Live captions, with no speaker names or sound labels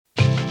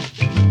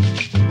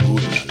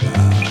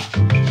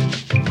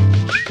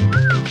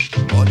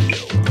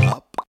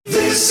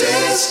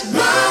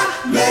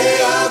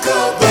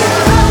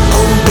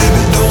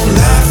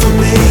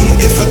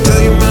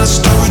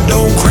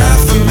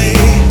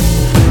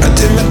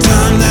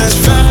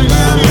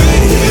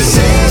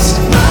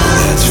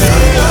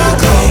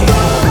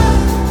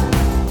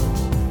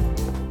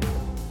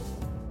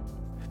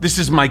This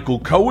is Michael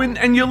Cohen,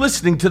 and you're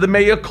listening to the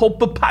Mea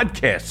Culpa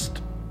podcast.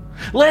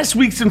 Last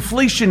week's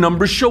inflation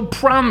numbers show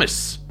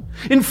promise.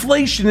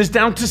 Inflation is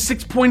down to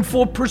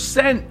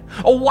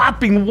 6.4%, a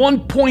whopping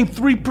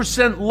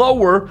 1.3%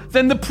 lower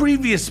than the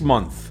previous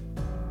month.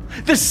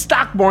 The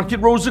stock market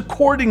rose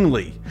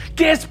accordingly.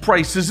 Gas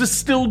prices are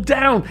still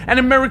down, and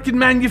American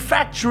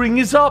manufacturing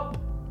is up.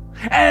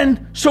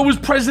 And so is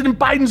President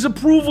Biden's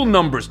approval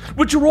numbers,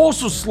 which are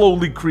also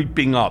slowly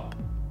creeping up.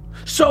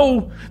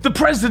 So, the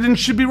president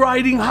should be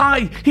riding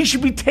high. He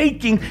should be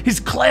taking his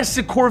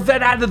classic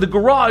Corvette out of the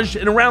garage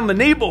and around the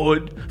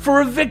neighborhood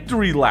for a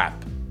victory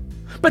lap.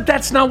 But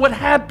that's not what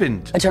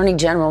happened. Attorney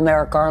General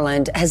Merrick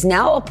Garland has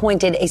now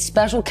appointed a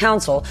special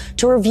counsel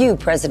to review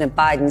President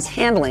Biden's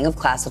handling of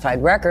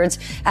classified records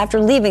after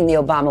leaving the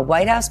Obama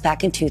White House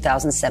back in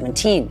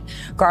 2017.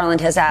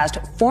 Garland has asked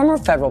former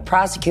federal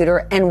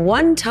prosecutor and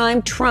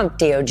one-time Trump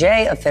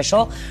DOJ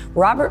official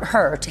Robert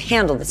Hur to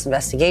handle this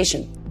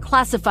investigation.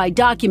 Classified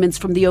documents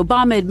from the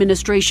Obama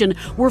administration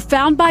were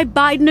found by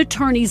Biden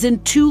attorneys in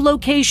 2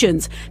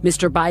 locations: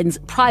 Mr. Biden's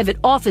private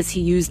office he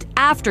used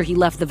after he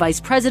left the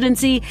vice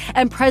presidency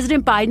and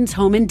President Biden's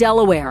home in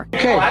Delaware.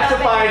 Okay.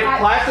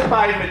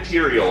 Classified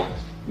material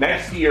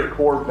next to your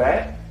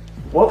Corvette?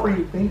 What were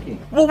you thinking?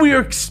 What we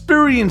are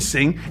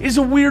experiencing is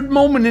a weird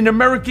moment in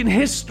American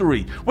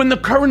history when the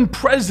current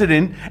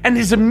president and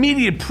his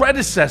immediate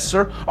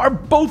predecessor are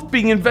both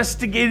being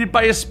investigated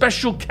by a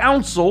special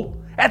counsel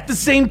at the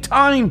same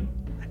time,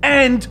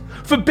 and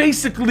for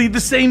basically the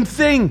same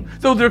thing,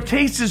 though their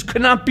cases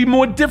could not be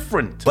more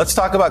different. Let's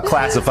talk about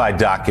classified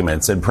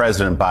documents and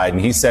President Biden.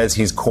 He says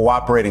he's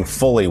cooperating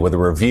fully with a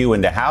review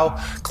into how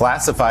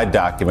classified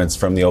documents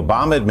from the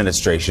Obama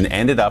administration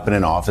ended up in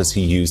an office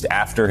he used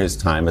after his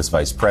time as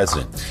vice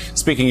president.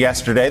 Speaking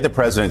yesterday, the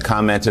president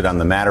commented on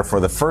the matter for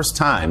the first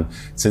time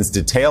since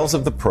details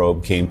of the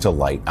probe came to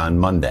light on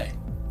Monday.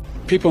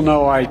 People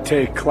know I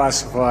take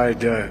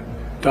classified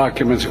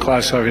documents and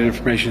classified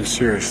information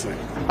seriously.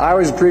 I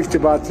was briefed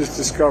about this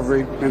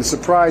discovery and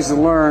surprised to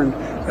learn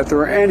that there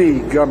were any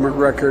government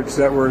records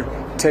that were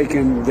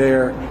taken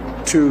there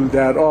to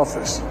that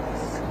office.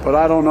 But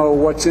I don't know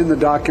what's in the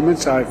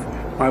documents.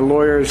 My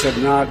lawyers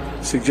have not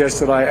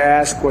suggested I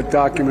ask what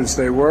documents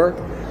they were,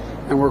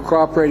 and we're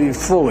cooperating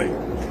fully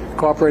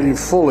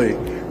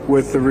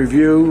with the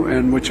review,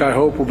 and which I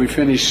hope will be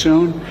finished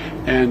soon,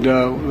 and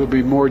there'll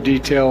be more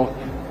detail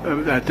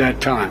at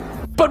that time.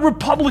 But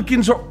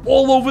Republicans are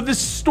all over this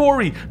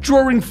story,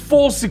 drawing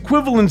false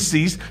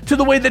equivalencies to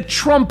the way that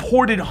Trump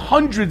hoarded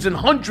hundreds and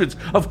hundreds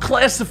of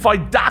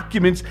classified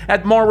documents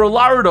at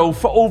Mar-a-Lago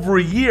for over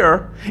a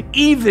year,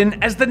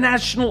 even as the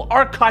National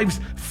Archives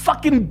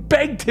fucking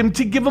begged him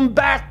to give them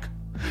back.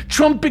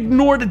 Trump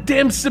ignored a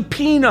damn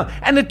subpoena,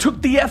 and it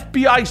took the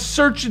FBI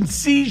search and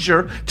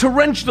seizure to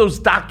wrench those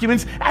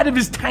documents out of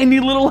his tiny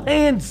little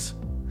hands.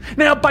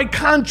 Now, by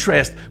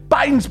contrast,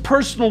 Biden's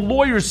personal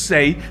lawyers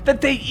say that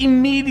they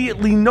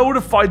immediately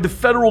notified the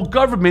federal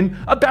government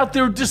about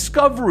their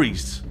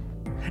discoveries.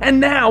 And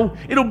now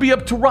it'll be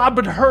up to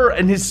Robert Hur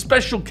and his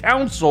special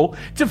counsel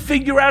to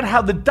figure out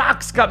how the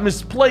docs got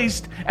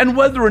misplaced and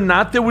whether or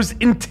not there was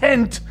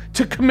intent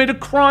to commit a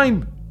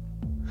crime.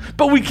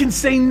 But we can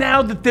say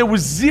now that there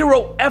was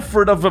zero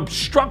effort of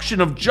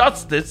obstruction of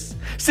justice,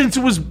 since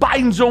it was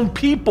Biden's own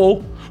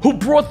people who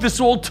brought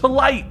this all to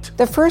light.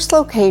 The first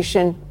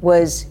location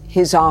was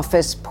his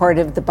office, part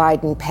of the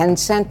Biden Penn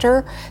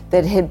Center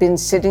that had been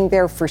sitting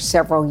there for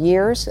several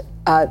years.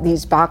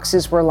 These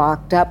boxes were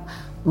locked up.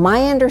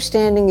 My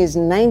understanding is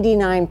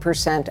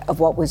 99% of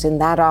what was in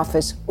that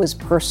office was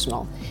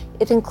personal.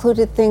 It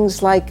included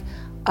things like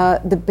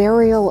the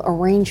burial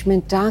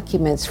arrangement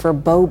documents for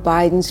Beau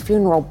Biden's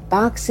funeral,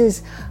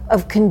 boxes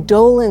of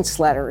condolence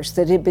letters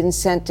that had been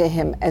sent to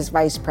him as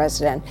vice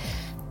president.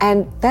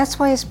 And that's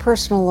why his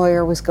personal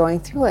lawyer was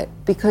going through it,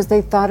 because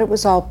they thought it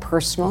was all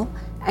personal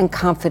and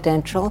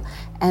confidential.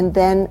 And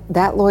then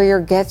that lawyer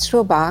gets to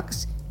a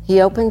box,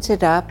 he opens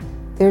it up,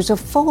 there's a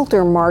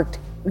folder marked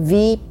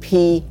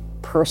VP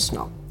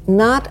Personal,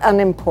 not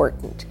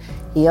unimportant.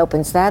 He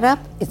opens that up,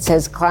 it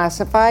says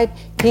classified,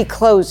 he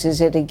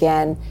closes it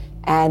again,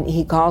 and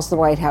he calls the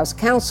White House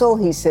counsel.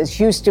 He says,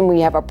 Houston,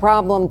 we have a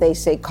problem. They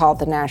say, call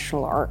the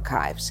National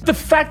Archives. The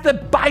fact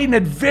that Biden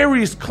had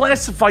various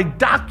classified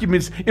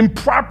documents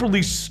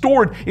improperly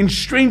stored in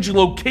strange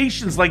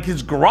locations like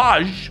his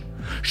garage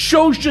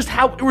shows just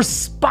how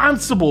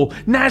irresponsible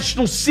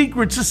national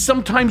secrets are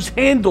sometimes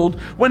handled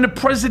when a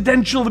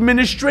presidential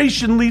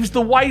administration leaves the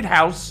White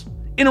House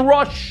in a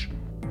rush.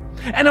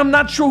 And I'm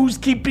not sure who's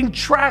keeping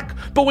track,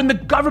 but when the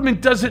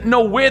government doesn't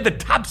know where the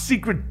top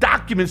secret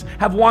documents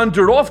have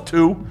wandered off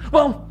to,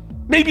 well,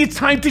 maybe it's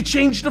time to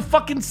change the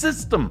fucking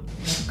system.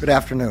 Good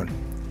afternoon.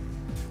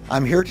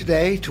 I'm here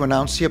today to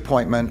announce the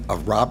appointment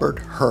of Robert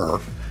Hur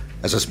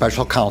as a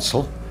special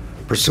counsel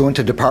pursuant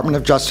to Department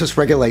of Justice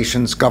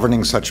regulations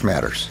governing such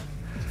matters.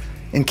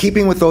 In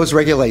keeping with those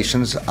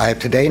regulations, I have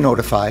today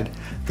notified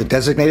the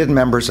designated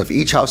members of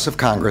each House of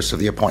Congress of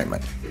the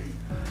appointment.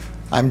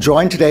 I'm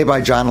joined today by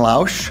John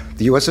Lausch,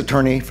 the U.S.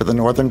 Attorney for the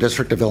Northern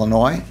District of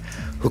Illinois,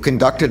 who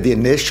conducted the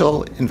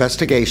initial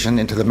investigation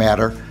into the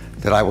matter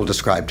that I will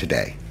describe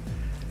today.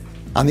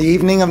 On the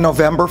evening of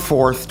November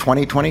 4th,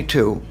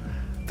 2022,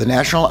 the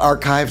National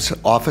Archives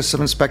Office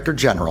of Inspector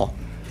General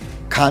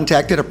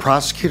contacted a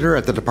prosecutor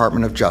at the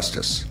Department of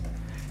Justice.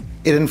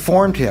 It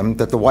informed him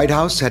that the White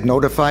House had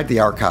notified the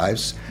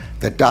archives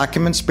that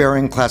documents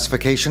bearing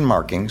classification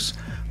markings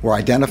were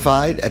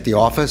identified at the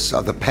office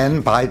of the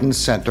Penn Biden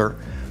Center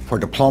for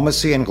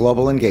Diplomacy and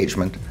Global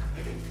Engagement,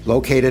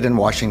 located in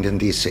Washington,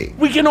 D.C.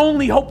 We can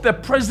only hope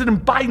that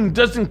President Biden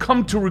doesn't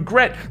come to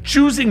regret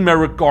choosing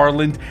Merrick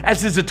Garland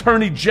as his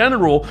Attorney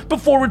General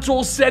before it's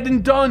all said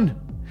and done.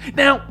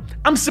 Now,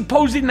 I'm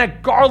supposing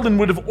that Garland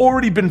would have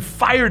already been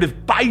fired if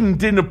Biden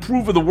didn't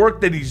approve of the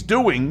work that he's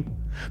doing,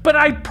 but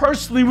I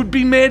personally would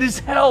be mad as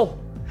hell.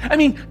 I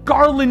mean,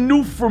 Garland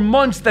knew for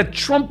months that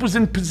Trump was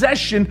in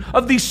possession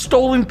of these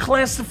stolen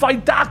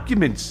classified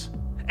documents.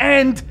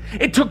 And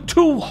it took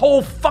 2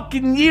 whole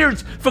fucking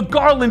years for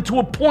Garland to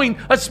appoint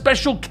a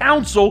special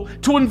counsel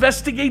to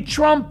investigate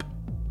Trump.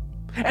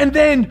 And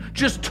then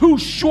just 2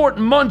 short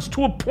months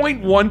to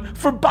appoint one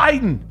for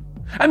Biden.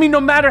 I mean,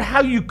 no matter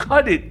how you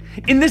cut it,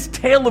 in this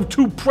tale of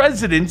 2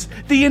 presidents,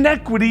 the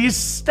inequity is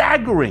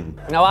staggering.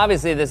 Now,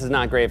 obviously, this is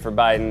not great for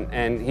Biden,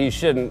 and he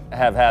shouldn't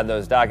have had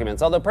those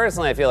documents. Although,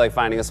 personally, I feel like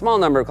finding a small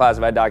number of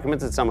classified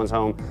documents at someone's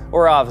home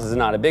or office is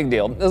not a big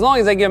deal, as long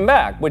as they give them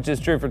back, which is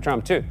true for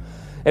Trump, too.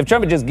 If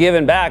Trump had just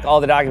given back all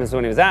the documents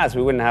when he was asked,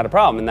 we wouldn't have had a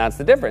problem, and that's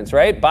the difference,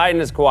 right?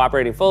 Biden is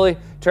cooperating fully,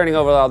 turning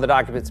over all the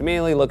documents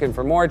immediately, looking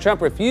for more.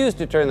 Trump refused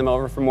to turn them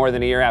over for more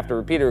than a year after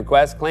repeated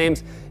requests,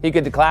 claims he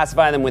could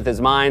declassify them with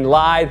his mind,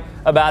 lied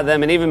about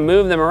them, and even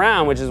moved them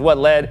around, which is what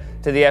led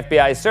to the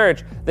FBI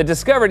search that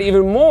discovered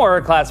even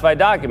more classified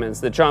documents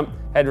that Trump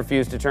had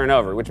refused to turn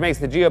over, which makes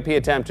the GOP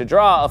attempt to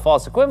draw a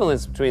false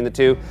equivalence between the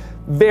two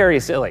very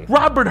silly.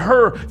 Robert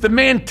Hur, the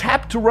man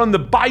tapped to run the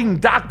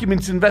Biden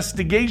documents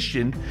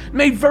investigation,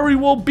 may very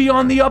well be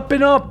on the up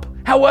and up.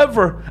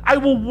 However, I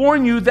will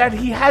warn you that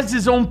he has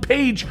his own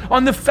page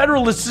on the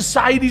Federalist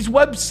Society's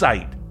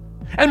website.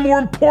 And more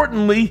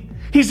importantly,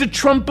 he's a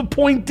Trump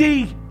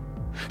appointee,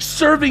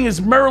 serving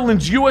as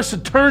Maryland's U.S.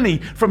 attorney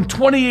from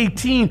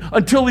 2018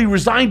 until he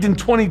resigned in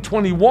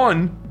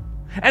 2021.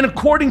 And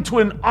according to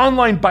an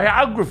online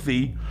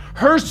biography,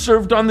 Hur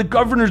served on the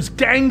governor's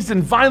Gangs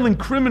and Violent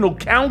Criminal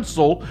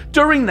Council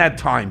during that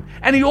time,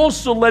 and he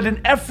also led an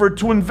effort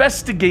to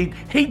investigate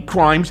hate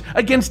crimes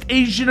against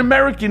Asian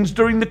Americans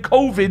during the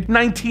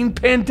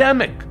COVID-19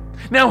 pandemic.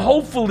 Now,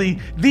 hopefully,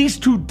 these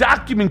 2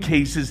 document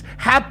cases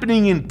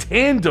happening in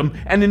tandem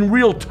and in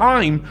real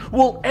time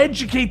will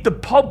educate the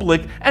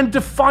public and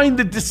define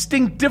the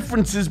distinct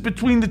differences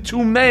between the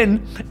 2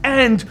 men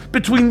and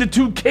between the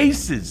 2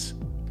 cases.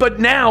 But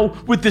now,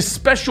 with this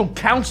special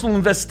counsel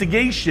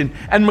investigation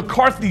and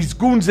McCarthy's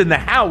goons in the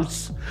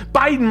House,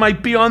 Biden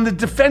might be on the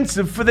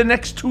defensive for the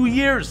next 2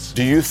 years.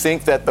 Do you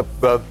think that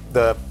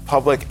the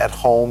public at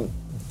home,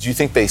 do you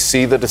think they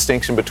see the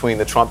distinction between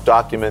the Trump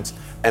documents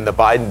and the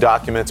Biden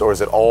documents, or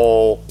is it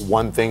all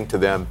one thing to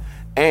them?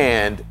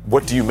 And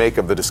what do you make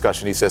of the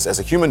discussion? He says, as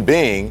a human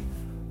being,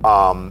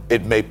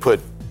 it may put,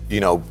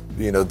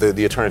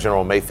 the Attorney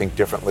General may think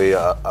differently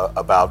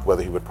about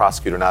whether he would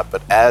prosecute or not,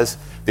 but as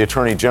the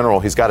Attorney General,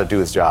 he's got to do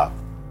his job.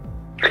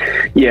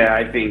 Yeah,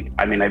 I think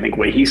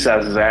what he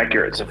says is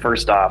accurate. So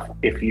first off,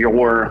 if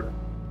you're,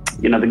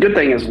 the good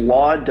thing is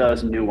law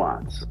does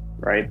nuance,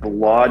 right? The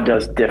law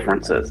does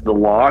differences. The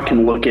law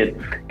can look at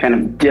kind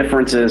of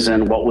differences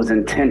in what was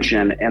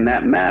intention, and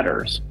that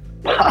matters.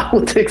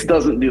 Politics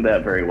doesn't do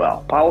that very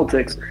well.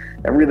 Politics,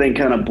 everything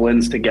kind of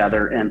blends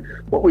together. And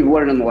what we've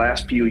learned in the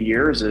last few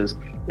years is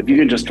if you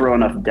can just throw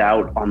enough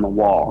doubt on the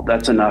wall,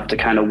 that's enough to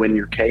kind of win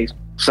your case.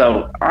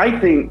 So I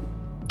think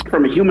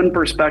from a human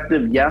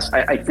perspective, yes,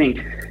 I think,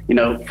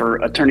 for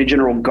Attorney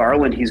General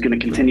Garland, he's going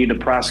to continue to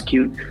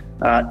prosecute,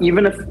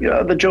 even if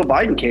the Joe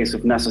Biden case,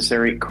 if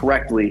necessary,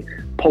 correctly.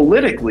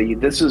 Politically,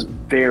 this is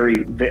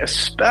very,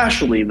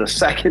 especially the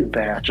second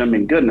batch. I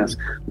mean, goodness,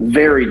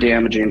 very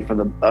damaging for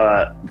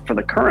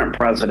the current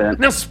president.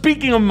 Now,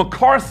 speaking of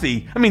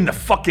McCarthy, the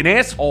fucking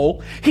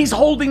asshole, he's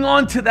holding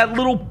on to that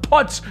little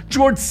putz,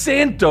 George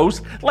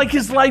Santos, like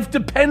his life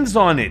depends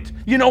on it.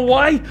 You know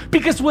why?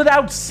 Because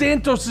without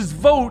Santos's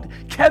vote,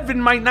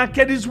 Kevin might not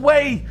get his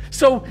way.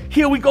 So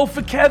here we go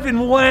for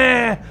Kevin.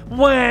 Wah,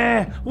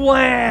 wah,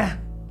 wah.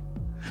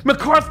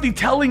 McCarthy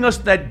telling us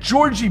that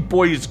Georgie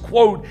Boy is,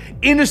 quote,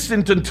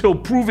 innocent until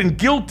proven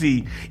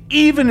guilty,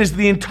 even as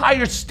the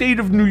entire state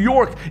of New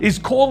York is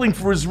calling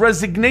for his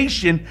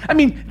resignation.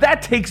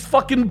 That takes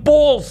fucking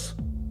balls.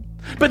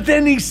 But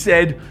then he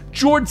said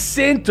George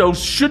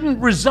Santos shouldn't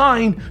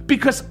resign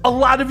because a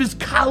lot of his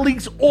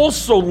colleagues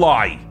also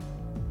lie.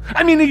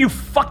 Are you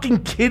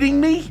fucking kidding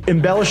me?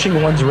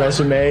 Embellishing one's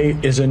resume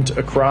isn't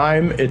a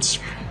crime. It's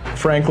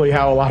frankly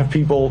how a lot of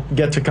people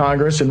get to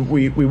Congress, and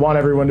we want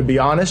everyone to be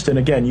honest. And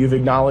again, you've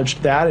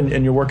acknowledged that,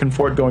 and you're working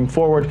for it going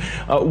forward.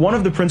 One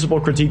of the principal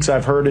critiques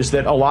I've heard is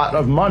that a lot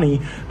of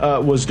money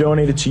was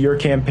donated to your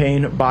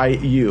campaign by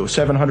you,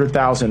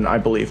 $700,000, I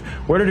believe.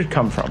 Where did it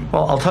come from?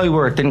 Well, I'll tell you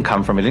where it didn't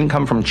come from. It didn't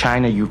come from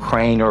China,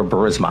 Ukraine, or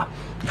Burisma.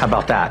 How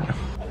about that?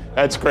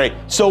 That's great.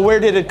 So where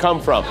did it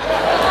come from?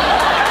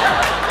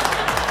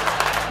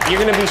 You're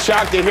going to be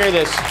shocked to hear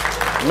this.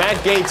 Matt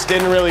Gaetz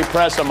didn't really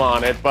press him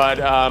on it, but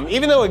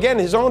even though, again,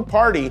 his own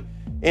party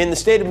in the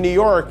state of New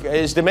York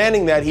is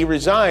demanding that he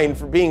resign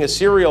for being a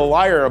serial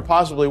liar or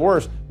possibly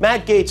worse,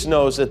 Matt Gaetz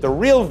knows that the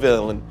real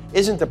villain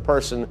isn't the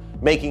person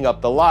making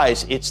up the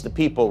lies, it's the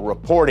people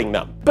reporting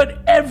them. But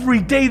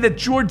every day that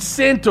George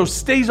Santos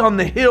stays on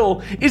the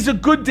Hill is a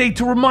good day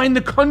to remind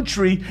the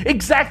country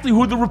exactly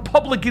who the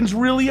Republicans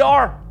really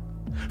are.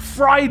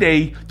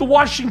 Friday, the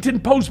Washington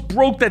Post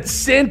broke that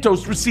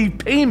Santos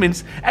received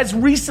payments as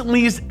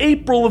recently as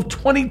April of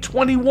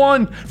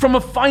 2021 from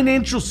a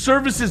financial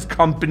services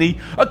company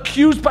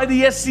accused by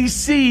the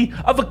SEC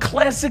of a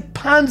classic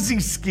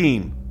Ponzi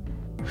scheme.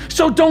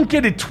 So don't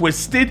get it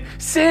twisted.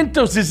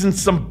 Santos isn't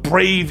some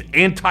brave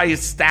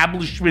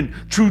anti-establishment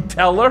truth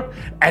teller,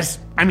 as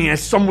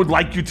some would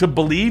like you to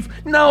believe.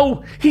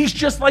 No, he's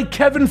just like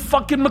Kevin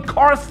fucking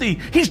McCarthy.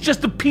 He's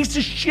just a piece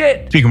of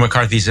shit. Speaker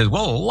McCarthy says,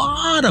 well, a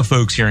lot of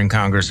folks here in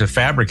Congress have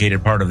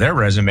fabricated part of their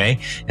resume,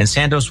 and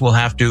Santos will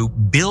have to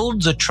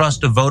build the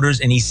trust of voters,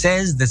 and he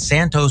says that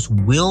Santos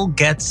will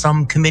get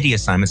some committee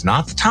assignments,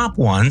 not the top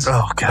ones.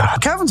 Oh, God.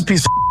 Kevin's a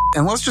piece of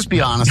and let's just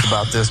be honest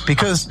about this,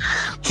 because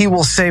he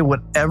will say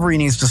whatever he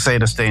needs to say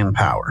to stay in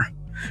power.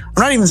 I'm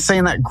not even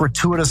saying that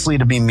gratuitously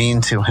to be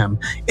mean to him.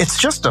 It's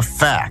just a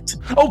fact.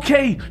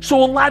 Okay,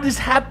 so a lot is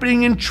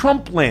happening in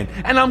Trump land,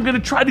 and I'm going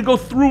to try to go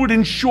through it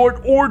in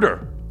short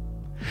order.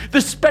 The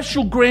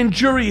special grand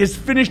jury has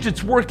finished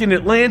its work in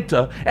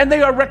Atlanta, and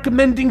they are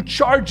recommending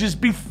charges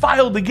be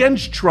filed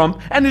against Trump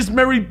and his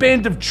merry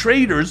band of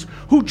traitors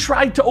who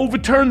tried to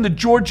overturn the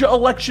Georgia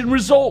election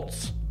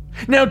results.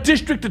 Now,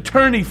 District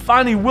Attorney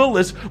Fani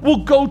Willis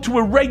will go to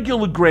a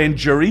regular grand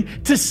jury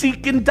to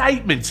seek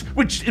indictments,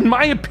 which, in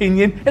my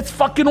opinion, it's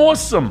fucking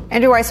awesome.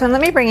 Andrew Weissman,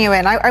 let me bring you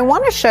in. I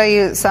want to show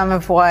you some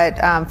of what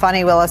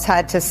Fani Willis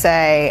had to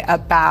say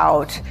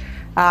about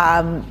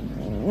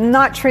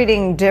not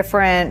treating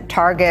different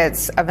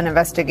targets of an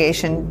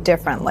investigation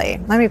differently.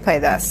 Let me play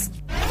this.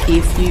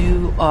 If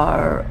you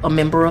are a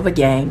member of a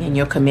gang and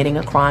you're committing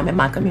a crime in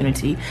my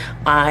community,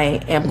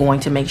 I am going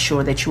to make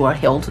sure that you are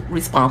held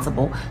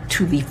responsible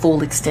to the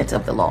full extent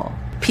of the law.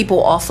 People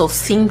also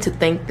seem to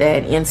think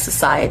that in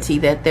society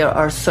that there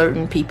are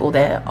certain people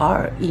that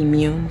are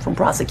immune from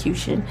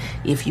prosecution.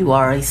 If you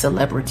are a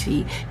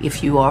celebrity,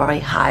 if you are a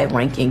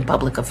high-ranking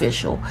public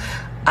official,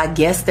 I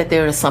guess that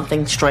there is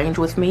something strange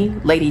with me.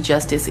 Lady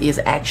Justice is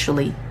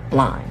actually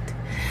blind.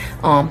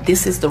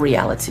 This is the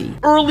reality.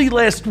 Early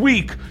last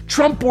week,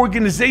 Trump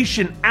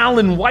Organization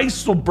Alan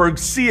Weisselberg,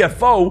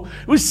 CFO,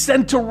 was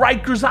sent to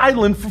Rikers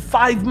Island for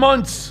 5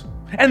 months.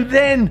 And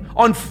then,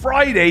 on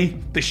Friday,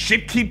 the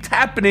shit keeps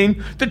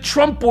happening, the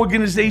Trump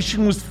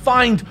Organization was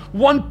fined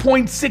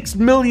 $1.6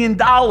 million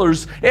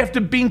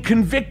after being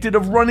convicted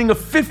of running a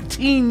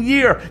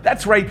 15-year,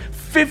 that's right,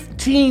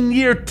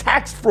 15-year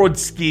tax fraud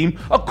scheme,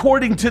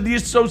 according to the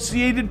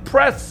Associated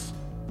Press.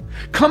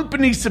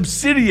 Company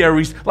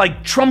subsidiaries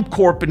like Trump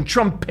Corp and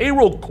Trump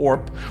Payroll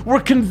Corp were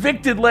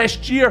convicted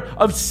last year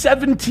of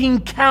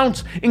 17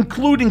 counts,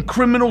 including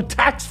criminal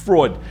tax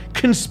fraud,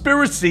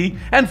 conspiracy,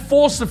 and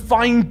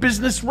falsifying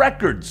business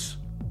records.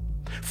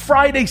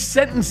 Friday's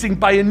sentencing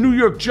by a New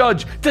York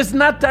judge does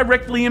not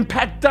directly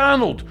impact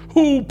Donald,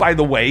 who, by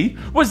the way,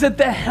 was at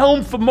the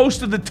helm for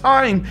most of the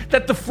time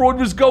that the fraud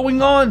was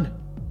going on.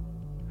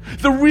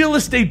 The real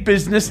estate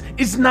business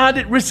is not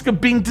at risk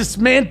of being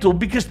dismantled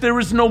because there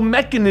is no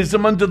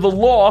mechanism under the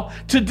law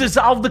to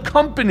dissolve the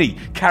company,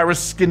 Kara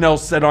Skinnell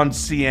said on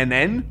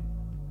CNN.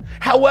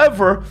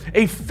 However,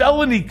 a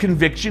felony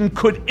conviction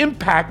could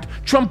impact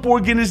Trump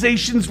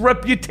Organization's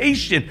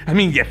reputation.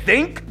 You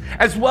think?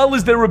 As well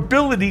as their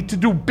ability to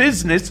do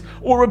business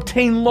or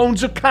obtain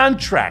loans or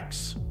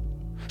contracts.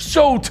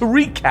 So, to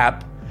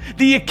recap,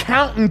 the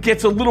accountant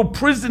gets a little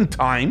prison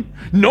time,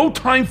 no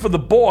time for the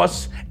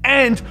boss,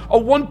 and a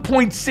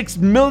 $1.6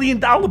 million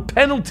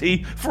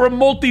penalty for a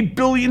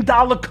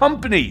multi-billion-dollar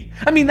company.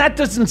 That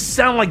doesn't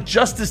sound like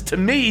justice to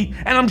me,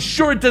 and I'm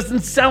sure it doesn't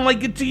sound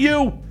like it to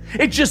you.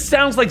 It just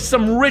sounds like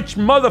some rich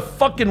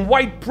motherfucking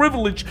white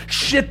privilege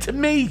shit to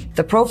me.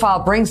 The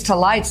profile brings to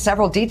light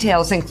several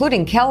details,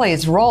 including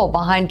Kelly's role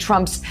behind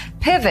Trump's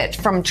pivot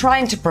from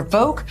trying to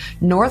provoke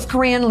North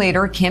Korean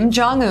leader Kim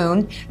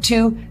Jong-un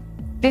to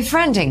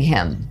befriending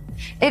him.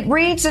 It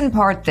reads in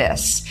part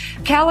this: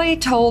 Kelly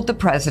told the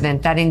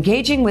president that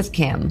engaging with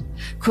Kim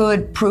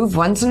could prove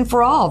once and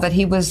for all that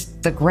he was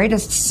the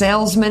greatest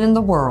salesman in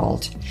the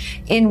world.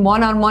 In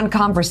one-on-one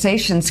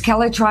conversations,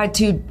 Kelly tried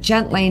to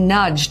gently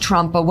nudge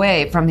Trump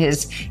away from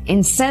his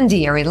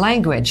incendiary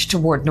language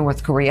toward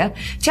North Korea,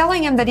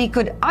 telling him that he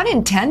could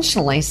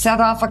unintentionally set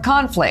off a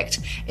conflict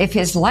if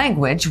his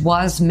language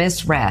was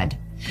misread.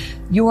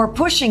 "You're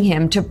pushing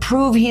him to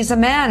prove he's a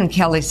man,"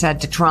 Kelly said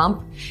to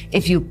Trump.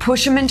 "If you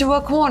push him into a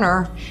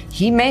corner,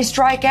 he may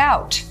strike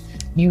out."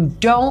 You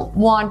don't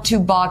want to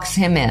box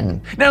him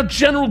in. Now,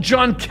 General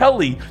John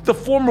Kelly, the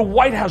former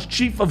White House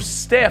chief of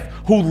staff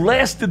who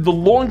lasted the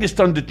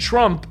longest under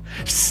Trump,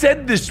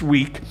 said this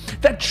week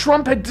that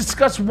Trump had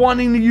discussed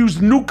wanting to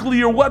use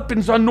nuclear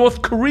weapons on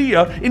North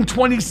Korea in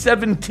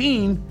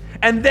 2017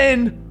 and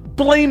then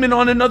blame it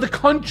on another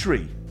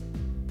country.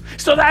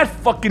 So that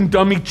fucking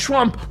dummy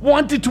Trump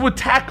wanted to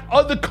attack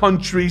other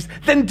countries,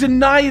 then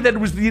deny that it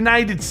was the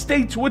United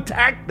States who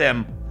attacked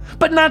them.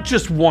 But not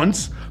just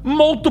once,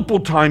 multiple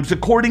times,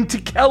 according to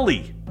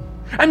Kelly.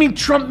 I mean,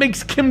 Trump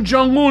makes Kim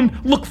Jong-un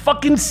look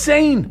fucking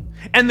sane.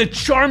 And the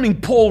charming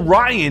Paul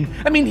Ryan,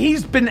 I mean,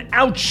 he's been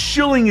out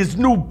shilling his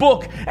new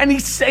book, and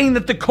he's saying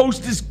that the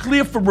coast is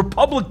clear for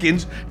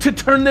Republicans to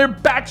turn their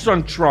backs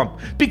on Trump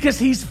because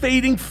he's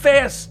fading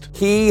fast.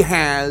 He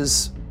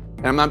has,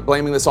 and I'm not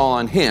blaming this all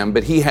on him,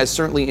 but he has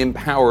certainly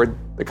empowered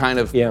the kind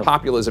of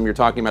populism you're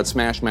talking about,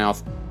 smash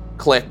mouth,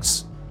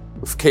 clicks,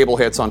 cable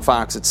hits on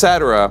Fox,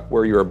 etc.,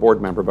 where you're a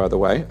board member, by the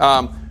way.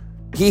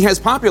 He has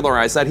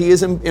popularized that. He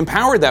has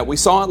empowered that. We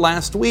saw it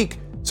last week.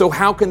 So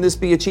how can this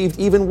be achieved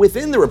even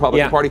within the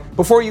Republican Party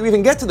before you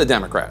even get to the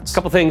Democrats? A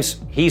couple things.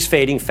 He's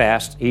fading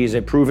fast. He's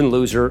a proven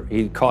loser.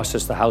 He cost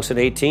us the House in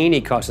 18.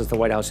 He cost us the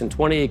White House in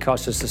 20. He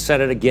cost us the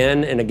Senate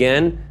again and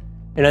again.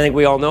 And I think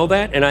we all know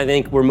that. And I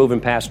think we're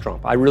moving past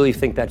Trump. I really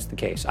think that's the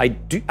case. I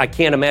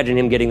can't imagine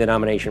him getting the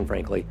nomination,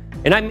 frankly.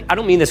 And I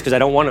don't mean this because I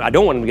don't want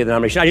him to get the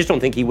nomination. I just don't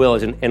think he will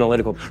as an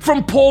analytical.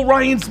 From Paul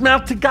Ryan's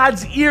mouth to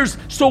God's ears.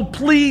 So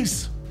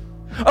please.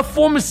 A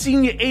former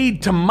senior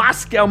aide to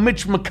Moscow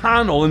Mitch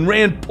McConnell and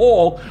Rand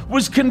Paul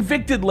was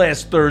convicted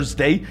last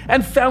Thursday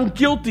and found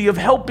guilty of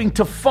helping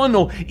to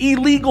funnel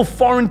illegal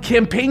foreign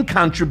campaign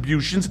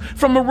contributions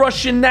from a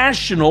Russian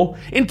national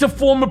into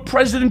former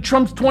President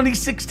Trump's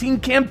 2016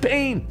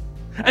 campaign.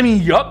 I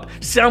mean, yup,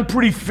 sound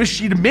pretty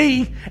fishy to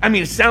me. I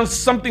mean, it sounds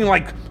something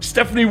like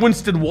Stephanie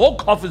Winston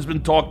Wolkoff has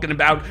been talking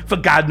about for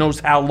God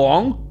knows how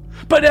long.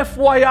 But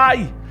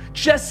FYI,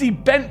 Jesse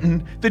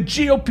Benton, the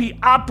GOP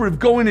operative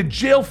going to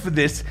jail for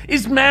this,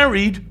 is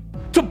married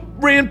to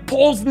Rand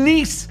Paul's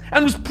niece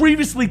and was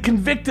previously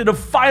convicted of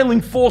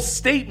filing false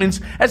statements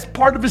as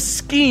part of a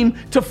scheme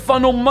to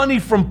funnel money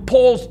from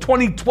Paul's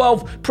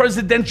 2012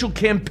 presidential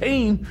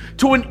campaign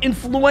to an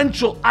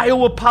influential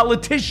Iowa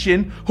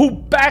politician who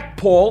backed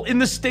Paul in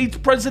the state's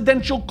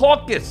presidential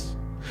caucus.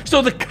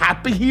 So the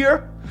copper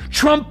here?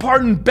 Trump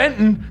pardoned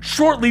Benton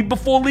shortly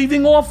before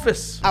leaving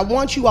office. I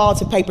want you all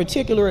to pay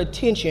particular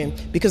attention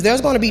because there's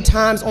going to be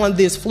times on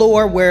this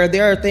floor where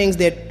there are things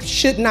that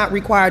should not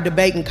require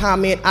debate and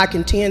comment. I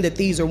contend that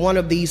these are one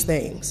of these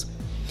things.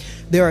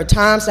 There are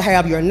times to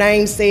have your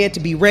name said, to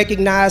be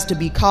recognized, to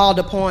be called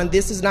upon.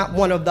 This is not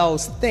one of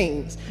those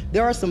things.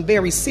 There are some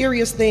very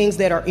serious things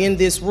that are in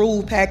this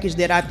rule package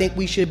that I think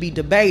we should be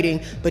debating,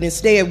 but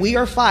instead we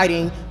are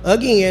fighting,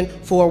 again,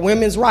 for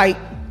women's right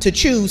to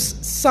choose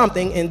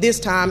something, and this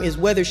time is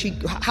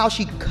how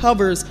she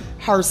covers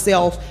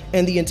herself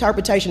and the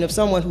interpretation of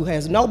someone who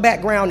has no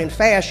background in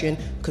fashion,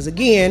 because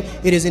again,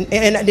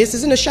 and this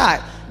isn't a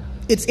shot,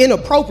 it's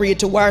inappropriate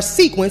to wear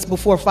sequins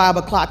before 5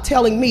 o'clock,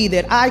 telling me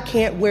that I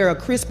can't wear a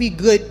crispy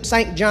good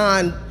St.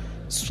 John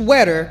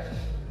sweater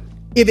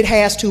if it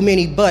has too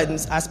many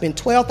buttons. I spent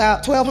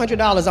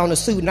 $1,200 on a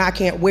suit and I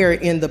can't wear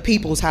it in the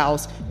people's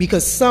house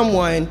because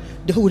someone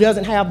who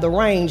doesn't have the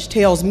range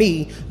tells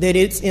me that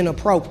it's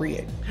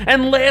inappropriate.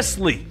 And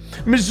lastly,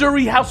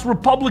 Missouri House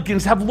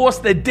Republicans have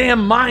lost their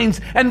damn minds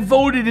and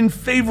voted in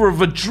favor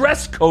of a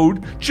dress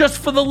code just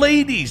for the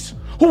ladies,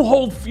 who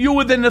hold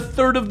fewer than a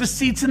third of the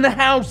seats in the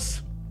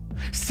House.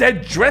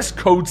 Said dress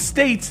code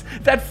states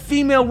that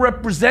female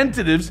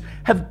representatives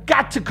have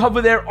got to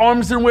cover their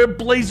arms and wear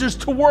blazers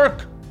to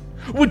work.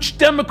 Which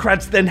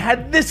Democrats then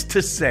had this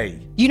to say.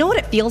 You know what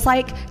it feels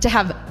like to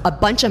have a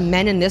bunch of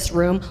men in this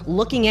room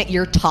looking at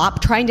your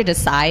top, trying to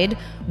decide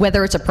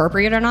whether it's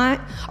appropriate or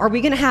not? Are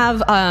we going to have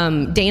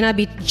Dana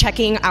be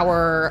checking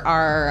our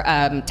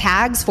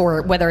tags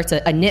for whether it's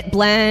a knit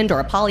blend or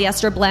a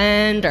polyester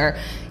blend or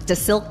the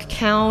silk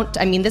count?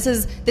 I mean, this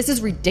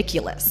is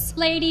ridiculous.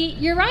 Lady,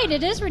 you're right.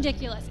 It is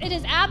ridiculous. It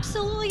is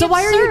absolutely So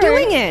why are you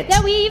doing it?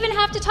 That we even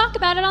have to talk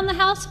about it on the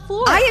House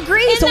floor. I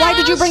agree. So why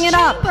did you bring it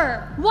up?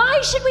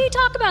 Why should we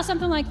talk about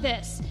something like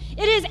this?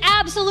 It is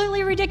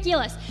absolutely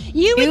ridiculous.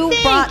 You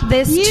brought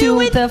this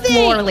to the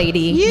floor, lady.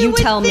 You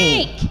tell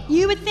me.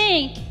 You would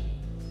think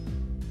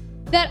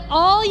that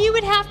all you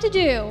would have to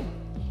do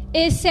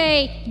is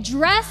say,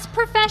 dress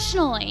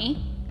professionally,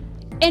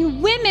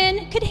 and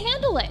women could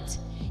handle it.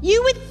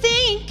 You would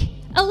think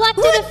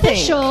elected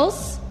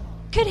officials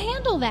could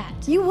handle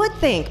that. You would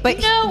think, but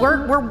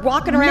we're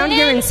walking around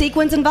here in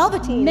sequins and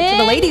velveteen, to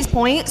the ladies'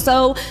 point.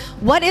 So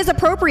what is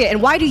appropriate,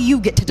 and why do you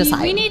get to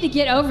decide? We need to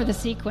get over the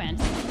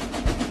sequins.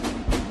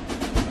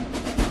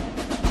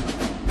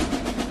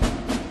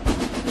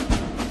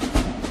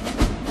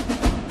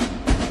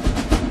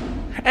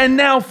 And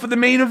now for the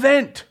main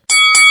event.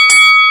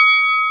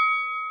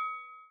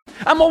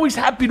 I'm always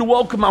happy to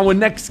welcome our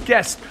next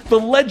guest, the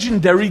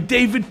legendary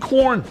David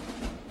Corn.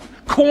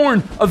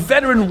 Korn, a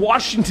veteran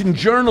Washington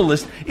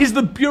journalist, is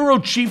the bureau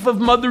chief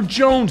of Mother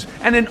Jones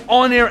and an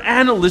on-air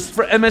analyst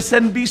for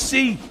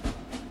MSNBC.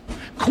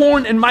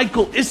 Korn and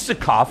Michael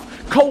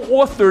Isikoff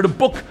co-authored a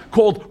book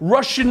called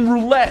Russian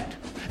Roulette,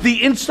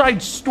 the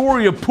inside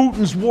story of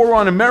Putin's war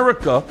on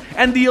America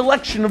and the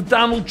election of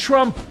Donald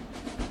Trump.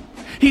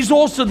 He's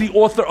also the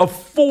author of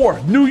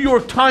 4 New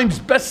York Times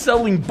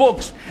best-selling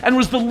books and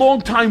was the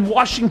longtime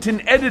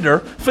Washington editor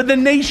for The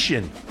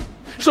Nation.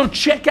 So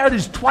check out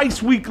his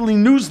twice-weekly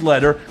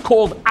newsletter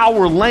called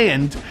Our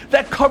Land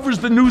that covers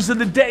the news of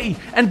the day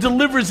and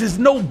delivers his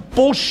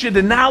no-bullshit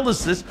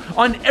analysis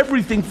on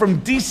everything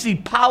from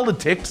DC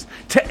politics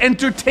to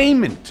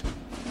entertainment.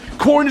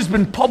 Korn has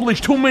been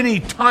published too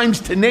many times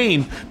to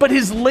name, but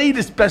his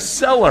latest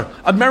bestseller,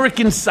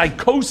 American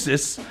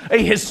Psychosis, a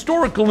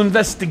historical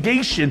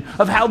investigation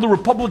of how the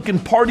Republican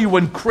Party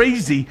went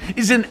crazy,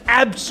 is an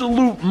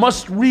absolute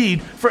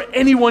must-read for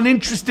anyone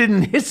interested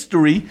in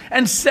history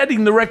and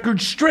setting the record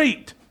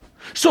straight.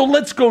 So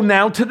let's go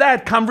now to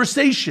that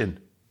conversation.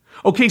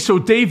 Okay, so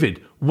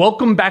David,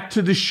 welcome back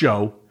to the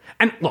show.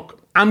 And look,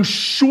 I'm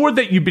sure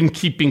that you've been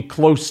keeping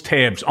close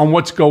tabs on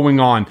what's going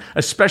on,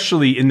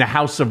 especially in the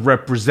House of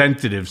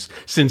Representatives,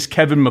 since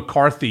Kevin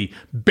McCarthy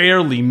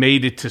barely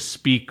made it to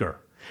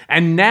Speaker.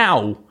 And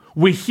now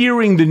we're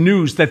hearing the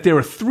news that there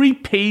are 3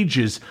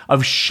 pages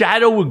of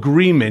shadow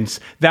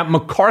agreements that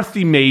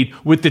McCarthy made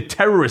with the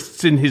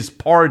terrorists in his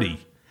party.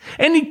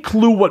 Any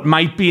clue what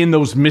might be in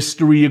those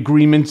mystery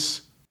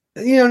agreements?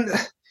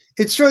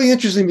 It's really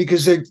interesting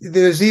because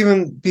there's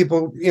even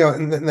people,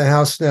 in the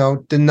House now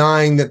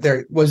denying that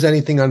there was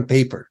anything on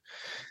paper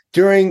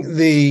during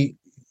the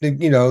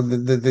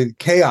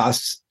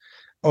chaos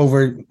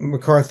over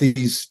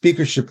McCarthy's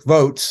speakership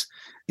votes.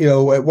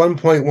 At one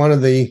point, one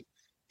of the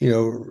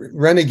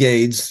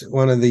renegades,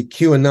 one of the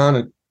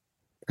QAnon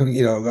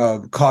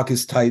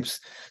caucus types,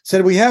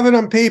 said, "We have it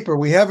on paper.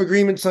 We have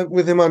agreements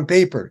with him on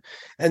paper,"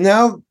 and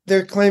now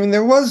they're claiming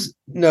there was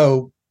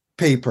no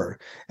paper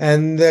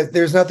and that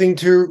there's nothing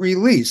to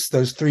release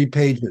those 3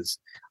 pages.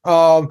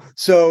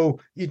 So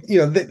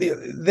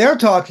they're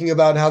talking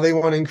about how they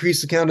want to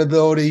increase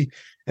accountability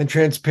and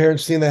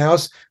transparency in the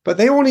House, but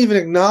they won't even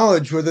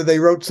acknowledge whether they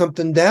wrote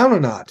something down or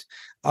not.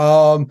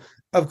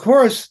 Of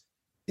course,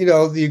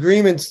 the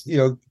agreements,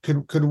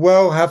 could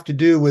well have to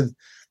do with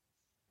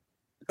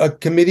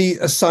committee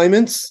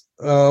assignments,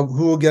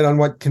 who will get on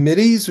what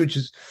committees, which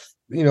is,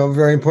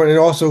 very important, and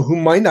also who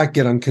might not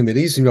get on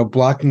committees,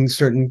 blocking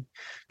certain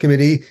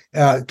committee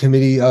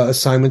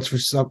assignments for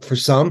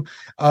some.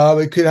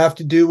 It could have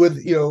to do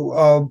with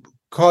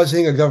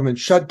causing a government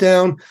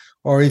shutdown,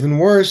 or even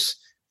worse,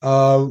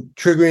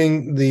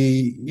 triggering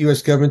the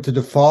U.S. government to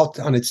default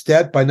on its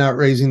debt by not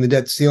raising the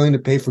debt ceiling to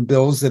pay for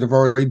bills that have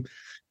already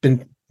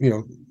been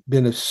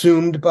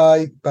assumed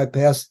by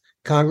past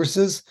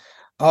Congresses.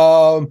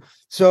 So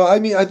I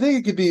think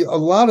it could be a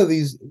lot of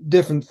these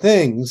different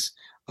things,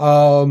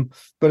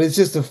 but it's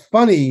just a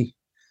funny.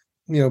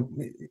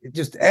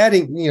 Just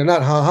adding,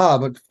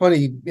 not but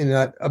funny in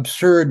that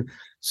absurd,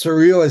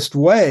 surrealist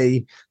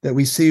way that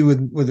we see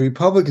with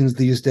Republicans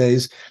these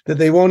days, that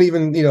they won't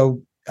even,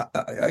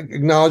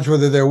 acknowledge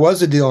whether there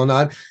was a deal or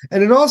not.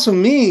 And it also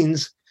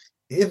means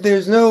if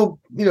there's no,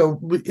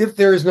 if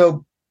there is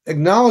no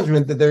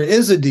acknowledgement that there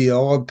is a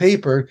deal on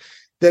paper,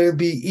 that it'd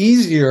be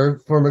easier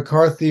for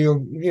McCarthy,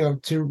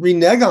 to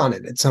renege on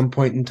it at some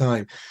point in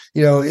time.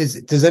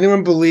 Does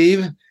anyone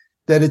believe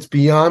that it's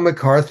beyond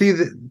McCarthy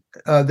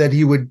that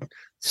he would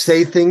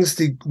say things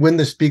to win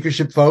the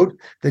speakership vote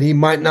that he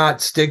might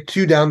not stick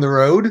to down the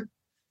road?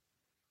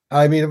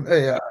 I mean,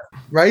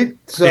 right?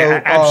 So,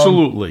 yeah,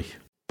 absolutely.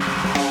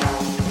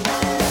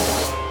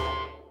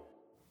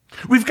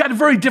 We've got a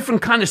very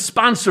different kind of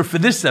sponsor for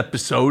this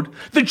episode,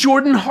 The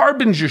Jordan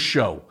Harbinger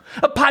Show,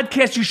 a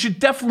podcast you should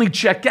definitely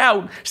check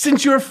out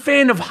since you're a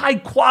fan of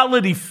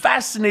high-quality,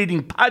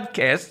 fascinating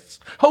podcasts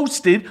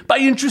hosted by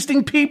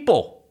interesting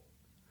people.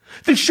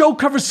 The show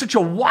covers such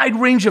a wide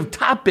range of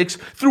topics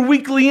through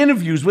weekly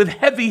interviews with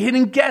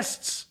heavy-hitting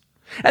guests.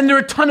 And there are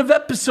a ton of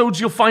episodes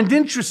you'll find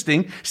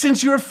interesting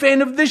since you're a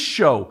fan of this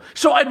show,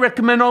 so I'd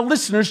recommend our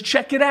listeners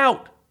check it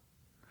out.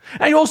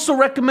 I also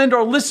recommend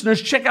our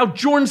listeners check out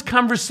Jordan's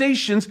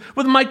conversations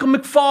with Michael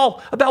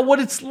McFaul about what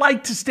it's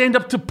like to stand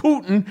up to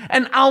Putin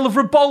and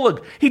Oliver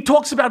Bullock. He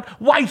talks about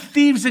why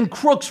thieves and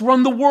crooks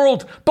run the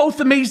world, both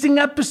amazing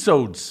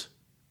episodes.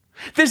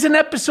 There's an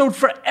episode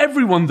for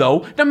everyone,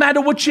 though, no matter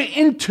what you're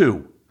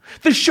into.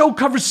 The show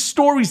covers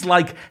stories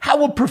like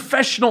how a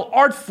professional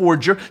art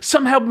forger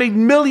somehow made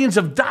millions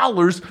of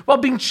dollars while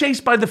being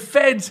chased by the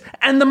feds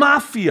and the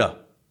mafia.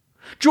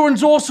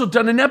 Jordan's also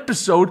done an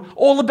episode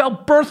all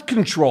about birth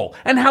control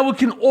and how it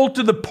can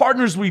alter the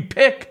partners we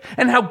pick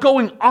and how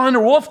going on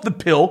or off the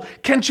pill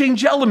can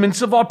change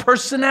elements of our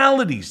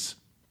personalities.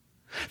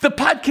 The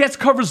podcast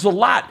covers a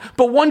lot,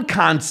 but one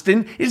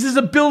constant is his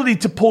ability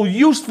to pull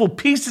useful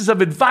pieces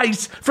of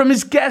advice from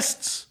his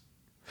guests.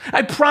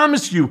 I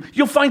promise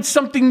you'll find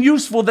something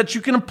useful that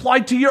you can apply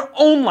to your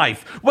own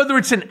life, whether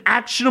it's an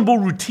actionable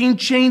routine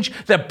change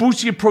that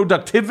boosts your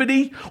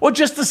productivity or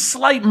just a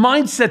slight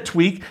mindset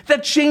tweak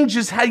that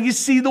changes how you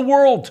see the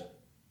world.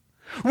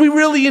 We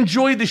really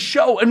enjoy the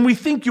show, and we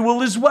think you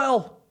will as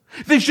well.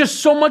 There's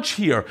just so much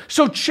here.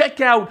 So check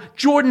out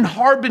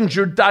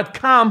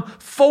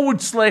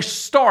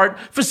jordanharbinger.com/start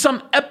for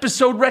some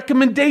episode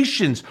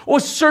recommendations, or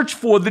search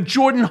for The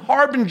Jordan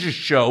Harbinger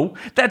Show.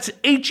 That's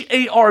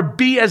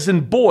HARB as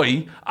in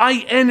boy,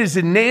 IN as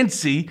in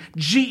Nancy,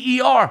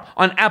 GER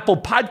on Apple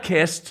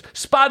Podcasts,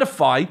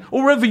 Spotify,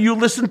 or wherever you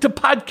listen to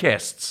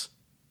podcasts.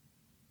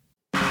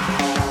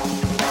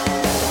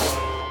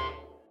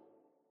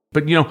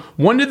 But,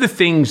 one of the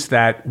things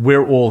that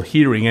we're all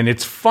hearing, and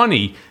it's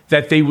funny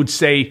that they would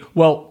say,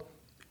 well,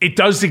 it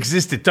does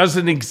exist, it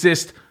doesn't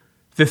exist.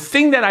 The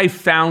thing that I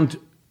found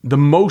the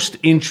most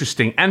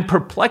interesting and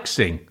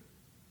perplexing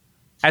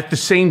at the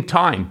same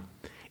time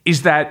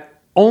is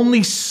that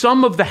only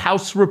some of the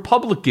House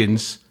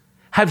Republicans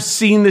have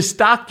seen this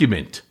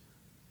document.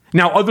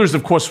 Now, others,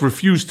 of course,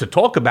 refuse to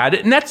talk about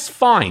it, and that's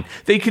fine.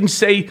 They can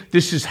say,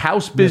 this is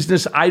House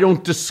business. I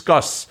don't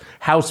discuss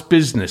House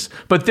business.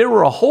 But there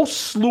are a whole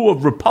slew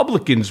of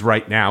Republicans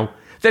right now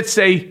that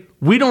say,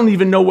 we don't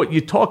even know what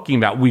you're talking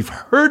about. We've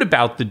heard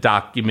about the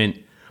document,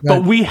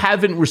 but we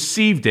haven't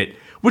received it,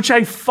 which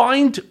I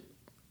find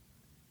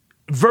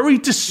very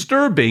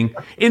disturbing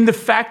in the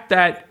fact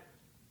that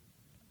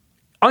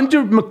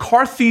under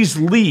McCarthy's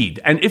lead,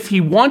 and if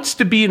he wants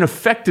to be an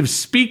effective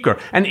speaker,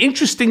 and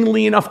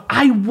interestingly enough,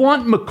 I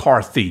want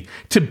McCarthy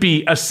to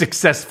be a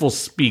successful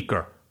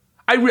speaker.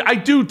 I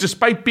do,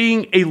 despite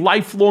being a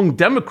lifelong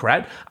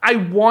Democrat. I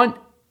want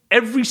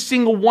every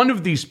single one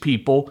of these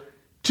people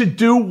to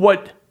do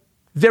what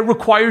they're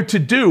required to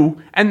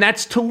do, and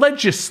that's to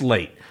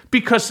legislate.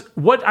 Because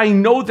what I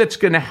know that's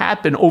going to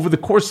happen over the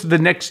course of the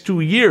next 2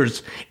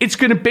 years, it's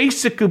going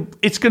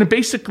to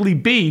basically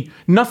be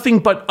nothing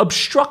but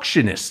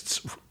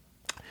obstructionists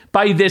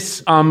by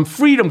this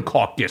Freedom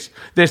Caucus,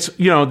 this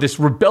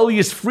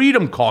rebellious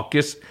Freedom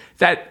Caucus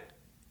that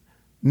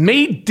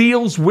made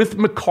deals with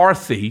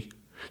McCarthy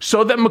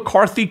so that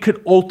McCarthy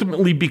could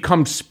ultimately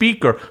become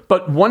speaker.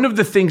 But one of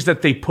the things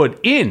that they put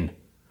in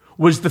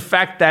was the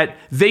fact that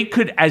they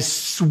could as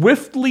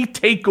swiftly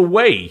take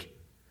away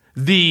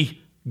the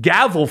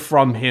gavel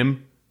from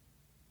him,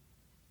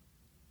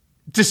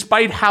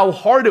 despite how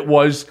hard it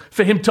was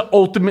for him to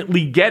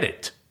ultimately get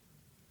it.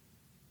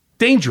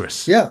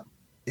 Dangerous. Yeah.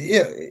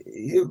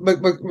 But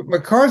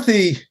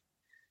McCarthy,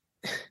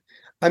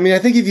 I mean, I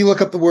think if you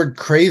look up the word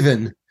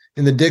craven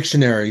in the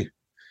dictionary,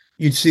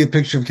 you'd see a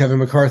picture of Kevin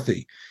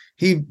McCarthy.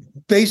 He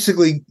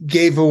basically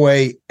gave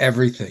away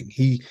everything.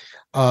 He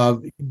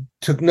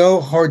took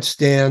no hard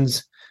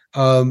stands.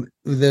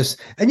 This,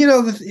 and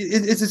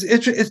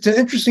it's an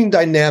interesting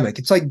dynamic.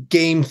 It's like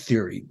game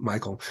theory,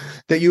 Michael,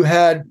 that you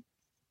had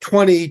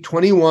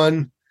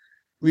 21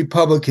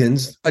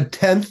 Republicans, a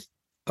tenth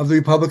of the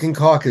Republican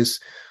caucus,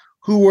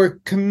 who were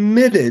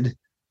committed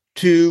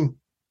to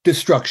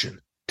destruction,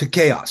 to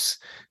chaos.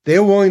 They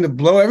were willing to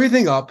blow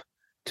everything up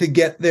to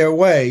get their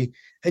way.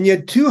 And you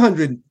had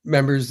 200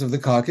 members of the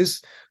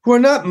caucus who are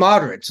not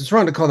moderates. It's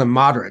wrong to call them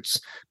moderates,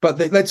 but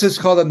let's just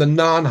call them the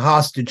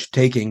non-hostage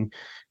taking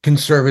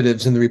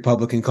conservatives in the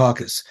Republican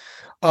caucus,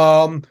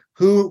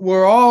 who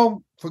were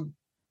all, for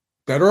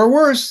better or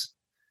worse,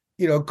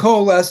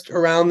 coalesced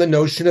around the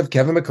notion of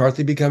Kevin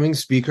McCarthy becoming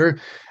speaker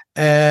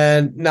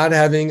and not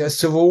having a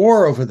civil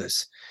war over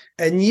this.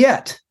 And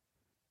yet,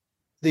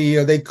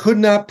 they could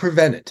not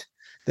prevent it.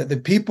 That the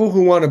people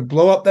who want to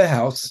blow up the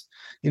House,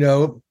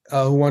 who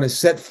want to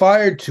set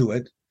fire to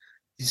it,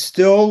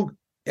 still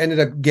ended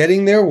up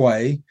getting their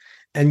way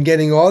and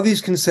getting all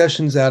these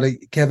concessions out of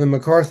Kevin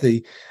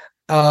McCarthy.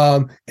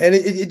 And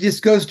it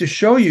just goes to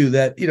show you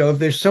that, if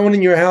there's someone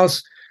in your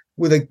house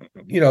with a,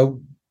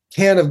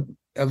 can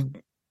of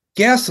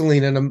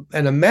gasoline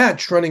and a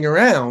match running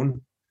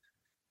around,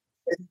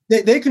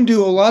 they can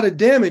do a lot of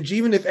damage,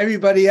 even if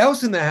everybody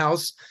else in the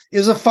house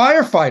is a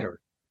firefighter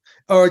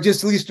or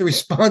just at least a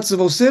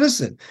responsible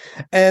citizen.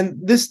 And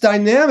this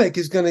dynamic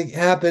is going to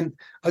happen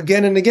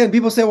again and again.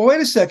 People say, well,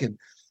 wait a second.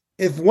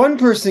 If one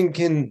person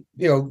can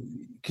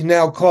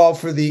now call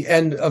for the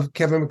end of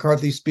Kevin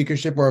McCarthy's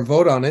speakership or a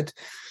vote on it,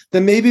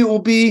 then maybe it will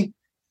be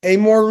a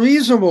more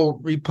reasonable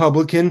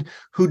Republican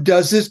who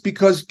does this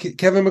because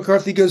Kevin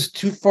McCarthy goes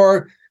too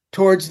far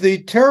towards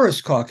the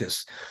terrorist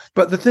caucus.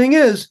 But the thing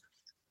is,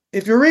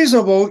 if you're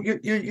reasonable,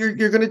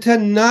 you're going to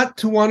tend not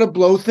to want to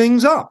blow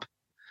things up.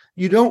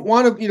 You don't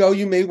want to,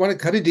 you may want to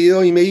cut a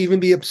deal. You may even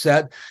be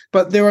upset.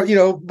 But there are,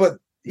 the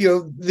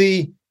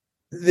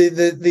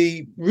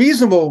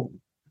reasonable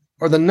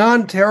or the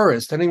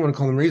non-terrorist, I don't even want to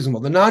call them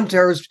reasonable, the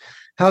non-terrorist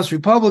House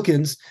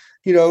Republicans,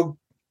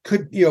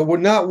 were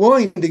not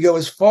willing to go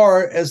as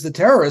far as the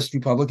terrorist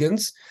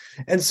Republicans.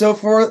 And so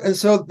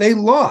they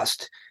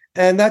lost.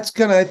 And that's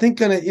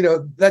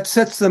that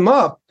sets them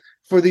up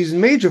for these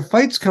major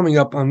fights coming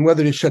up on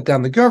whether to shut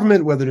down the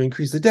government, whether to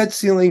increase the debt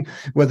ceiling,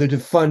 whether to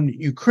fund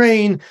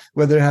Ukraine,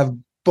 whether to have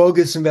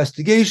bogus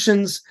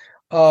investigations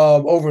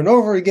over and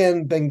over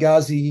again.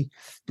 Benghazi,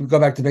 go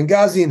back to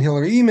Benghazi and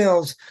Hillary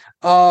emails.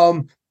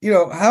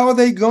 How are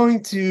they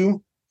going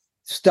to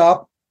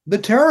stop the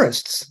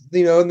terrorists,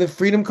 and the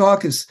Freedom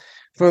Caucus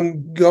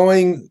from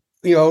going,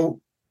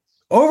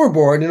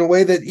 overboard in a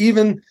way that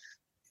even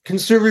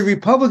conservative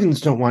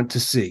Republicans don't want to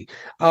see?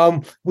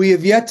 We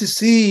have yet to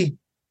see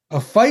a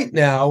fight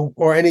now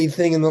or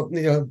anything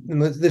in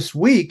this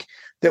week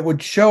that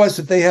would show us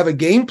that they have a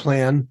game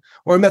plan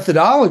or a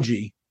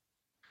methodology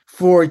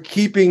for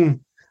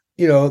keeping,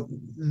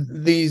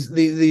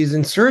 these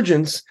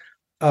insurgents,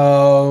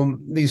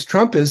 these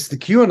Trumpists, the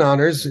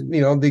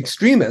QAnoners, the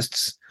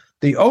extremists,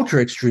 the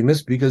ultra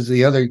extremists, because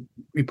the other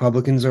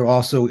Republicans are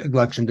also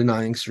election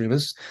denying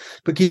extremists,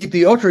 but keep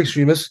the ultra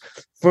extremists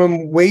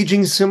from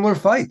waging similar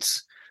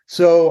fights.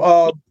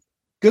 So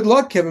good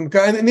luck, Kevin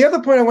McCarthy. And the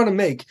other point I want to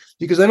make,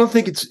 because I don't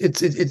think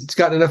it's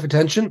gotten enough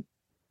attention,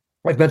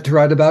 I've meant to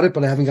write about it,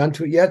 but I haven't gotten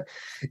to it yet,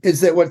 is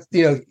that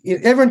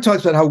everyone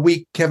talks about how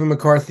weak Kevin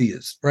McCarthy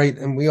is, right?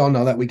 And we all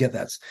know that, we get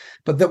that.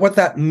 But what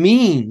that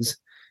means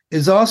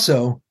is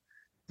also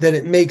that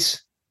it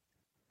makes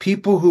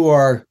people who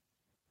are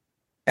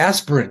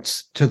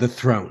aspirants to the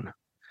throne,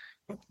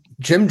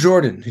 Jim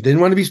Jordan, who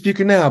didn't want to be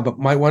speaker now, but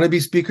might want to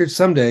be speaker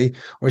someday,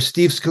 or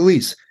Steve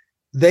Scalise,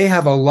 they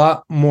have a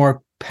lot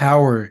more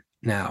power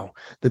now.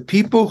 The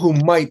people who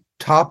might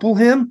topple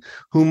him,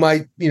 who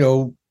might,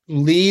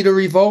 lead a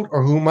revolt,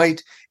 or who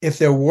might, if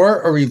there were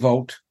a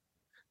revolt,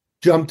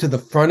 jump to the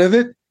front of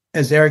it,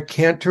 as Eric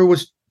Cantor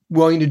was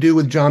willing to do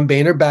with John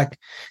Boehner back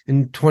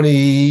in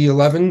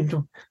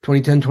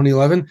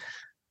 2010,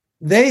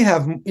 they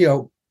have,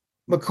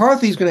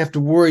 McCarthy's going to have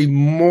to worry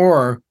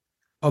more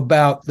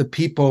about the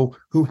people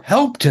who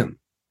helped him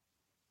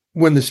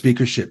win the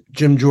speakership,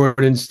 Jim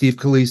Jordan, Steve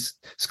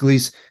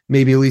Scalise,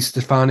 maybe Elise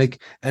Stefanik,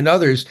 and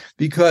others,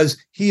 because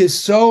he is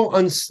so,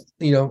 in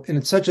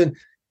such an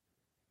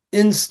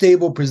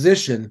unstable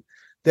position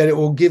that it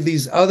will give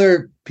these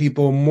other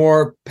people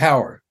more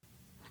power.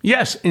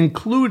 Yes,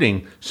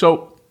 including,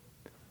 so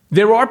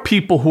there are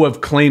people who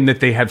have claimed that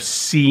they have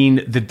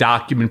seen the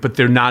document, but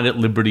they're not at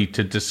liberty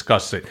to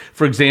discuss it.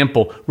 For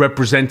example,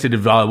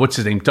 Representative,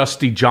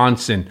 Dusty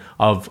Johnson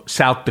of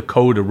South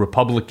Dakota,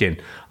 Republican,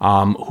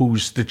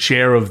 who's the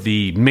chair of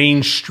the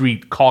Main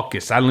Street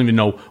Caucus. I don't even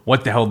know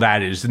what the hell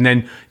that is. And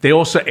then they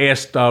also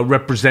asked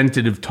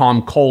Representative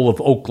Tom Cole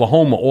of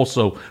Oklahoma,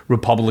 also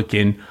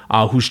Republican,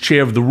 who's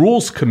chair of the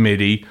Rules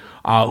Committee,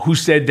 who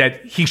said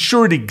that he's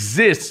sure it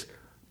exists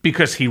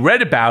because he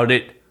read about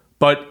it,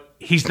 but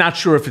he's not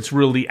sure if it's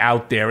really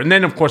out there. And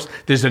then, of course,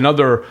 there's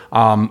another,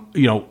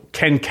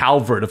 Ken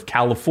Calvert of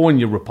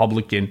California,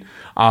 Republican,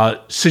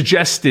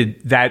 suggested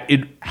that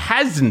it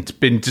hasn't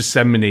been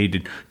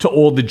disseminated to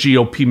all the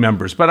GOP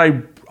members. But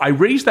I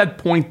raise that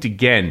point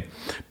again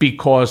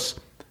because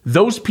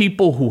those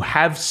people who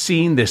have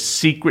seen this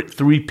secret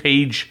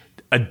 3-page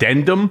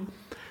addendum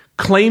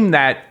claim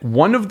that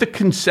one of the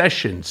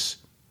concessions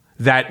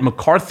that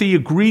McCarthy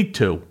agreed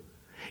to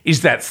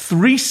is that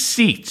 3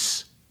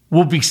 seats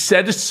will be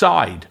set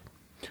aside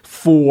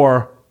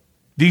for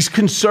these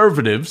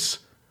conservatives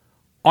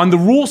on the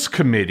Rules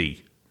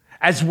Committee,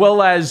 as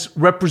well as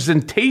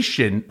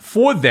representation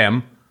for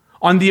them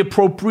on the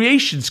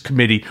Appropriations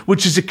Committee,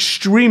 which is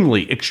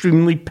extremely,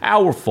 extremely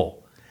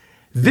powerful.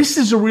 This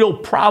is a real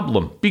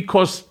problem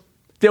because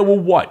there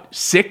were,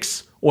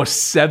 6 or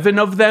 7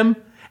 of them?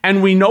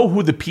 And we know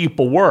who the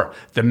people were.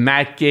 The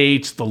Matt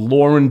Gaetz, the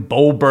Lauren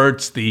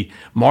Boeberts, the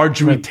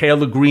Marjorie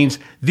Taylor Greens.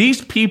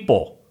 These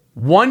people,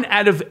 1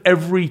 out of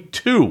every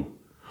 2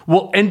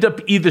 will end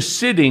up either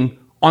sitting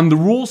on the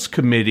Rules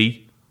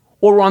Committee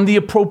or on the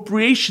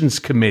Appropriations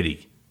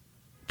Committee.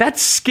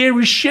 That's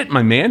scary shit,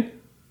 my man.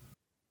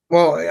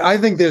 Well, I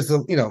think there's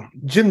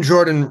Jim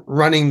Jordan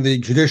running the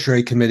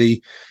Judiciary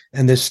Committee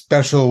and this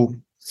special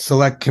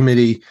select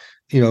committee,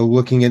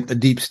 looking at the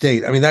deep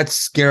state. I mean, that's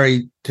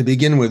scary to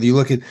begin with. You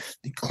look at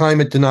the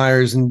climate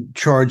deniers in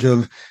charge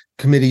of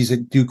committees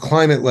that do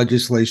climate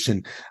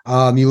legislation.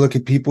 You look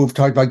at people who've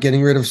talked about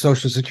getting rid of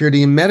Social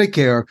Security and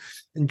Medicare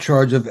in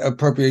charge of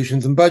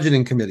appropriations and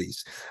budgeting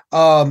committees.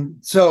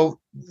 So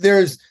there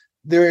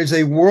is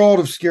a world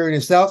of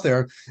scariness out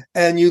there.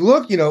 And you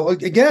look,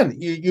 again,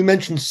 you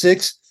mentioned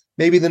 6,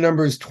 maybe the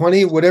number is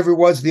 20, whatever it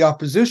was, the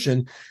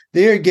opposition,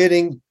 they are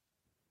getting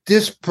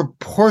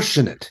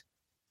disproportionate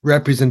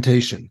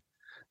representation.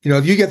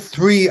 If you get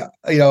 3,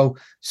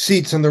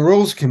 seats on the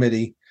Rules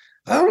Committee,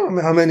 I don't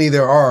know how many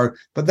there are,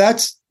 but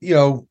that's,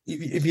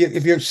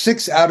 if you're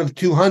 6 out of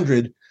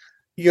 200,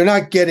 you're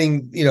not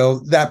getting,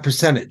 that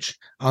percentage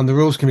on the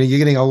Rules Committee. You're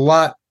getting a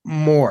lot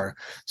more.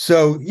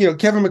 So,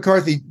 Kevin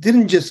McCarthy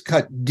didn't just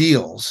cut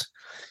deals.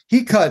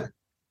 He cut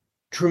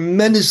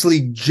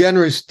tremendously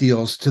generous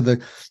deals to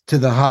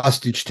the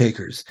hostage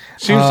takers.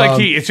 Seems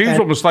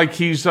almost like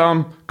he's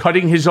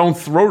cutting his own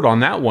throat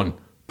on that one,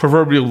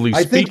 proverbially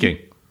speaking.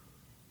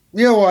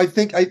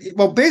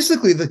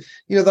 Basically the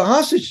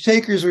hostage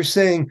takers are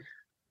saying,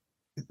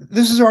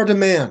 this is our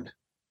demand.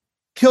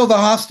 Kill the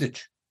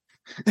hostage.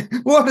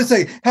 Well, to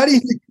say, how do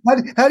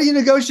you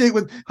negotiate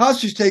with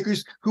hostage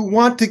takers who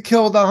want to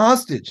kill the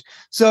hostage?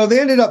 So they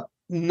ended up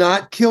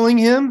not killing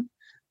him,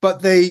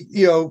 but they,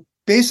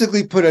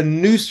 basically put a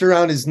noose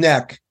around his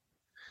neck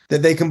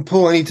that they can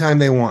pull anytime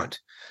they want.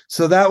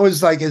 So that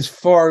was like as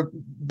far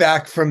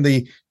back from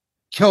the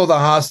kill the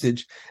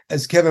hostage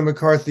as Kevin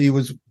McCarthy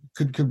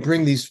could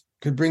bring these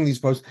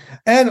folks.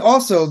 And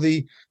also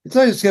it's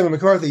not just Kevin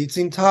McCarthy, it's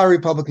the entire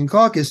Republican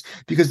caucus,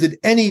 because at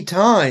any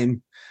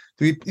time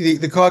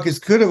the caucus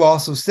could have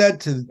also said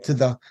to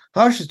the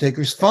hostage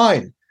takers,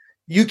 fine,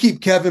 you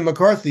keep Kevin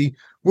McCarthy,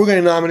 we're going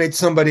to nominate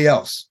somebody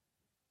else.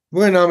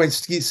 We're going to nominate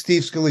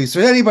Steve Scalise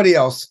or anybody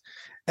else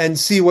and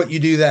see what you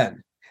do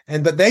then.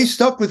 But they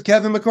stuck with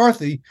Kevin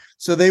McCarthy.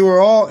 So they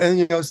were all,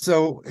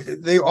 so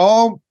they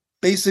all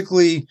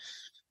basically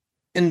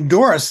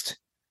endorsed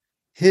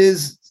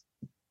his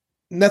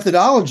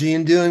methodology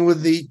in dealing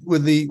with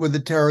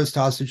the terrorist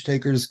hostage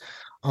takers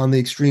on the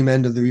extreme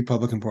end of the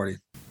Republican Party.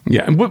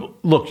 Yeah, and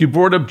look, you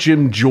brought up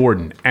Jim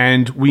Jordan,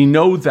 and we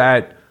know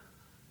that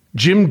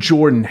Jim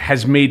Jordan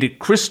has made it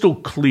crystal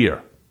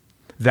clear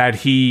that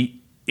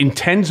he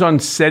intends on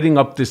setting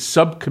up this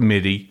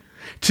subcommittee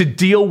to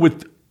deal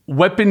with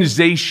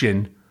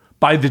weaponization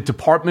by the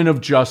Department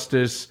of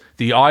Justice,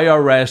 the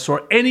IRS,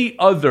 or any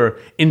other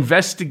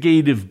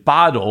investigative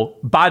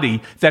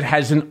body that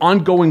has an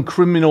ongoing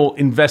criminal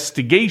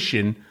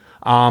investigation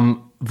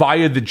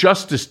via the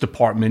Justice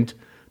Department,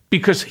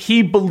 because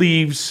he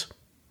believes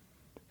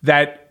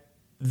that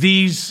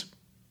these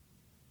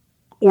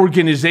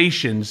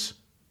organizations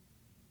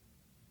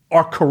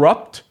are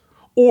corrupt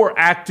or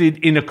acted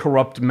in a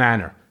corrupt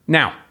manner.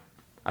 Now,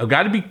 I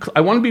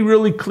want to be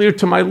really clear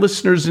to my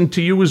listeners and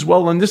to you as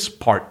well on this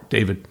part,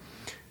 David.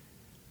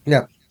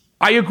 Yeah.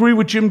 I agree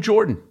with Jim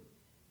Jordan.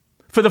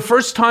 For the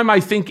first time, I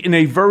think, in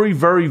a very,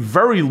 very,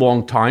 very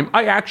long time,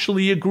 I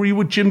actually agree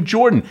with Jim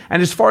Jordan.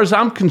 And as far as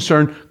I'm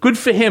concerned, good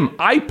for him.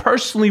 I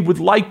personally would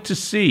like to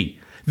see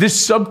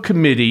this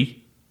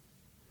subcommittee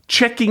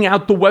checking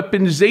out the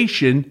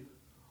weaponization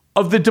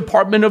of the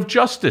Department of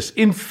Justice.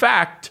 In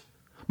fact,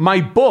 my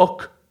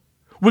book,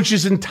 which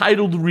is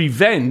entitled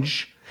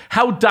Revenge,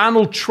 How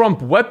Donald Trump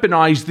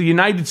Weaponized the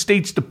United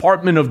States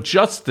Department of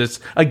Justice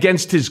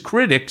Against His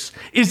Critics,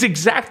 is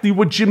exactly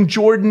what Jim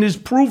Jordan is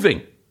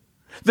proving.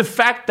 The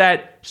fact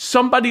that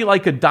somebody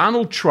like a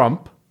Donald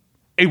Trump,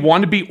 a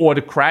wannabe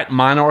autocrat,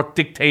 monarch,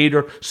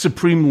 dictator,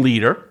 supreme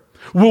leader,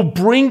 will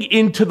bring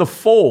into the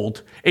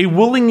fold a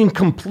willing and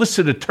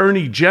complicit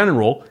attorney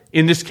general,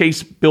 in this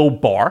case, Bill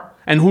Barr,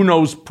 and who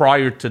knows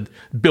prior to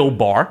Bill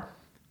Barr,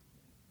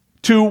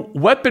 to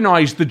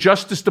weaponize the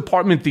Justice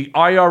Department, the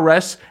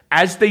IRS,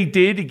 as they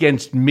did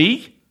against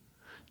me,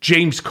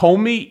 James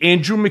Comey,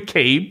 Andrew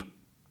McCabe,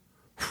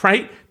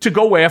 right, to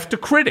go after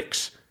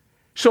critics.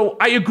 So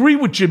I agree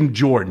with Jim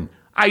Jordan.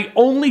 I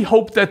only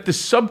hope that the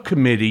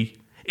subcommittee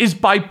is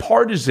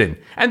bipartisan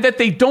and that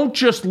they don't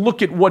just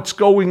look at what's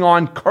going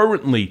on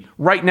currently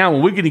right now,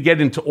 and we're going to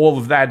get into all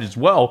of that as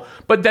well,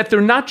 but that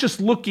they're not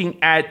just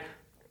looking at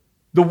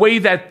the way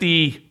that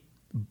the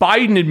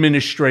Biden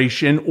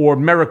administration or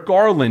Merrick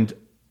Garland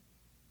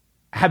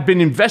have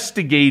been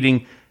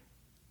investigating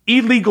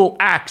illegal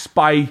acts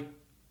by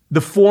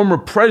the former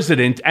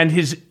president and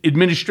his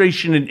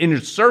administration and inner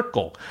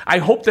circle. I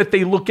hope that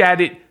they look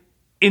at it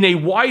in a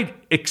wide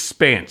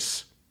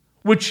expanse,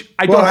 which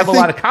I don't have a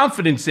lot of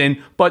confidence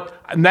in, but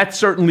that's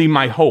certainly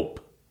my hope.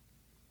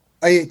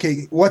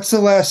 Okay, what's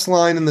the last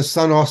line in The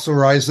Sun Also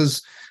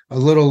Rises? A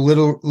little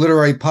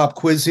literary pop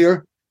quiz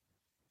here.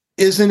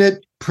 Isn't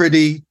it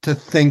pretty to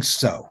think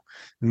so?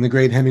 In the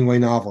great Hemingway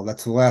novel.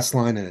 That's the last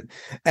line in it.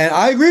 And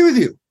I agree with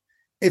you.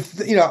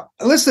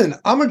 Listen,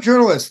 I'm a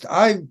journalist.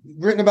 I've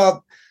written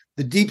about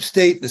the deep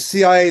state, the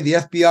CIA, the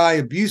FBI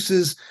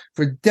abuses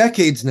for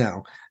decades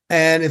now.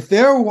 And if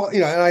there,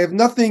 and I have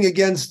nothing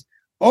against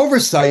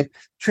oversight,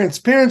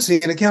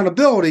 transparency, and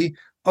accountability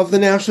of the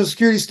national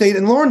security state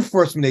and law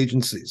enforcement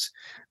agencies.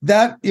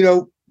 That,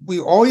 we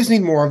always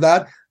need more of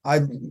that.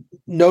 I've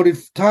noted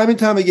time and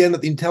time again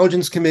that the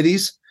intelligence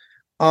committees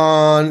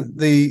on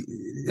the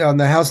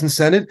House and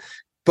Senate,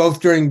 both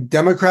during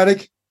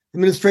Democratic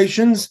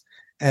administrations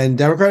and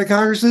Democratic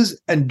Congresses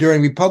and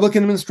during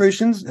Republican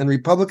administrations and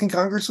Republican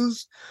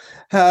Congresses,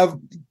 have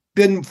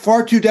been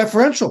far too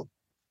deferential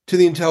to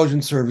the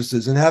intelligence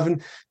services and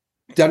haven't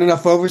done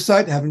enough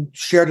oversight, haven't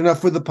shared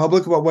enough with the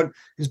public about what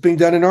is being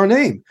done in our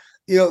name.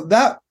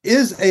 That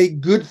is a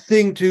good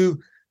thing to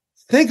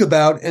think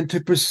about and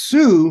to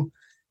pursue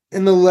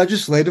in the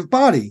legislative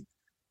body.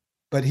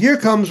 But here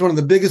comes one of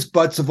the biggest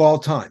buts of all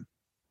time.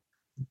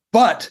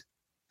 But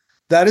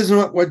that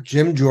isn't what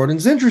Jim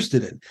Jordan's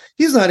interested in.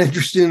 He's not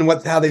interested in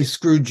how they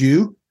screwed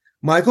you,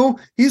 Michael.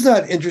 He's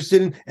not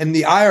interested in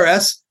the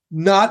IRS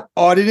not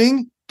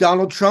auditing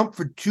Donald Trump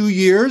for 2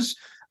 years,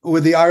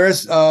 with the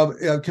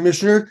IRS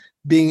commissioner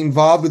being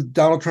involved with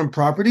Donald Trump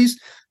properties.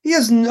 He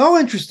has no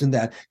interest in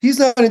that. He's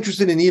not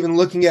interested in even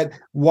looking at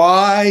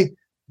why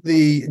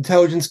the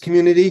intelligence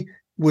community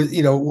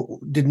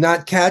did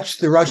not catch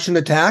the Russian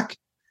attack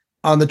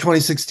on the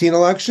 2016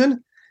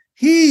 election.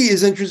 He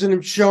is interested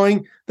in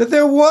showing that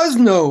there was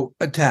no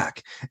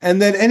attack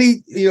and that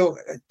any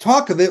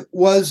talk of it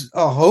was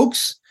a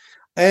hoax,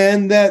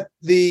 and that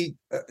the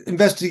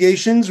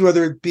investigations,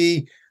 whether it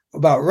be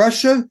about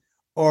Russia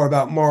or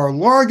about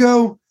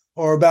Mar-a-Lago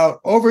or about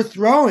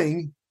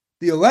overthrowing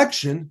the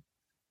election,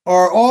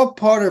 are all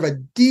part of a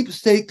deep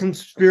state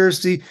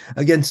conspiracy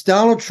against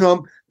Donald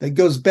Trump that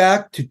goes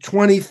back to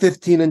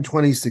 2015 and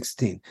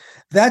 2016.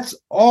 That's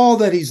all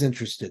that he's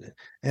interested in.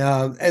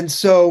 And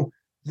so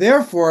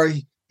therefore,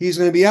 he's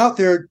going to be out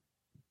there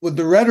with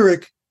the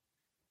rhetoric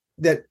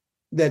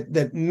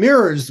that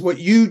mirrors what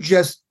you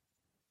just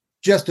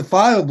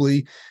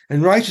justifiably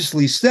and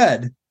righteously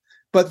said,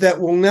 but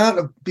that will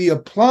not be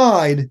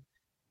applied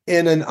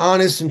in an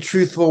honest and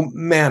truthful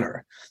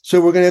manner. So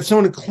we're going to have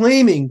someone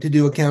claiming to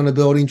do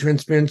accountability and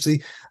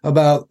transparency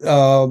about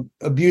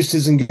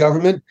abuses in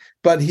government,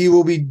 but he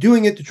will be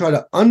doing it to try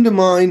to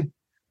undermine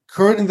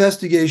current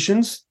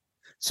investigations,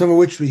 some of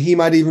which he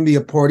might even be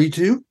a party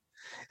to,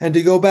 and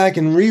to go back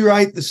and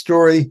rewrite the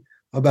story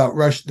about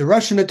the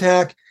Russian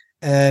attack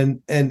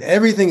and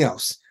everything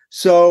else.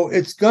 So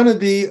it's going to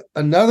be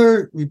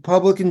another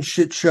Republican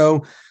shit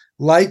show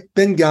like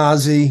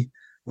Benghazi,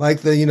 like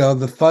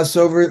the fuss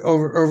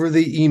over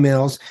the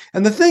emails.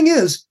 And the thing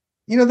is,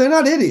 they're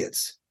not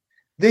idiots.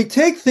 They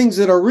take things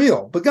that are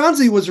real.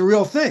 Benghazi was a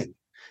real thing.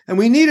 And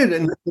we needed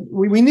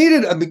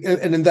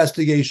an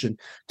investigation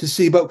to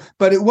see, but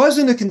it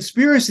wasn't a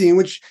conspiracy in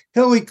which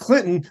Hillary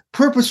Clinton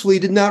purposefully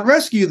did not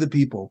rescue the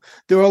people.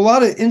 There were a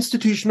lot of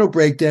institutional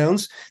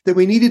breakdowns that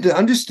we needed to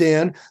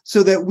understand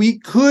so that we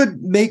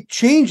could make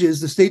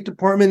changes, the State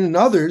Department and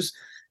others,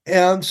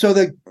 and so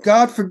that,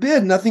 God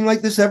forbid, nothing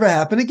like this ever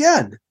happen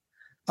again.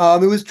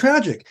 It was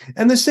tragic.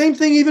 And the same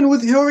thing even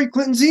with Hillary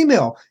Clinton's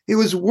email. It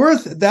was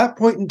worth at that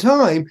point in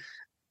time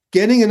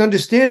getting an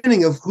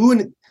understanding of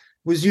who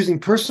was using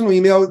personal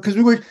email, because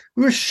we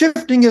were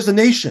shifting as a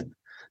nation,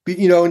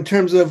 in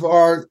terms of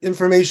our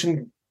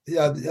information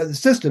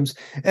systems.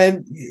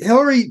 And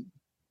Hillary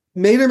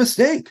made a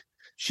mistake.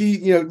 She,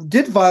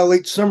 did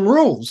violate some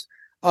rules.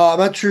 I'm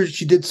not sure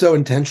she did so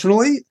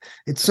intentionally.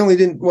 It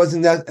certainly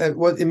wasn't that.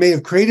 It may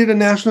have created a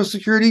national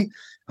security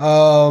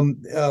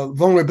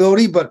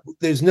vulnerability, but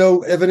there's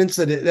no evidence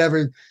that it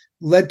ever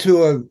led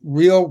to a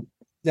real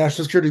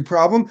national security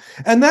problem.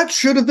 And that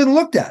should have been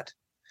looked at.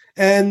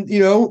 And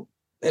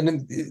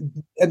and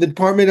the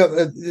Department of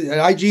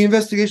IG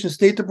investigation,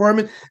 State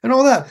Department, and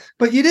all that.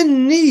 But you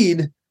didn't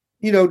need,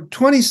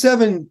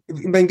 27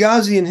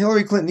 Benghazi and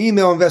Hillary Clinton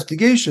email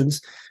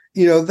investigations.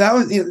 That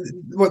was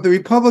what the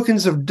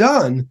Republicans have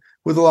done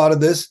with a lot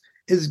of this,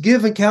 is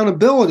give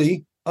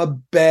accountability a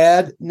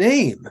bad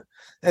name.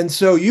 And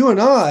so you and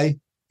I,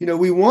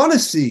 we want to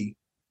see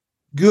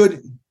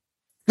good,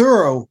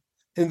 thorough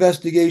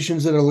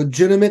investigations that are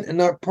legitimate and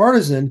not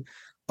partisan.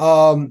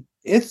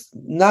 It's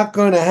not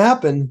going to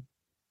happen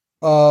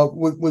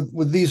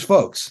with these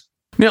folks.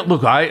 Now,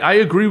 look, I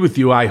agree with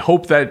you. I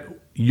hope that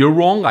you're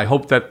wrong. I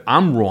hope that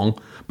I'm wrong.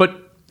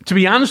 But to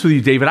be honest with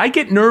you, David, I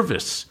get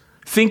nervous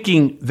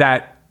thinking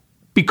that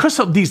because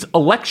of these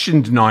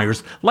election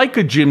deniers, like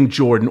a Jim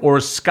Jordan or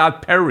a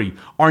Scott Perry,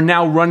 are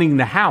now running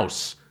the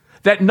House,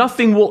 that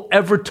nothing will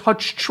ever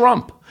touch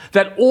Trump,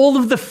 that all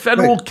of the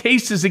federal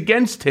cases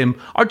against him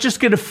are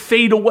just going to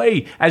fade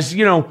away as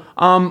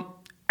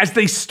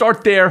they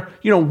start their,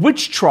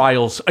 witch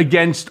trials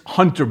against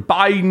Hunter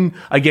Biden,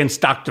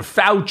 against Dr.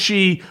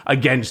 Fauci,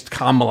 against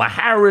Kamala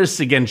Harris,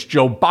 against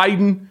Joe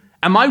Biden.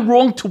 Am I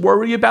wrong to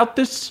worry about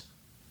this?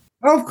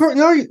 Oh, of course.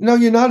 No,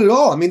 you're not at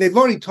all. I mean, they've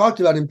already talked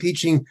about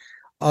impeaching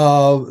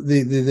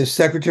the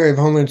Secretary of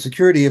Homeland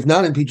Security, if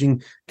not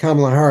impeaching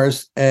Kamala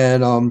Harris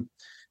and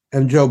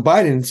Joe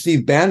Biden. And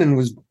Steve Bannon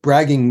was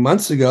bragging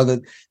months ago that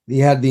he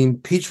had the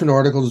impeachment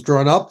articles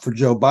drawn up for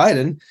Joe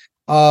Biden.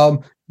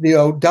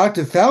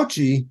 Dr.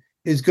 Fauci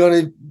is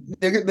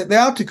they're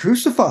out to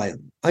crucify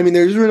him. I mean,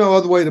 there's no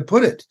other way to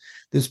put it.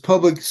 This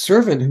public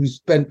servant who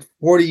spent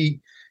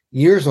 40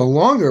 years or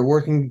longer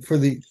working for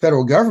the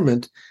federal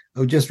government,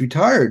 who just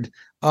retired,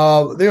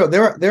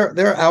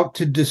 they're out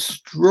to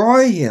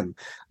destroy him.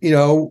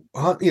 If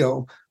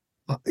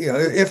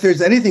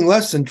there's anything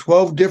less than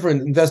 12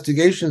 different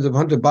investigations of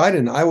Hunter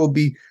Biden, I will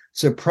be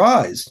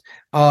surprised.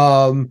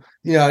 And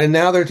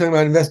now they're talking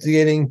about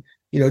investigating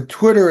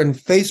Twitter and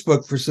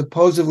Facebook for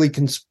supposedly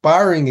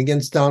conspiring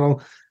against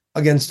Donald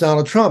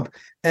Trump.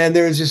 And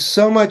there's just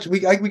so much we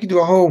could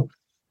do a whole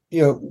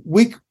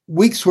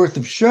week's worth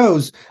of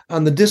shows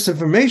on the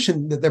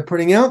disinformation that they're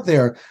putting out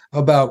there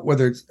about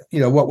whether it's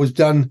what was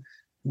done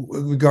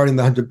regarding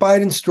the Hunter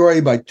Biden story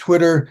by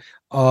Twitter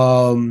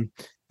and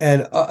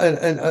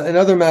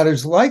other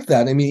matters like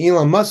that. I mean,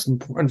 Elon Musk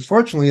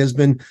unfortunately has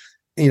been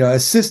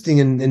assisting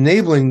and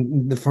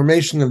enabling the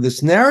formation of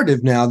this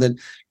narrative now that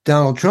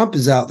Donald Trump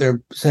is out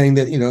there saying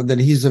that, that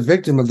he's a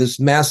victim of this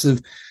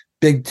massive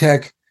big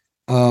tech,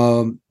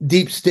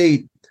 deep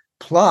state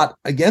plot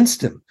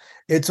against him.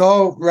 It's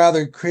all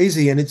rather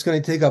crazy, and it's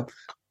going to take up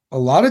a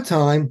lot of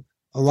time,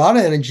 a lot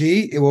of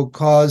energy. It will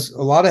cause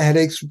a lot of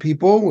headaches for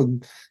people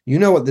with, You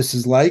know what this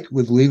is like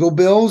with legal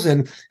bills,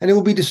 and it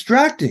will be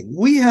distracting.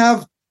 We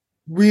have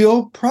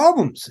real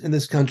problems in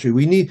this country.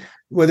 We need,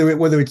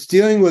 whether it's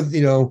dealing with,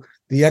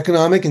 the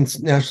economic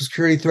and national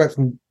security threat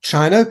from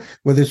China,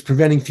 whether it's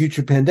preventing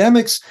future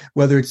pandemics,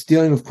 whether it's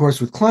dealing, of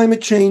course, with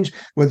climate change,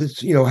 whether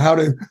it's, how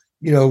to,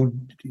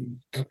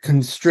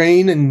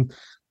 constrain and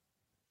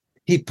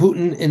keep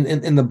Putin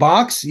in the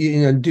box,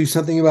 do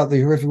something about the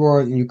horrific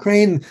war in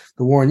Ukraine,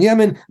 the war in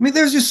Yemen. I mean,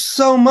 there's just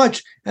so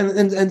much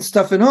and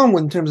stuff at home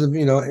in terms of,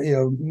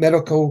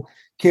 medical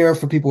care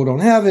for people who don't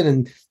have it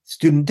and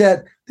student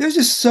debt. There's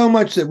just so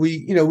much that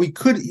we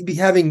could be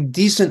having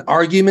decent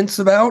arguments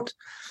about,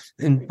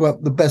 and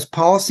what the best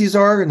policies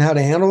are and how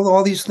to handle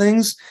all these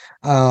things,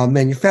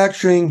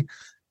 manufacturing,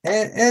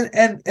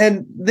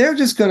 and they're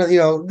just going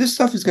to, this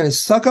stuff is going to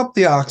suck up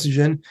the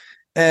oxygen,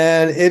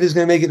 and it is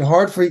going to make it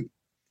hard for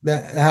the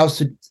House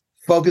to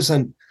focus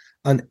on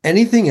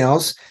anything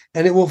else,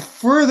 and it will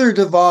further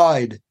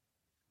divide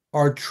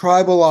our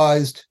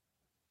tribalized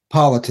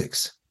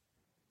politics.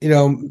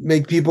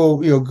 Make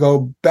people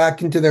go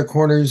back into their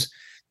corners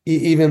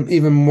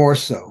even more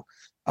so.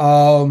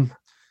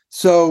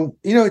 So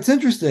it's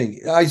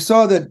interesting. I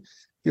saw that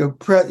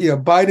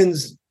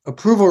Biden's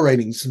approval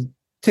ratings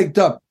ticked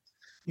up,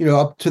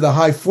 up to the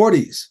high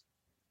 40s,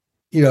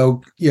 in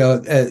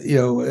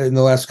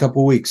the last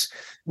couple of weeks,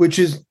 which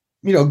is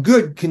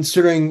good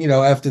considering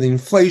after the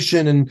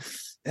inflation and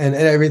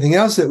everything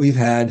else that we've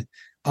had,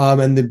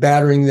 and the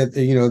battering that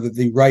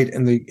the right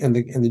and the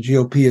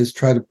GOP has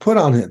tried to put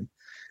on him.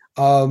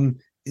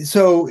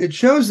 So it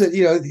shows that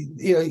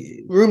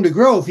room to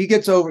grow. If he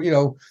gets over,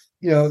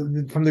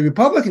 from the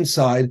Republican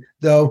side,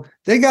 though,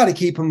 they got to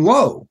keep him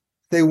low.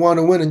 They want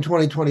to win in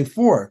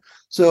 2024.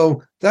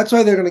 So that's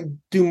why they're going to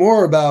do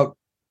more about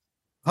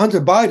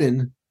Hunter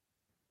Biden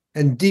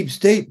and deep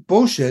state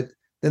bullshit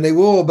than they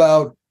will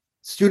about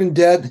student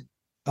debt,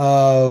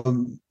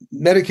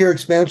 Medicare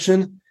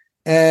expansion,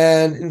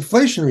 and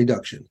inflation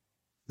reduction.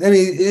 I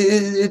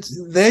mean,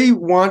 they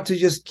want to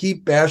just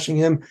keep bashing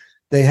him.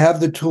 They have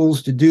the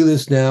tools to do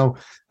this now.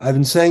 I've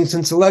been saying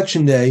since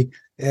Election Day,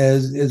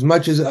 as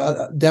much as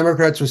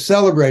Democrats were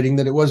celebrating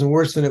that it wasn't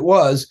worse than it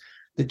was,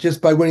 that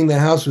just by winning the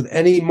House with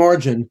any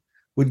margin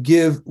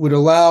would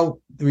allow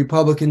the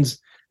Republicans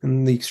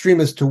and the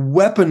extremists to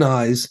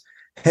weaponize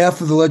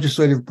half of the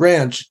legislative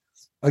branch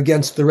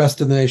against the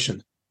rest of the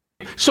nation.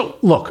 So,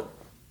 look,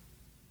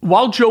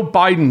 while Joe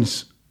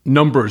Biden's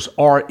numbers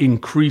are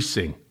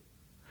increasing,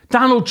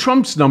 Donald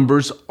Trump's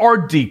numbers are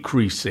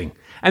decreasing.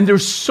 And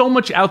there's so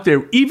much out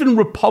there, even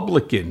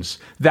Republicans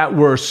that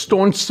were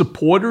staunch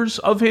supporters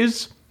of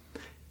his,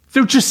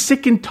 they're just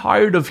sick and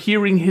tired of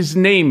hearing his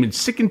name, and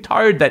sick and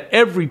tired that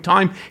every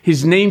time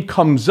his name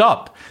comes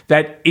up,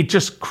 that it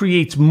just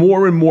creates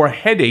more and more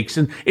headaches.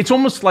 And it's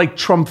almost like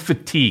Trump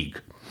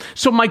fatigue.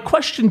 So my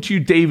question to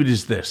you, David,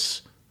 is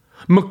this.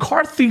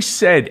 McCarthy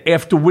said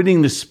after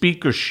winning the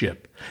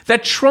speakership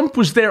that Trump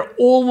was there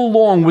all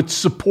along with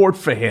support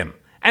for him.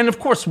 And of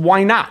course,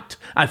 why not?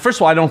 First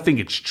of all, I don't think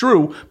it's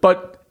true,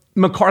 but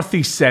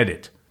McCarthy said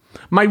it.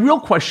 My real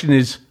question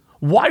is,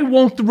 why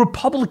won't the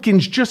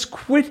Republicans just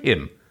quit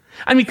him?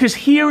 I mean, because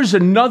here's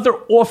another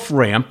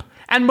off-ramp,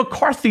 and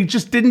McCarthy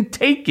just didn't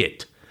take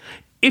it.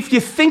 If you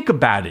think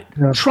about it,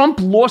 Trump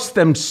lost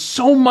them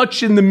so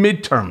much in the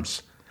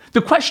midterms.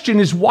 The question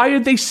is, why are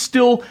they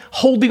still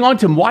holding on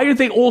to him? Why are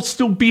they all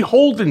still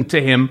beholden to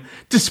him,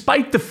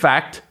 despite the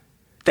fact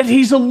that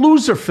he's a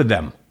loser for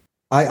them?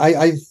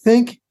 I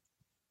think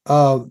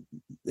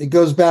it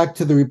goes back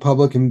to the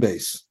Republican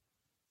base.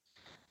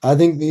 I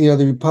think the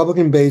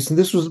Republican base, and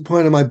this was the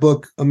point of my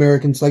book,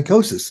 American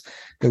Psychosis,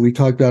 that we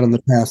talked about in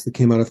the past that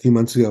came out a few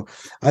months ago.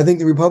 I think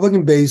the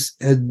Republican base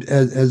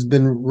has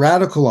been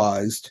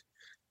radicalized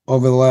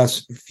over the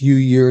last few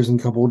years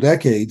and couple of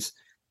decades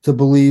to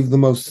believe the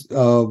most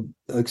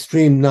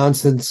extreme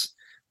nonsense,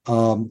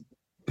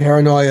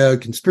 paranoia,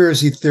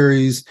 conspiracy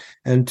theories,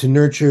 and to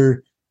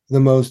nurture the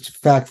most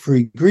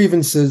fact-free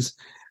grievances.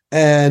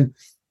 And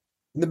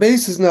the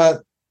base is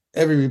not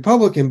every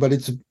Republican, but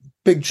it's a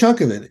big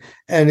chunk of it.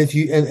 And if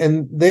you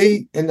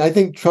and I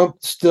think Trump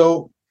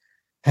still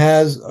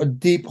has a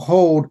deep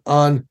hold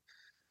on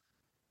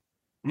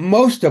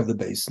most of the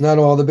base, not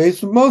all the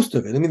base, but most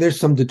of it. I mean, there's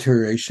some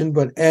deterioration,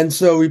 and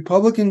so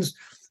Republicans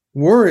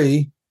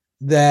worry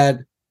that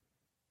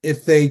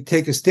if they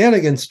take a stand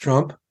against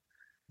Trump,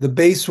 the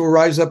base will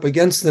rise up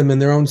against them in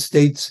their own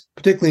states,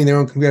 particularly in their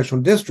own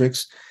congressional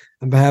districts,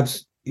 and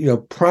perhaps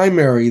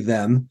primary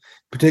them,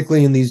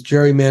 particularly in these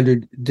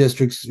gerrymandered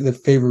districts that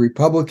favor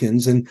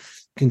Republicans and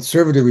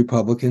conservative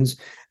Republicans.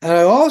 And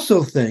I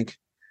also think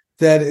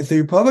that if the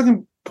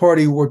Republican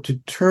Party were to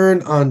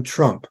turn on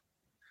Trump,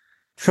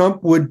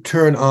 Trump would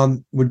turn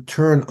on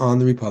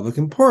the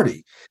Republican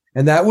Party.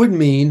 And that would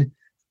mean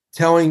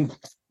telling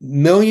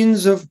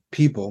millions of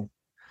people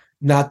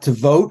not to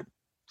vote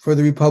for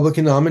the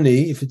Republican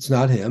nominee if it's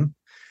not him,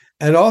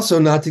 and also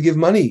not to give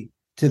money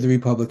to the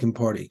Republican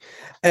Party.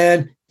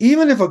 And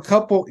even if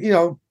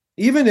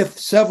even if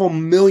several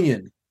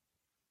million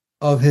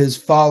of his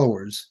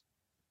followers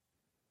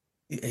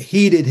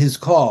heeded his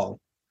call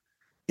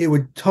it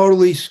would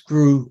totally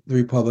screw the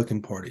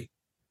Republican Party.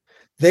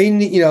 They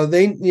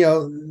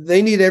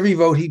need every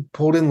vote he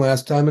pulled in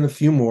last time and a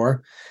few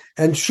more.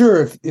 And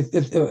sure,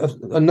 if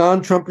a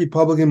non-Trump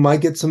Republican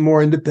might get some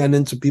more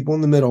independents or people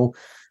in the middle,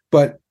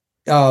 but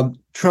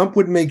Trump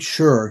would make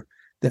sure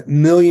that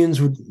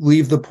millions would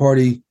leave the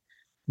party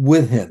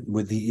with him.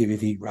 I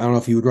don't know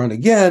if he would run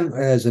again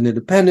as an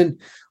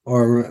independent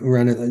or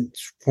run a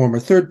former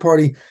third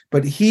party,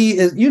 but he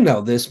is. You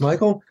know this,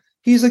 Michael.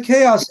 He's a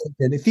chaos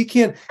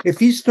agent. If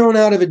he's thrown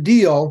out of a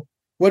deal,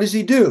 what does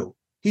he do?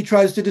 He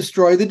tries to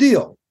destroy the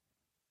deal,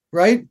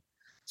 right?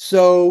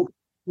 So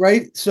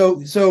once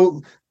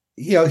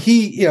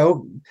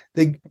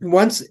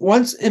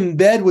in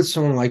bed with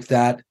someone like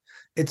that,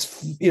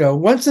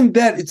 once in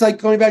bed, it's like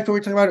going back to what we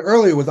were talking about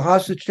earlier with the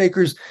hostage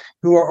takers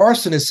who are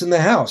arsonists in the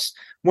house.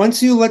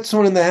 Once you let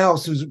someone in the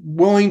house who's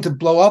willing to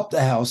blow up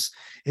the house,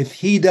 if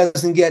he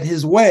doesn't get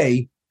his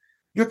way,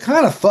 you're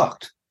kind of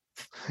fucked.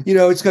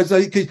 It's because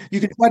you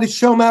can try to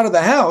show him out of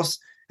the house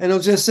and he'll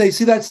just say,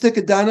 see that stick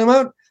of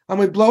dynamite? I'm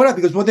going to blow it up.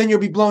 Because, well, then you'll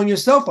be blowing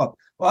yourself up.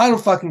 Well, I don't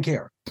fucking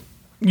care.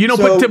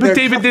 But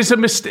David, there's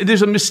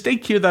a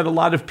mistake here that a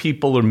lot of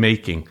people are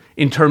making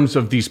in terms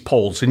of these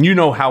polls. And you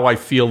know how I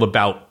feel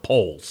about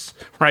polls,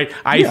 right?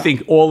 I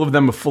think all of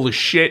them are full of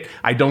shit.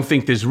 I don't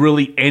think there's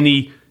really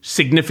any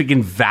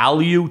significant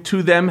value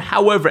to them.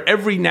 However,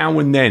 every now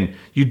and then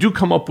you do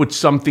come up with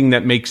something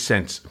that makes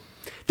sense.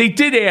 They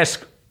did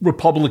ask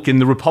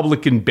the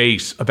Republican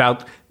base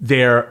about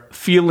their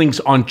feelings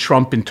on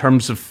Trump in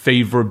terms of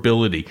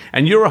favorability.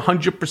 And you're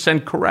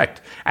 100% correct.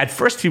 At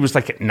first, he was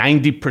like at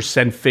 90%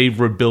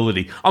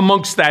 favorability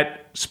amongst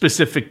that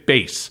specific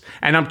base.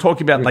 And I'm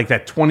talking about like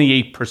that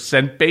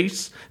 28%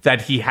 base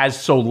that he has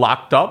so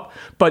locked up.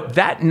 But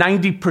that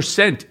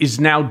 90% is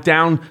now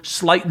down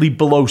slightly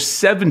below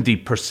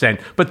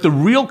 70%. But the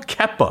real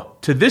keppa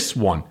to this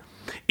one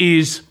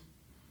is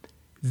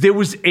there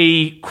was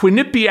a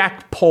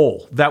Quinnipiac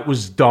poll that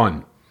was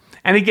done.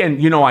 And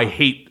again, I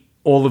hate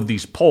all of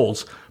these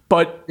polls,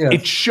 but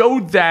it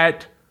showed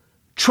that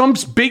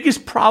Trump's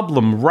biggest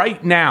problem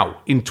right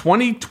now in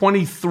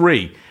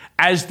 2023,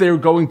 as they're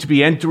going to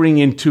be entering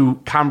into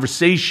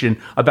conversation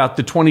about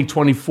the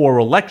 2024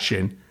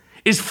 election,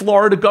 is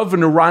Florida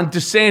Governor Ron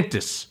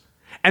DeSantis.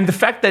 And the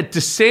fact that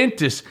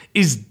DeSantis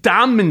is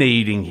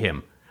dominating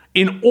him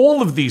in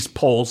all of these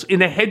polls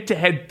in a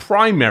head-to-head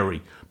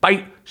primary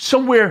by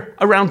somewhere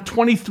around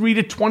 23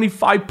 to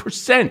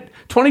 25%,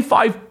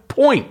 25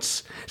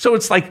 points. So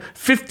it's like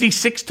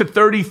 56 to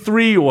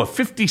 33 or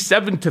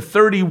 57 to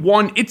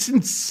 31. It's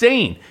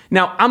insane.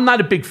 Now, I'm not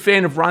a big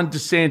fan of Ron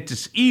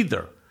DeSantis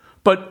either,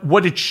 but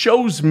what it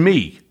shows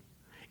me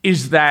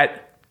is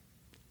that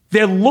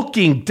they're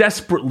looking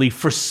desperately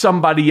for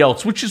somebody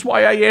else, which is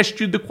why I asked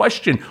you the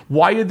question.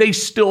 Why are they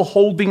still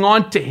holding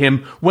on to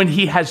him when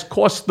he has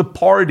cost the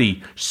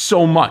party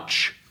so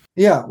much?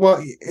 Yeah, well,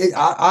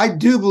 I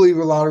do believe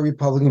a lot of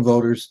Republican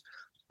voters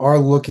are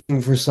looking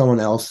for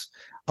someone else.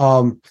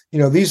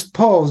 These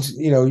polls,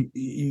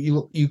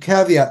 you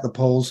caveat the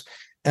polls.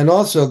 And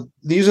also,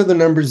 these are the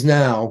numbers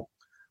now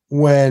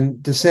when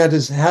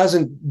DeSantis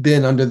hasn't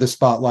been under the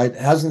spotlight,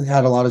 hasn't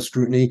had a lot of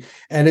scrutiny.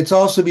 And it's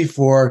also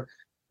before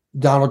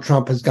Donald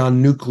Trump has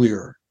gone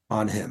nuclear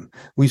on him.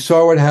 We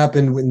saw what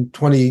happened in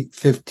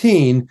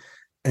 2015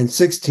 and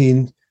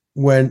 16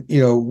 when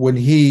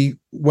he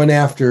went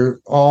after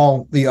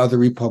all the other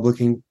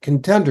Republican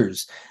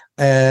contenders.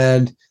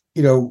 And,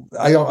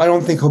 I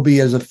don't think he'll be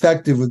as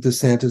effective with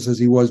DeSantis as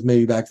he was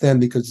maybe back then,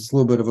 because it's a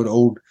little bit of an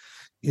old,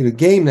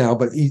 game now,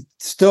 but he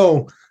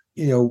still,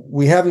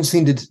 we haven't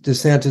seen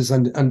DeSantis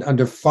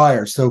under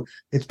fire. So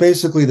it's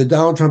basically the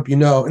Donald Trump,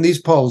 in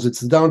these polls, it's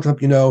the Donald Trump,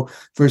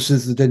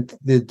 versus the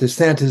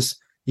DeSantis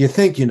you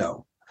think,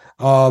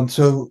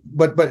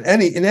 but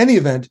in any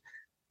event,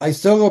 I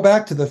still go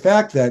back to the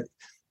fact that,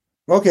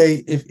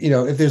 okay,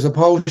 if there's a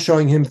poll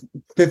showing him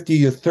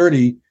 50 or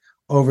 30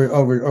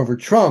 over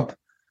Trump,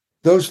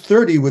 those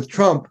 30 with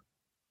Trump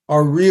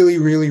are really,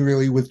 really,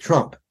 really with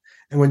Trump.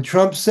 And when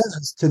Trump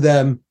says to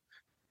them,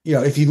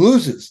 if he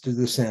loses to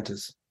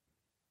DeSantis,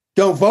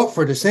 don't vote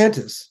for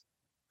DeSantis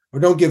or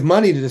don't give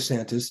money to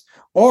DeSantis,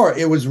 or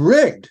it was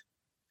rigged.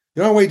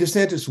 The only way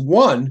DeSantis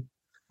won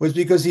was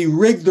because he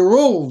rigged the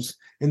rules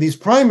in these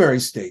primary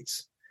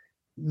states.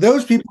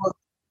 Those people are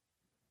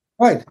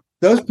right.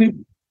 Yes,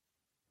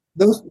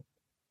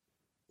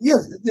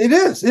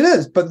 it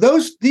is. But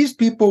these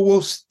people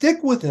will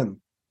stick with him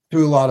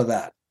through a lot of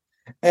that.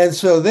 And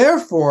so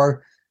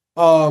therefore,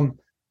 the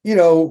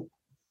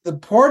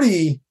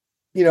party,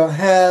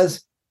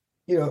 has,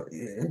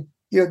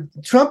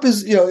 Trump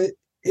is, he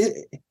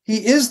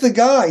is the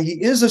guy.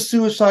 He is a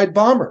suicide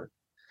bomber.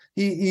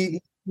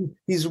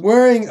 He's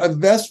wearing a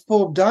vest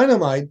full of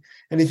dynamite.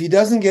 And if he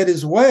doesn't get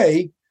his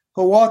way,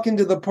 he'll walk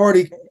into the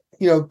party,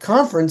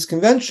 conference,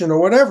 convention or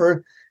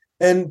whatever,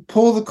 and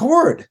pull the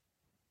cord.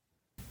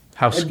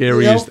 How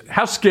scary is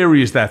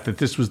that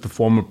this was the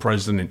former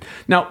president?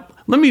 Now,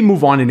 let me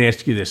move on and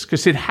ask you this,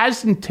 because it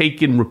hasn't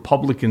taken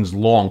Republicans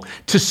long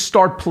to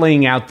start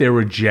playing out their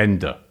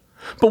agenda.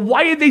 But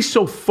why are they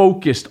so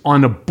focused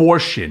on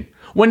abortion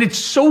when it's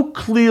so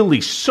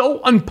clearly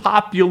so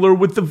unpopular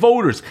with the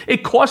voters?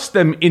 It cost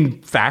them,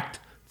 in fact,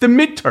 the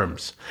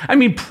midterms. I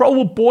mean,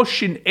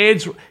 pro-abortion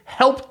ads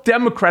helped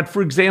Democrat,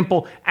 for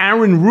example,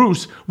 Aaron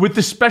Roos, with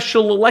the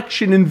special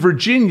election in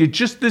Virginia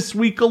just this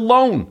week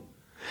alone.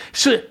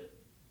 So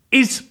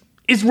is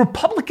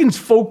Republicans'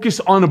 focus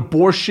on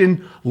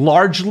abortion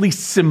largely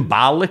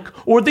symbolic,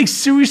 or are they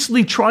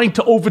seriously trying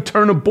to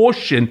overturn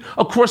abortion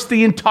across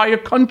the entire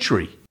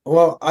country?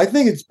 Well, I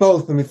think it's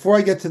both. And before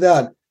I get to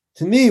that,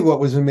 to me, what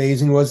was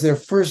amazing was their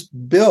first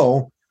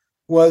bill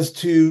was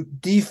to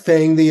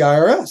defang the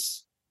IRS.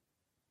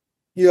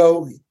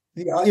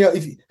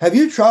 Have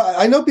you tried?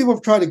 I know people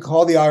have tried to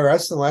call the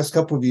IRS in the last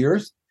couple of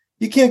years.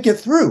 You can't get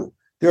through.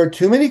 There are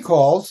too many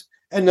calls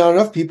and not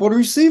enough people to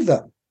receive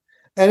them.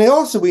 And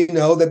also, we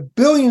know that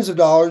billions of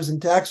dollars in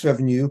tax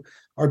revenue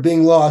are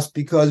being lost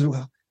because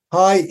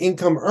high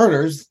income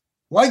earners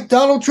like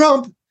Donald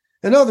Trump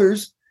and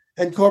others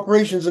and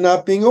corporations are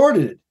not being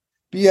audited.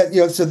 But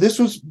yet, so this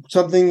was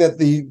something that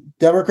the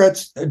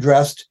Democrats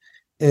addressed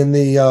in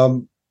the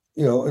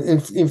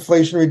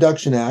Inflation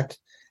Reduction Act,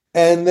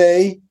 and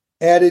they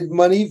added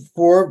money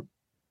for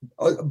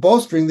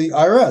bolstering the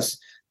IRS.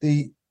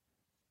 The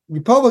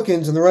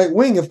Republicans and the right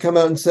wing have come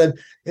out and said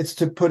it's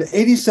to put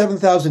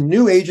 87,000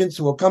 new agents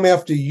who will come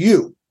after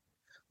you.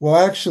 Well,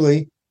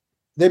 actually,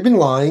 they've been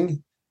lying.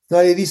 It's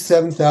not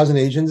 87,000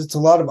 agents. It's a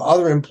lot of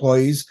other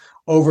employees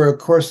over a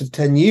course of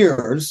 10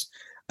 years,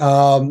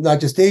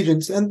 not just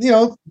agents. And,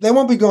 they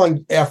won't be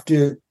going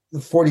after the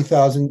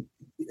 40,000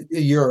 a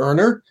year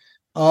earner.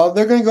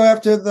 They're going to go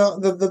after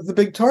the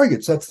big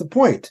targets. That's the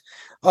point.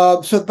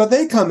 But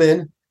they come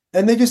in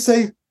and they just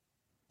say,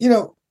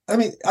 I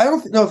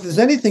don't know if there's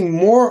anything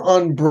more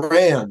on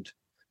brand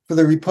for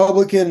the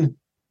Republican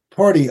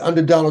Party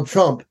under Donald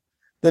Trump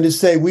than to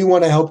say we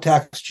want to help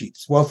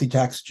wealthy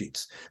tax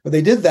cheats. But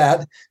they did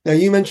that. Now,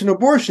 you mentioned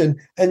abortion,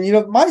 and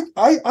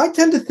I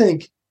tend to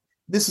think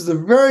this is a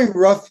very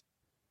rough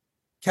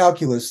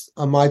calculus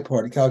on my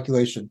part,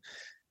 calculation,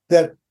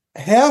 that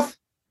half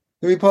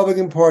the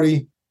Republican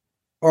Party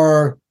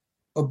are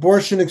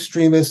abortion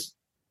extremists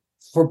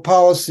for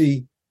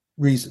policy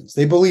reasons.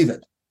 They believe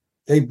it.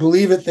 They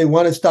believe it. They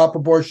want to stop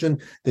abortion.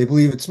 They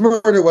believe it's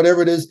murder,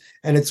 whatever it is.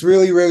 And it's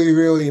really, really,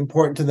 really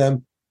important to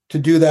them to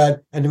do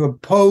that and to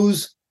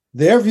impose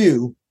their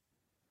view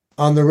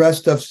on the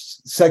rest of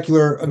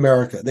secular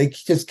America. They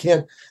just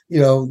can't,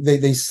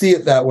 they see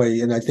it that way.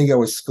 And I think it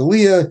was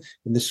Scalia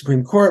in the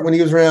Supreme Court when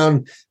he was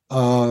around,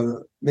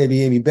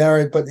 maybe Amy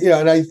Barrett, but,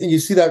 and you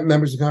see that in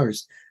members of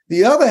Congress.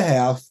 The other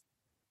half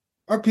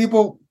are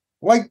people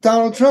like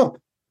Donald Trump,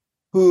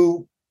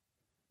 who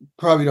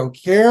probably don't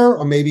care,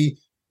 or maybe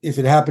if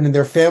it happened in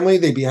their family,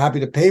 they'd be happy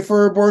to pay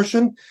for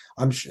abortion.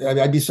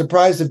 I'd be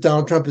surprised if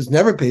Donald Trump has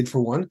never paid for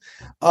one.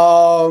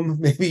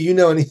 Maybe you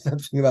know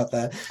anything about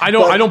that. I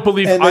don't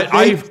believe.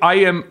 I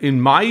am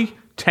in my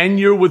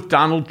tenure with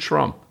Donald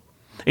Trump,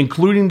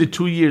 including the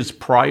 2 years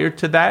prior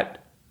to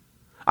that,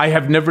 I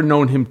have never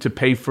known him to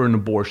pay for an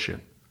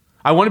abortion.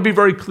 I want to be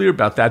very clear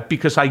about that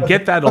because I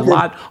get that a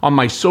lot on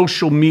my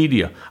social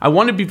media. I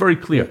want to be very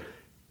clear.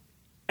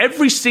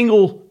 Every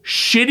single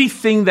shitty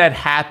thing that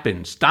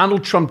happens,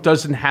 Donald Trump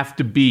doesn't have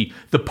to be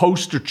the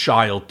poster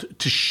child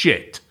to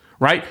shit,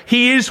 right?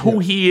 He is who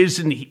he is,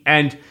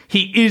 and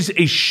he is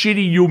a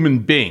shitty human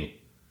being,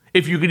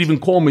 if you could even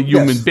call him a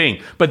human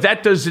being. But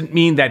that doesn't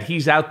mean that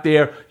he's out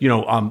there,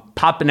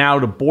 popping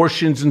out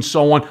abortions and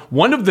so on.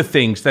 One of the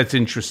things that's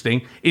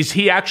interesting is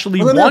he actually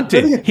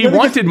wanted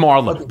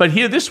Marla. But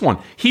hear this one.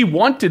 He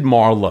wanted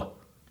Marla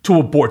to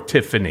abort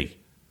Tiffany,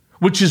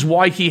 which is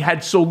why he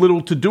had so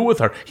little to do with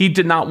her. He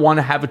did not want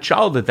to have a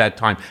child at that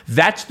time.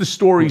 That's the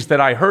stories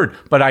that I heard,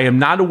 but I am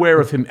not aware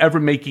of him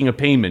ever making a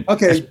payment.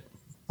 Okay,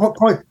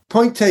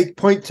 point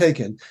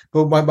taken.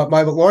 But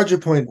my larger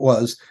point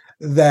was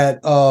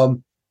that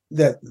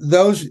that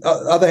those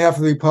other half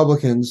of the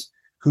Republicans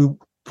who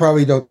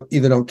probably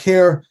don't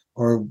care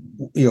or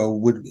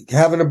would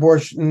have an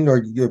abortion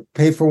or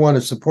pay for one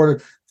or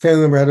support a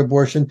family member had an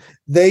abortion,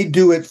 they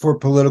do it for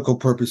political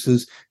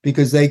purposes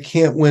because they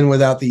can't win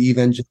without the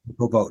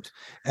evangelical vote.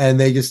 And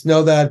they just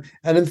know that.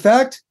 And in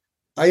fact,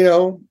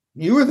 you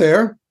were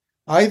there.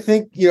 I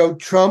think,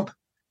 Trump,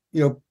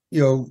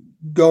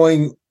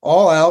 going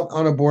all out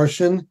on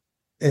abortion,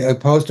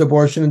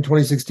 post-abortion in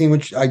 2016,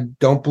 which I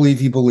don't believe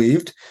he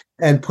believed,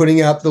 and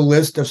putting out the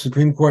list of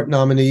Supreme Court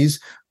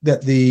nominees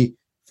that the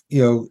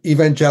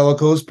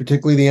evangelicals,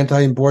 particularly the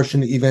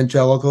anti-abortion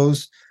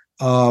evangelicals,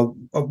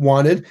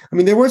 wanted. I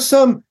mean, there were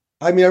some,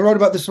 I wrote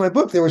about this in my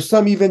book, there were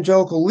some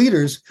evangelical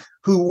leaders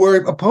who were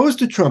opposed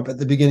to Trump at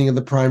the beginning of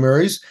the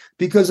primaries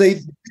because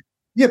they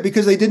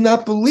did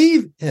not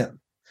believe him.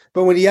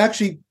 But when he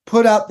actually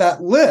put out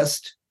that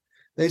list,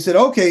 they said,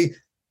 okay,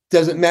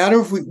 does it matter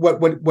if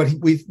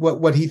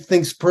what he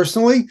thinks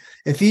personally?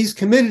 If he's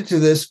committed to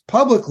this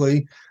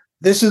publicly,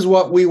 this is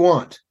what we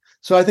want.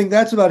 So I think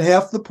that's about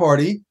half the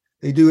party.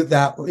 They do it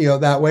that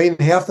way, and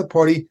half the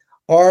party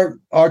are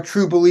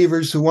true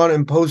believers who want to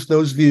impose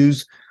those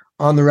views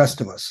on the rest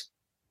of us.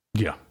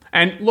 Yeah.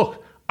 And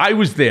look, I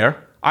was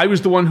there. I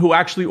was the one who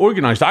actually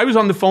organized. I was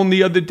on the phone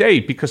the other day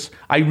because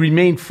I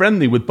remain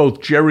friendly with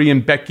both Jerry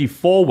and Becky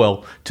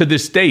Falwell to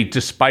this day,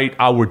 despite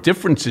our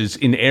differences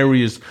in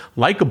areas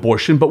like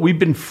abortion. But we've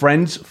been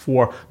friends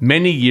for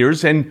many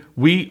years, and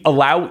we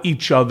allow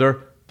each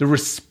other the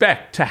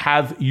respect to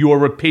have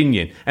your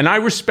opinion. And I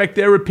respect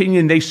their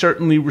opinion. They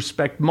certainly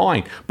respect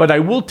mine. But I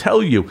will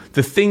tell you,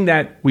 the thing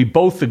that we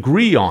both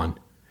agree on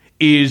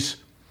is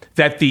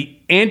that the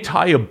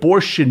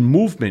anti-abortion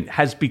movement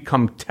has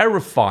become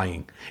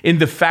terrifying in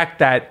the fact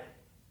that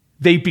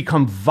they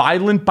become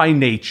violent by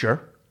nature,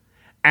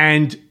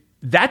 and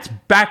that's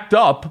backed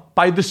up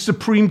by the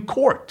Supreme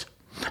Court.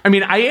 I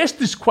mean, I ask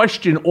this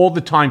question all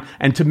the time,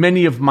 and to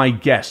many of my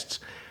guests,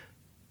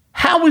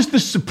 how is the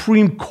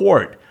Supreme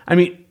Court,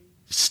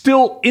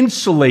 still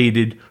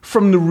insulated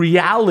from the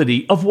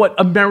reality of what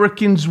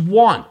Americans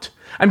want?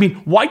 I mean,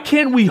 why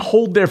can't we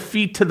hold their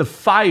feet to the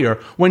fire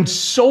when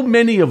so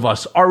many of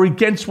us are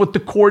against what the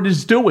court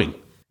is doing?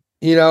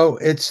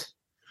 It's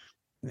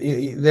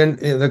then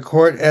the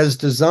court as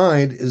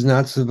designed is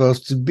not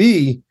supposed to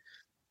be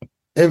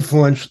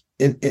influenced,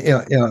 which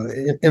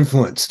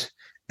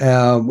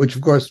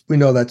of course we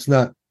know that's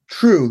not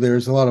true.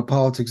 There's a lot of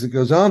politics that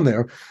goes on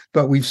there,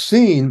 but we've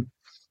seen,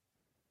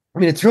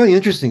 it's really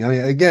interesting.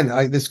 Again,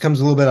 this comes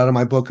a little bit out of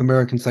my book,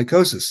 American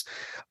Psychosis.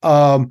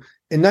 In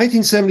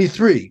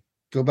 1973,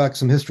 go back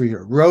some history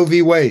here, Roe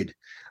v. Wade,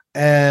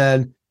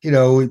 and,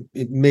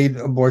 it made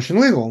abortion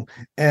legal.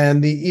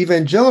 And the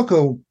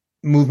evangelical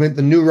movement,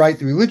 the new right,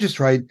 the religious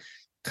right,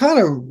 kind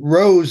of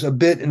rose a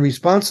bit in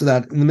response to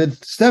that in the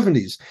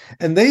mid-70s.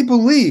 And they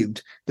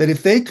believed that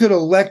if they could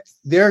elect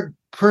their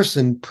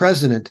person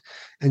president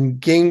and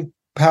gain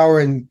power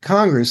in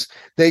Congress,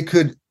 they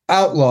could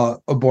outlaw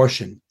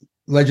abortion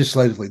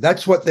legislatively.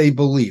 That's what they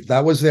believed.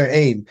 That was their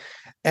aim.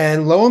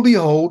 And lo and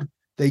behold,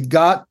 they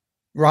got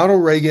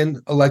Ronald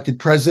Reagan elected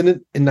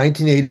president in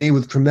 1980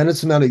 with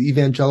tremendous amount of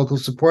evangelical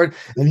support,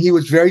 and he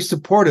was very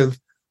supportive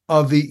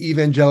of the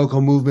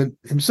evangelical movement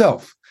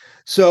himself.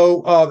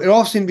 So it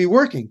all seemed to be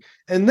working.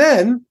 And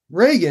then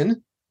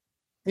Reagan,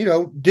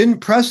 didn't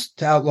press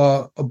to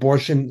outlaw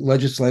abortion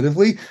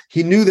legislatively.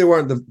 He knew there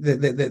weren't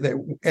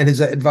and his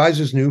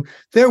advisors knew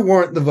there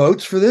weren't the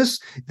votes for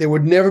this. There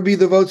would never be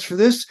the votes for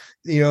this.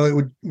 It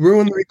would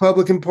ruin the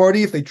Republican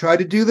Party if they tried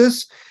to do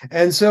this.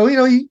 And so,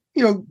 he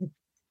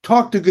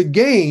talked a good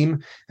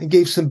game and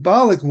gave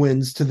symbolic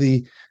wins to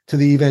the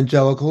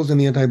evangelicals and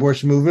the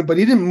anti-abortion movement, but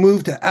he didn't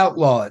move to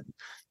outlaw it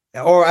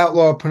or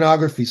outlaw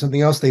pornography,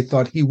 something else they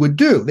thought he would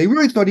do. They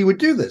really thought he would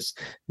do this,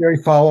 Jerry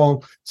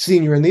Falwell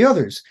Sr. and the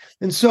others.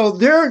 And so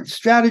their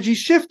strategy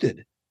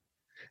shifted.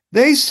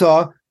 They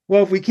saw,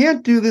 well, if we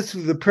can't do this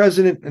with the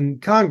president and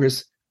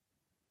Congress,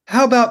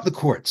 how about the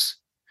courts?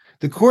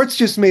 The courts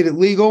just made it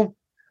legal.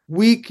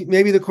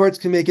 Maybe the courts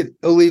can make it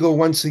illegal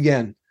once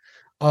again.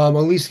 At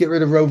least get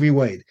rid of Roe v.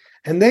 Wade.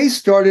 And they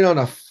started on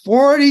a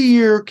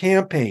 40-year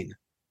campaign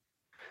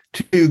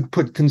to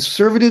put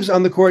conservatives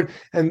on the court,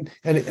 and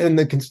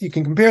you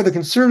can compare the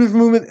conservative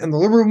movement and the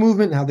liberal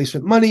movement, and how they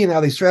spent money and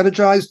how they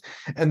strategized.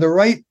 And the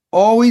right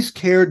always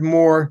cared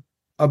more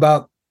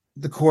about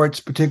the courts,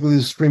 particularly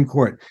the Supreme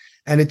Court.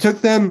 And it took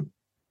them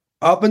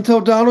up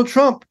until Donald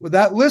Trump, with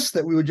that list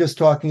that we were just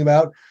talking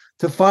about,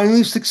 to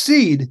finally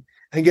succeed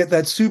and get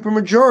that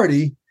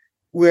supermajority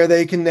where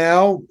they can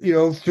now,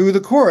 through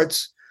the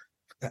courts,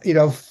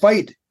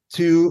 fight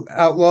to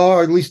outlaw,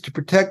 or at least to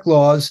protect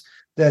laws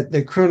that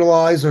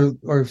criminalize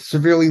or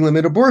severely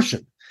limit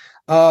abortion.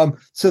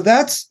 So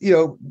that's,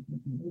 so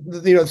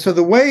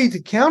the way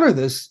to counter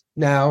this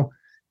now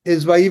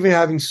is by even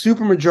having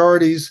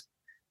supermajorities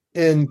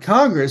in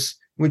Congress,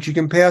 which you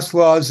can pass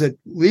laws that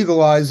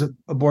legalize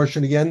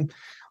abortion again,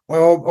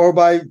 or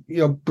by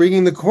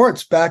bringing the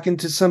courts back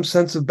into some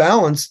sense of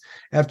balance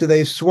after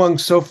they've swung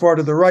so far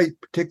to the right,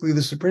 particularly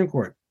the Supreme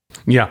Court.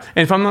 Yeah,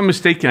 and if I'm not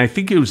mistaken, I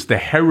think it was the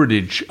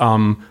Heritage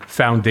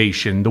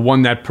Foundation, the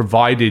one that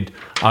provided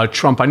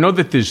Trump. I know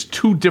that there's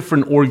two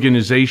different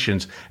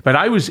organizations, but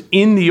I was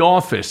in the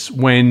office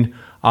when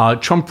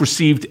Trump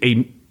received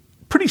a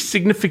pretty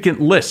significant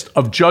list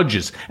of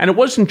judges. And it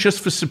wasn't just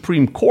for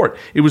Supreme Court.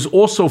 It was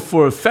also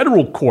for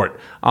federal court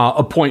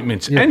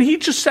appointments. Yeah. And he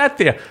just sat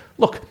there.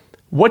 Look,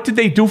 what did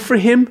they do for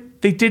him?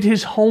 They did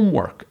his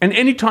homework. And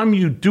anytime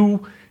you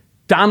do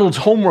Donald's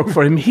homework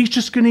for him, he's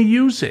just going to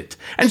use it.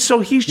 And so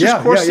he's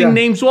just crossing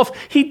names off.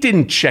 He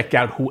didn't check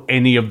out who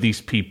any of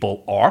these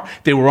people are.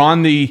 They were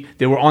on the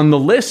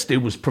list.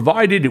 It was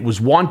provided. It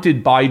was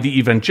wanted by the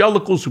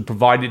evangelicals who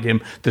provided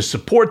him the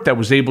support that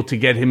was able to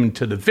get him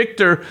into the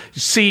victor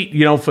seat,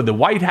 for the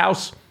White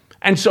House.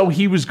 And so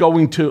he was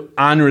going to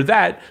honor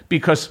that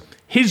because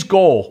his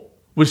goal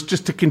was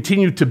just to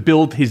continue to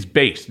build his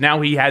base.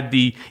 Now he had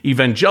the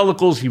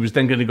evangelicals. He was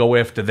then going to go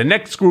after the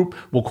next group.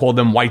 We'll call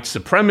them white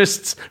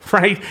supremacists,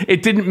 right?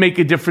 It didn't make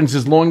a difference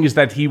as long as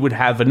that he would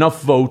have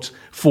enough votes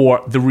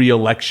for the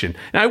re-election.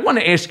 And I want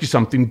to ask you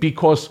something,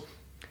 because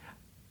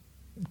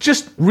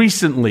just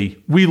recently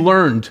we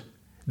learned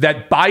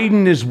that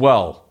Biden as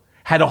well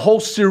had a whole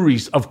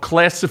series of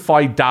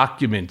classified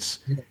documents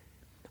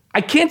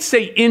I can't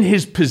say in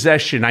his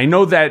possession. I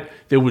know that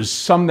there was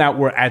some that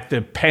were at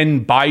the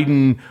Penn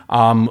Biden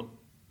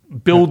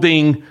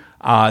building.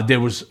 There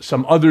was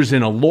some others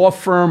in a law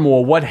firm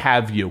or what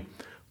have you.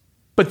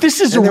 But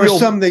this is and a there real. Were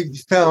some they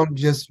found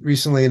just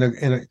recently in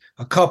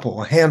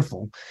a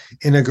handful,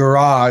 in a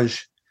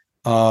garage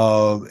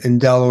in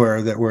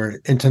Delaware that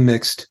were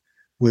intermixed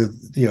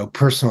with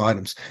personal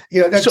items.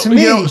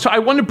 So I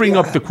want to bring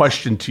up the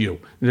question to you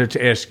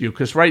to ask you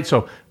because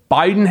so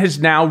Biden has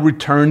now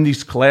returned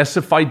these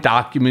classified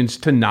documents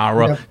to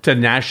NARA, to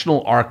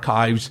National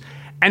Archives,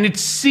 and it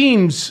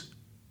seems,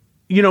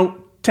 to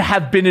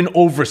have been an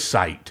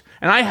oversight.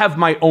 And I have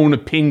my own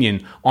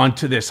opinion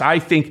onto this. I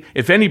think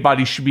if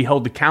anybody should be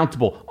held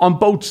accountable on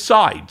both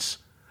sides,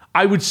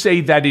 I would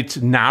say that it's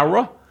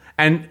NARA.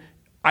 And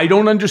I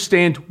don't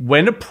understand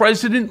when a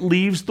president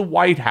leaves the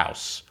White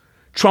House,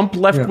 Trump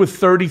left with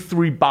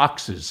 33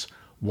 boxes.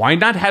 Why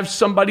not have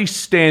somebody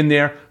stand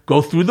there,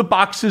 go through the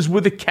boxes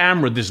with a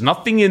camera? There's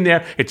nothing in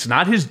there. It's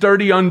not his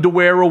dirty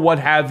underwear or what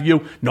have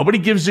you. Nobody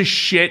gives a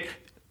shit.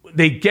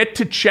 They get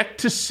to check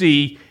to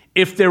see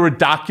if there are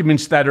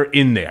documents that are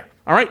in there.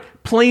 All right?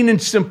 Plain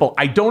and simple.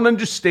 I don't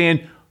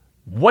understand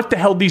what the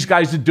hell these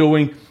guys are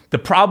doing. The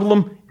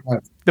problem,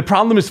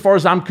 as far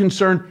as I'm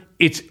concerned,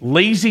 it's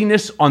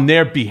laziness on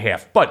their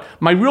behalf. But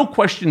my real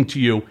question to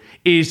you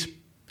is,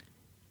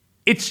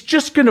 it's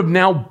just going to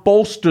now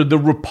bolster the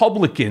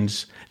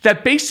Republicans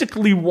that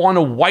basically want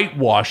to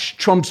whitewash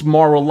Trump's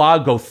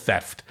Mar-a-Lago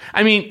theft.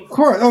 I mean, of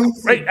course.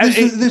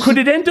 Could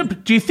it end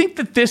up, do you think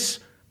that this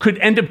could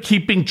end up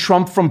keeping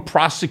Trump from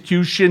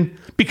prosecution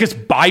because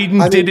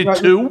Biden did it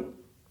too?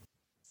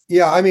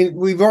 Yeah, I mean,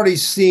 we've already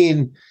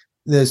seen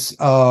this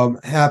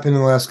happen in the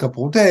last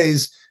couple of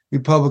days.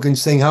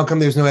 Republicans saying, how come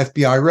there's no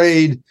FBI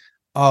raid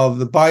of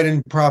the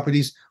Biden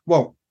properties?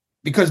 Well,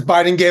 because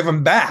Biden gave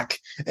them back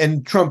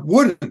and Trump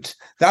wouldn't.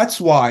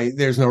 That's why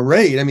there's no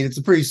raid. I mean, it's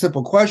a pretty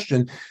simple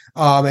question.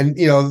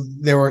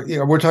 There were,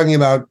 we're talking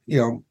about,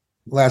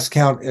 last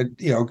count,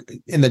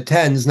 in the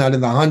tens, not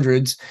in the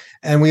hundreds.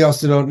 And we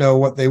also don't know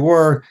what they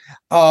were.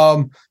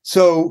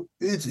 So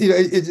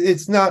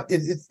it's not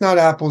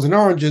apples and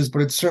oranges,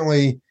 but it's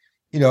certainly,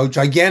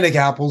 gigantic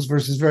apples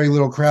versus very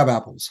little crab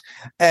apples.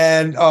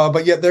 And,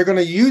 but yet they're going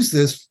to use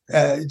this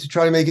to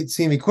try to make it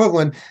seem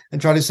equivalent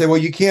and try to say, well,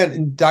 you can't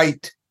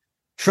indict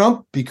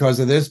Trump because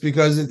of this,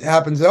 because it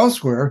happens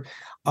elsewhere,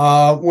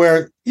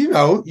 where, you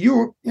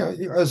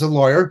as a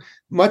lawyer,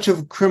 much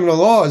of criminal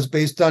law is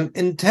based on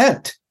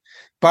intent.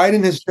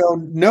 Biden has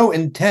shown no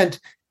intent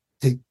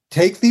to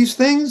take these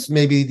things.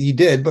 Maybe he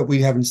did, but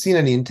we haven't seen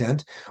any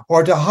intent,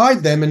 or to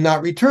hide them and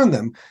not return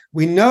them.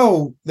 We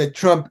know that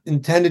Trump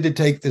intended to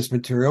take this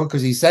material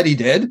because he said he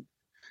did.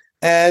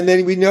 And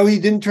then we know he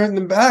didn't turn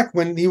them back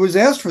when he was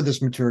asked for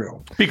this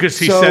material. Because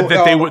he said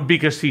that they were,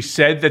 because he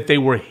said that they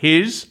were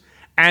his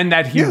and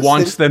that he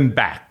wants them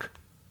back.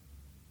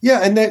 Yeah,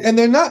 and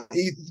they're not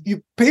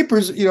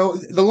papers.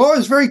 The law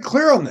is very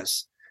clear on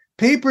this.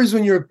 Papers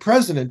when you're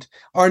president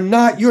are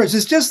not yours.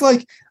 It's just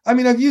like, I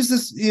mean, I've used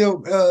this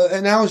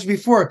analogy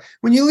before.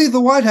 When you leave the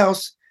White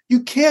House,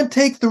 you can't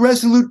take the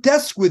Resolute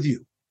desk with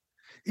you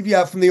if you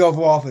have from the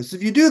Oval Office.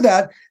 If you do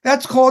that,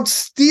 that's called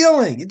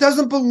stealing. It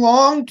doesn't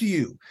belong to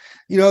you.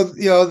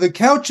 The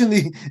couch in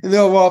the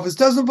Oval Office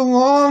doesn't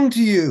belong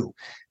to you.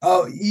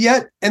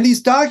 And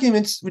these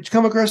documents which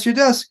come across your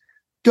desk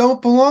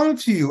don't belong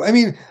to you. I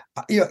mean,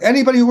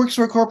 anybody who works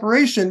for a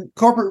corporation,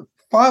 corporate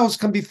files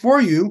come before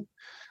you.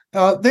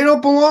 They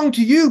don't belong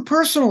to you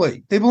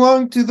personally. They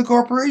belong to the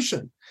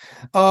corporation.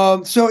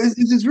 So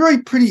it's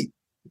really pretty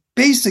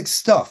basic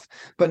stuff.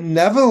 But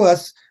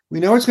nevertheless, we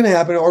know what's going to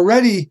happen.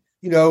 Already,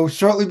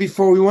 shortly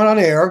before we went on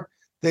air,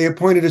 they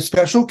appointed a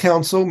special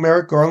counsel.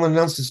 Merrick Garland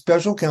announced a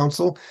special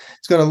counsel.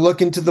 It's going to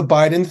look into the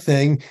Biden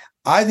thing.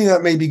 I think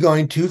that may be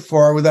going too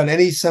far without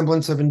any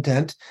semblance of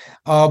intent.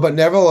 But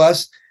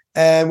nevertheless,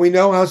 and we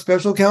know how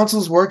special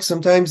counsels work.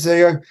 Sometimes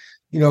they are,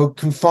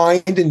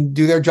 confined and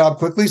do their job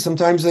quickly.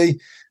 Sometimes they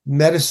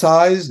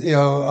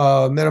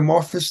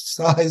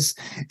metamorphosize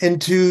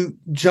into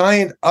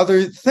giant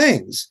other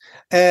things.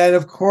 And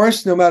of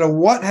course, no matter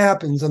what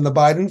happens on the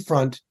Biden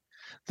front,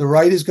 the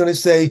right is going to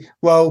say,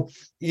 well,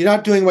 you're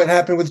not doing what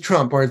happened with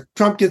Trump, or if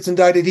Trump gets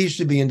indicted, he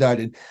should be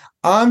indicted.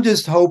 I'm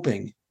just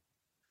hoping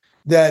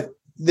that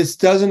this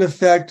doesn't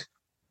affect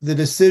the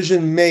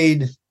decision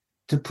made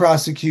to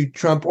prosecute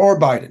Trump or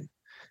Biden,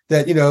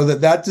 that,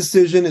 that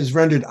decision is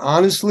rendered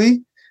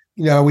honestly.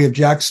 We have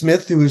Jack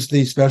Smith, who is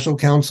the special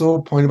counsel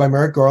appointed by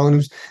Merrick Garland,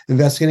 who's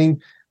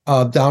investigating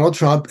Donald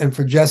Trump. And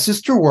for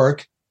justice to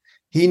work,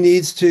 he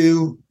needs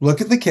to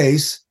look at the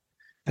case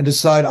and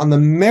decide on the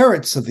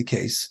merits of the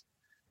case,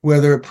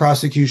 whether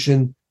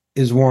prosecution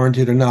is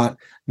warranted or not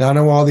on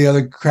all the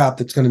other crap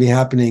that's going to be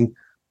happening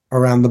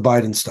around the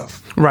Biden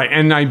stuff. Right.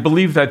 And I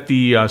believe that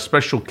the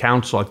special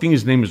counsel, I think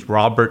his name is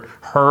Robert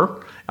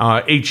Hur,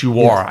 H-U-R.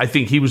 Yes. I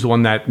think he was the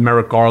one that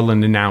Merrick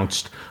Garland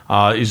announced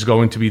is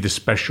going to be the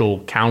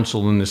special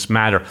counsel in this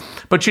matter.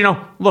 But,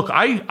 look,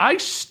 I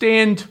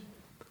stand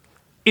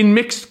in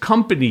mixed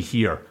company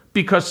here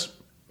because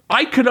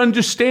I could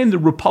understand the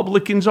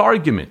Republicans'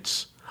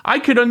 arguments. I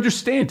could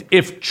understand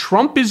if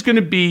Trump is going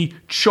to be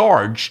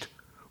charged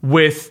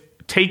with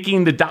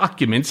taking the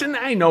documents, and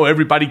I know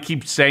everybody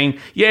keeps saying,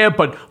 yeah,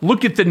 but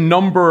look at the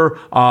number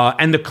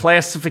and the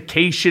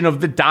classification of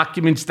the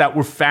documents that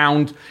were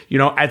found,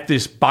 at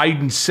this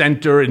Biden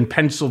Center in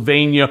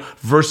Pennsylvania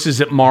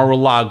versus at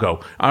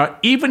Mar-a-Lago.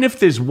 Even if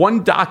there's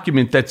one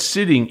document that's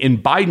sitting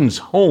in Biden's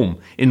home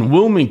in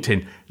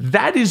Wilmington,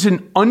 that is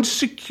an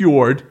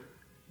unsecured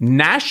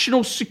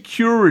national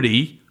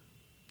security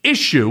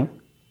issue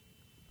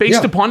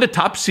based upon a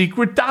top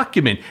secret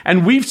document.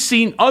 And we've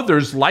seen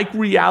others like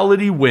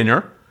Reality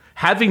Winner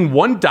having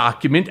one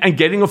document and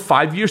getting a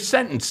 5-year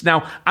sentence.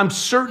 Now, I'm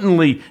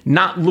certainly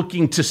not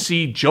looking to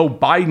see Joe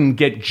Biden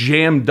get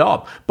jammed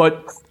up,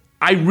 but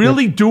I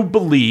really do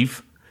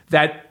believe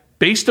that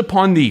based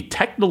upon the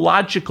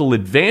technological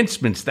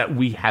advancements that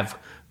we have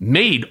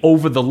made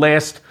over the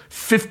last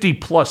 50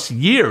 plus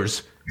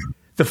years,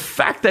 the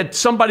fact that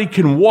somebody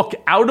can walk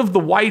out of the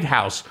White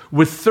House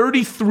with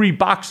 33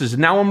 boxes,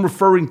 and now I'm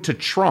referring to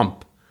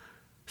Trump,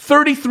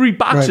 33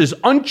 boxes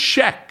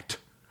unchecked,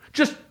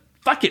 just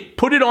fuck it,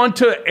 put it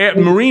onto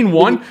Marine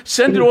One,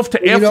 send it off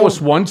to Air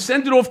Force One,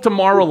 send it off to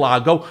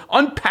Mar-a-Lago,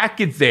 unpack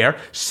it there,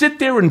 sit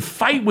there and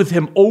fight with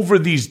him over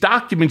these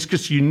documents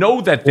because you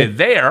know that they're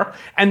there,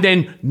 and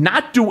then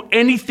not do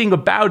anything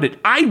about it.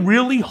 I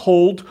really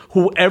hold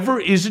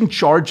whoever is in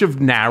charge of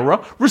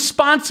NARA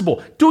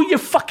responsible. Do your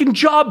fucking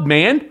job,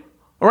 man.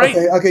 All right?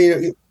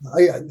 Okay.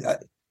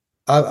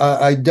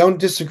 I don't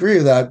disagree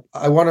with that.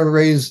 I want to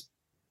raise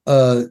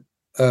an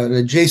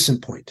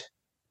adjacent point,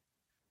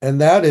 and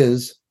that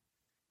is,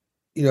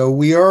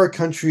 we are a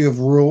country of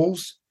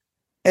rules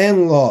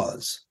and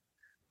laws.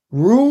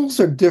 Rules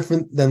are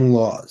different than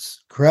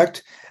laws,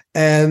 correct?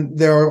 And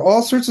there are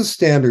all sorts of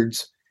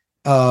standards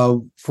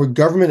for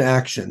government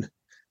action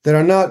that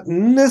are not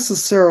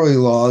necessarily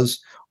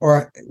laws,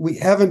 or we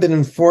haven't been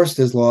enforced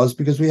as laws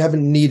because we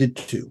haven't needed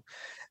to.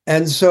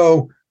 And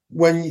so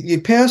when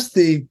you pass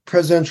the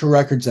Presidential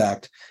Records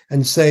Act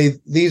and say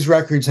these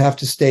records have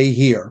to stay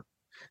here,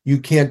 you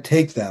can't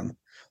take them,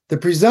 the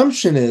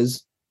presumption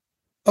is,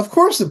 of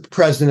course, the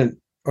president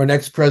or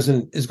next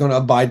president is going to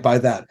abide by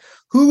that.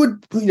 Who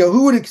would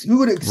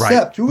accept?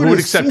 Right. Who would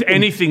accept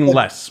anything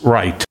less?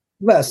 Right.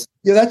 Less.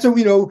 Yeah, that's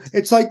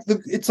it's like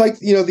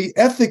the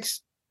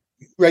ethics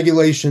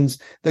regulations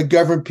that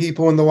govern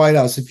people in the White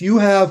House. If you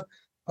have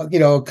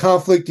a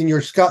conflict in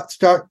your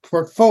stock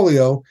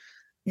portfolio,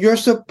 you're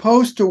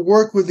supposed to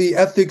work with the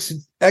ethics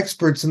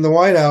experts in the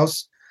White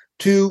House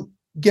to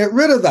get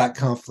rid of that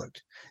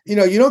conflict.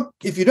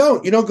 If you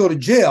don't go to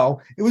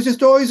jail. It was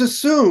just always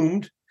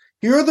assumed,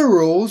 here are the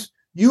rules,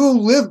 you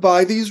will live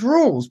by these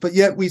rules. But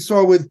yet we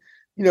saw with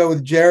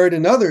Jared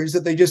and others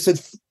that they just said,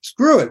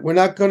 screw it, we're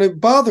not going to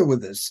bother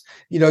with this.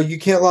 You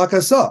can't lock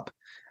us up.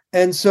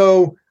 And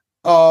so,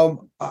 your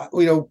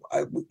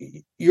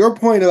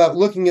point about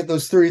looking at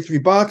those 33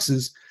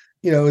 boxes,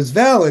 is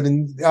valid,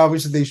 and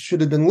obviously they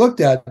should have been looked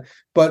at.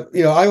 But,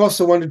 I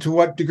also wondered to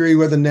what degree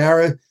whether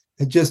NARA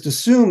had just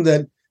assumed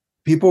that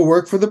people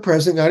work for the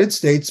President of the United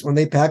States. When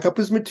they pack up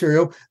his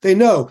material, they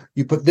know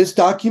you put this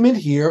document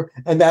here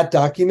and that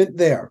document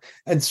there.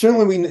 And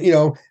certainly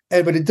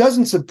but it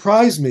doesn't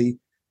surprise me,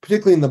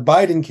 particularly in the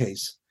Biden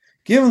case,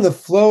 given the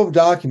flow of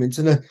documents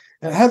and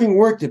having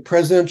worked at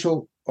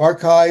presidential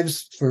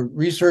archives for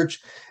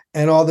research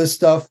and all this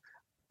stuff,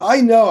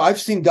 I know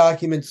I've seen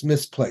documents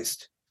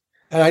misplaced.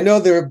 And I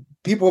know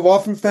people have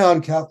often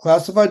found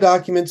classified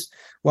documents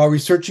while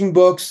researching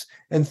books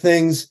and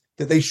things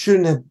that they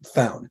shouldn't have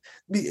found.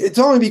 It's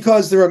only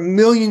because there are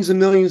millions and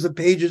millions of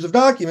pages of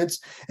documents.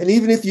 And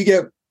even if you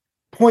get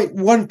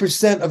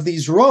 0.1% of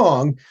these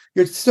wrong,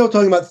 you're still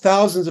talking about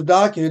thousands of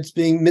documents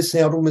being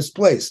mishandled,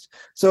 misplaced.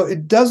 So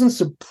it doesn't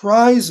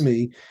surprise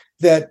me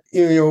that,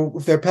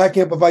 if they're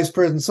packing up a vice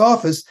president's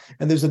office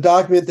and there's a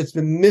document that's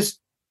been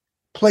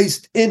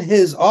misplaced in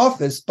his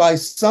office by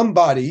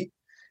somebody,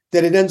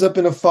 that it ends up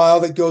in a file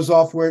that goes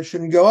off where it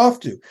shouldn't go off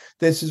to.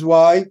 This is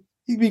why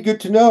it'd be good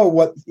to know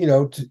what,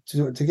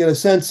 to get a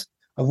sense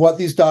of what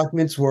these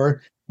documents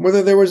were,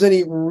 whether there was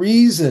any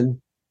reason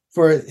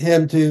for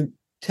him to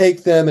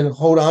take them and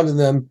hold on to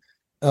them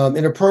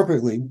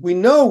inappropriately. We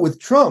know with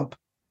Trump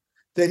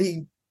that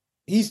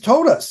he's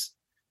told us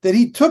that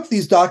he took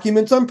these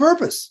documents on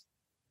purpose.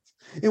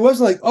 It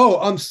wasn't like, oh,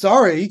 I'm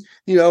sorry,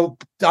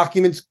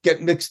 documents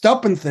get mixed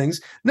up in things.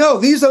 No,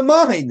 these are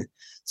mine.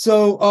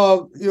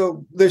 So,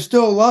 there's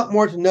still a lot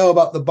more to know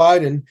about the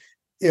Biden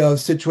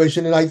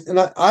situation.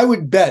 And I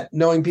would bet,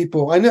 knowing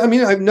people,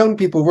 I've known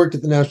people who worked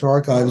at the National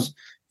Archives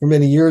for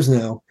many years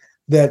now,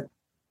 that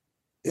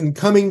in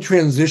coming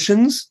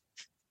transitions,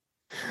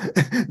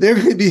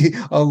 there could be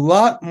a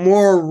lot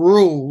more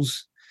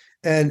rules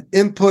and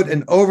input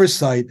and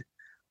oversight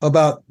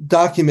about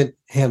document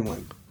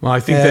handling. Well, I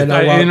think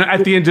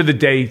at the end of the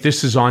day,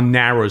 this is on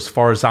narrow as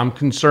far as I'm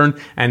concerned,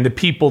 and the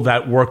people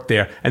that work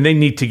there, and they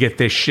need to get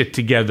their shit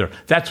together.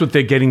 That's what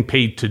they're getting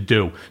paid to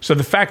do. So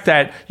the fact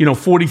that,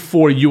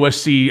 44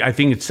 USC, I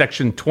think it's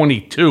section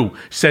 22,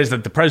 says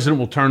that the president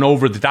will turn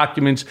over the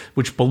documents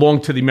which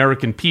belong to the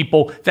American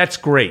people, that's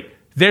great.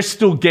 They're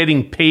still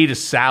getting paid a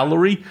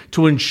salary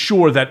to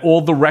ensure that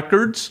all the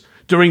records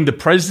during the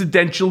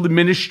presidential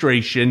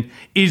administration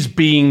is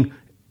being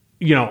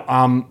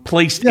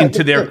placed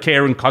into their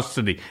care and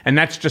custody. And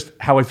that's just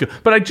how I feel.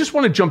 But I just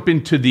want to jump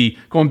into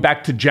going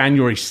back to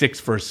January 6th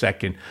for a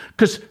second,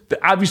 because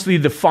obviously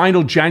the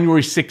final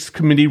January 6th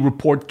committee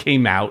report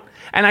came out.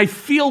 And I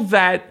feel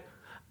that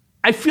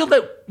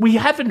we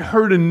haven't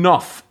heard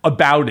enough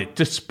about it,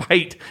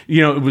 despite,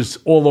 it was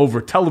all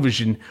over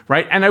television,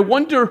 right? And I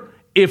wonder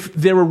if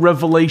there are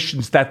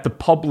revelations that the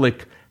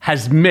public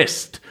has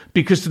missed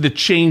because of the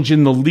change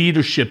in the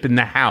leadership in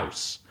the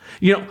House.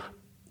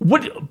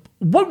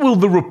 What will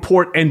the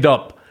report end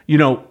up?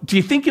 Do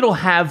you think it'll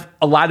have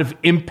a lot of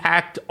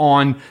impact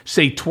on,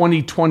 say,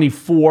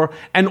 2024?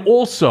 And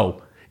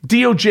also,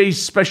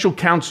 DOJ's special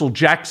counsel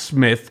Jack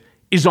Smith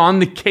is on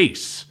the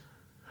case.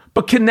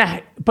 But can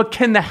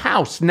the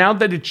House, now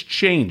that it's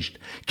changed,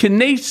 can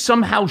they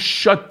somehow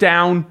shut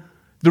down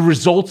the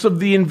results of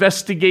the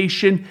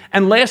investigation?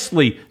 And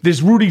lastly,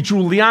 there's Rudy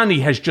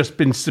Giuliani has just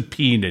been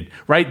subpoenaed,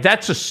 right?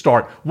 That's a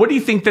start. What do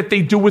you think that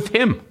they do with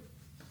him?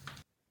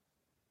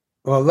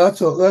 Well, that's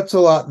a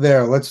lot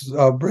there. Let's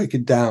break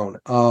it down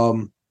a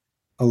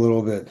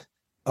little bit.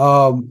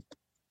 I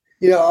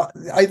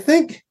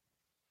think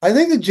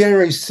the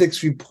January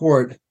 6th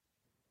report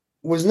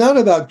was not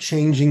about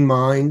changing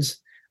minds,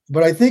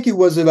 but I think it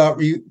was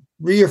about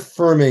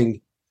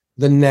reaffirming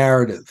the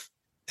narrative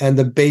and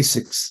the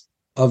basics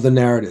of the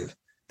narrative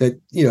that,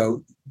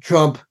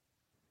 Trump,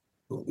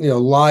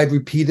 lied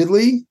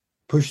repeatedly,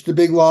 pushed the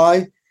big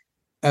lie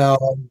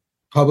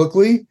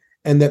publicly,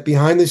 and that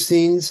behind the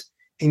scenes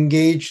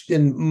engaged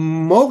in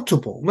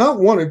multiple, not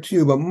one or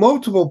two, but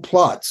multiple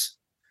plots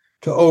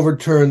to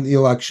overturn the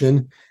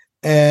election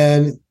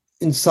and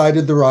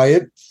incited the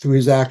riot through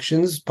his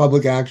actions,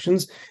 public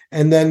actions.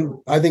 And then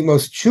I think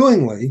most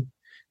chillingly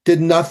did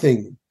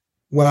nothing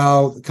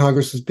while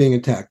Congress was being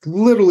attacked,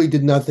 literally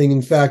did nothing.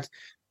 In fact,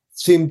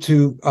 seemed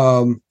to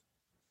have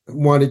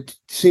wanted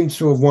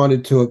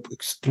to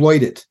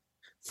exploit it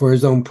for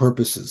his own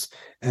purposes.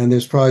 And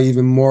there's probably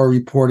even more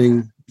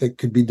reporting that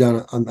could be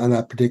done on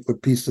that particular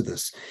piece of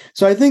this.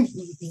 So I think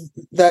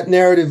that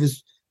narrative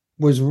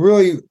was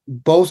really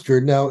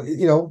bolstered. Now,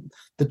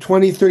 the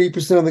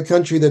 20-30% of the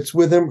country that's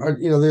with him are,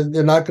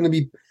 they're not going to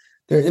be,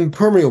 they're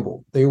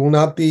impermeable. They will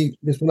not be,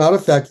 this will not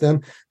affect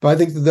them. But I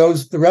think that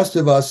the rest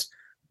of us,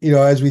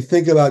 as we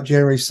think about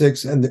January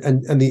 6th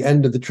and the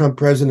end of the Trump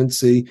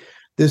presidency,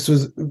 this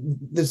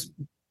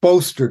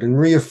bolstered and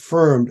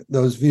reaffirmed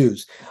those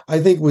views. I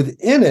think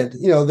within it,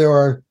 there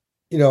are,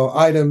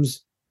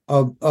 items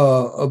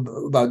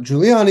about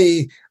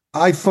Giuliani.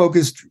 I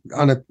focused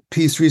on a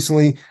piece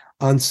recently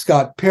on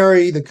Scott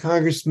Perry, the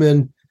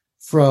congressman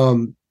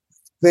from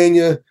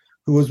Pennsylvania,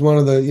 who was one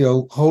of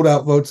the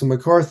holdout votes of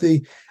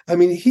McCarthy. I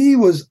mean, he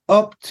was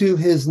up to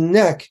his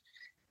neck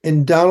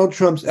in Donald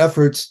Trump's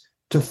efforts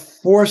to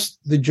force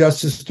the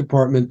Justice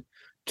Department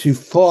to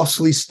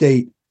falsely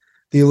state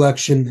the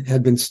election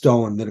had been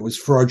stolen, that it was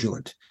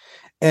fraudulent.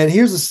 And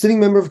here's a sitting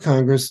member of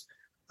Congress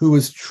who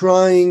was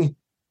trying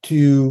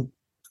to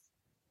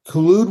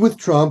collude with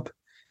Trump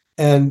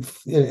and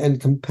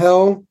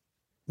compel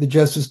the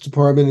Justice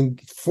Department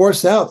and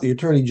force out the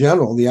Attorney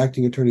General, the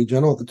acting Attorney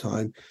General at the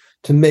time,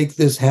 to make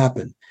this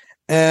happen.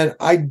 And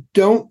I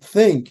don't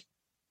think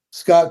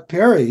Scott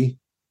Perry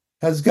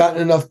has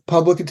gotten enough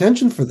public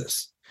attention for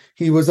this.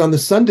 He was on the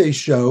Sunday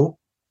show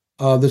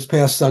this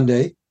past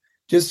Sunday,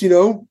 just,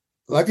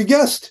 like a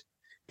guest.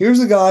 Here's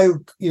a guy,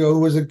 who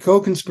was a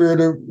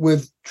co-conspirator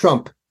with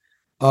Trump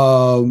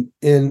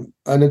in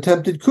an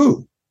attempted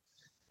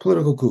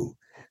political coup,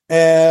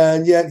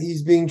 and yet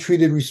he's being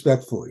treated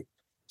respectfully.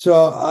 So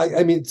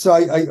I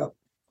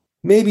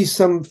maybe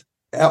some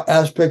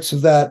aspects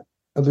of the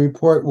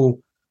report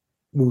will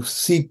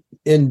seep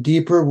in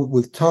deeper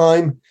with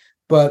time,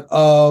 but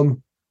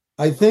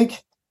I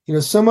think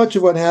so much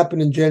of what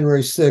happened in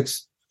January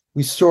 6th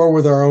we saw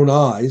with our own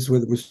eyes,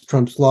 whether it was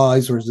Trump's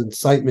lies or his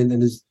incitement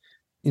and his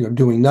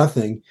doing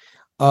nothing.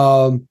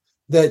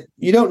 That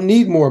you don't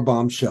need more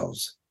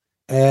bombshells,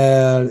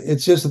 and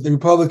it's just that the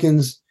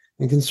Republicans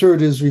and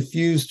conservatives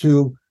refuse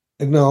to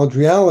acknowledge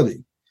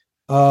reality.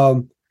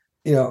 Then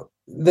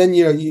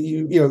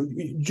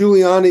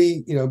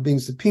Giuliani, being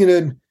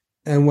subpoenaed,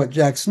 and what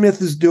Jack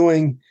Smith is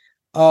doing.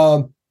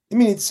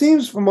 It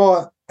seems from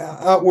all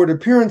outward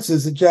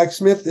appearances that Jack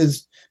Smith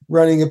is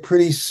running a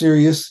pretty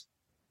serious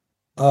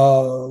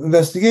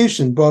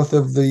investigation, both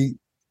of the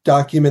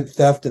document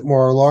theft at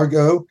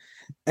Mar-a-Lago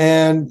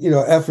and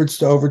efforts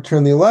to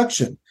overturn the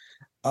election.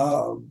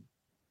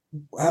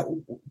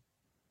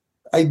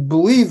 I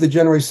believe the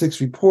January 6th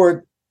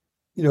report,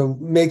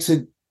 makes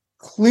it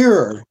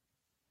clearer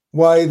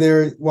why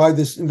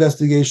this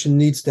investigation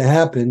needs to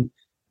happen,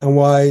 and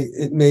why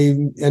it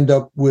may end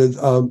up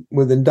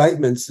with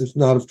indictments, if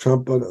not of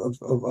Trump, but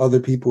of other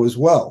people as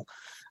well.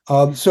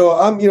 So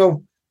I'm,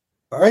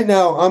 right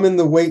now I'm in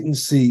the wait and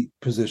see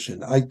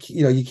position.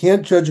 You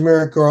can't judge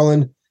Merrick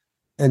Garland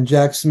and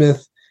Jack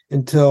Smith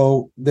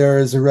until there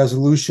is a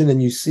resolution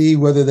and you see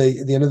whether they,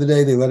 at the end of the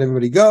day, they let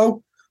everybody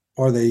go,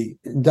 or they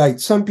indict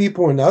some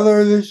people and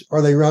others,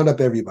 or they round up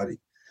everybody.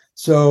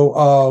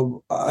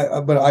 So,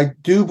 but I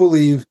do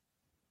believe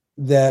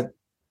that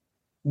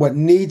what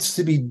needs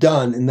to be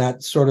done in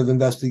that sort of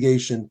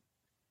investigation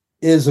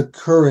is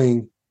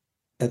occurring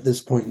at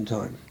this point in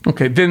time.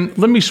 Okay, then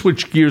let me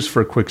switch gears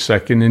for a quick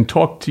second and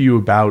talk to you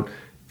about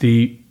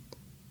the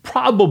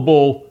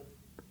probable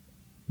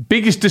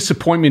biggest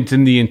disappointment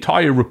in the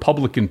entire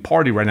Republican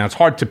Party right now. It's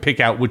hard to pick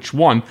out which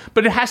one,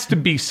 but it has to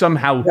be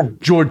somehow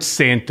George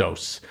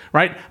Santos,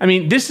 right? I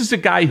mean, this is a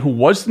guy who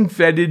wasn't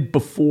vetted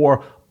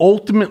before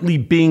ultimately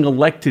being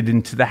elected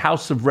into the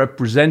House of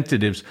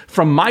Representatives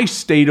from my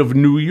state of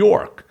New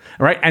York,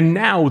 right? And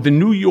now the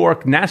New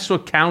York, Nassau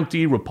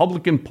County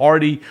Republican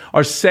Party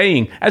are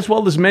saying, as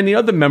well as many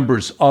other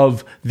members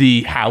of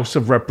the House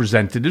of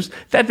Representatives,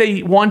 that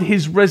they want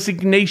his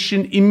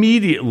resignation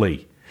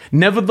immediately.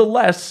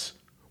 Nevertheless,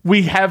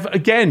 we have,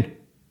 again,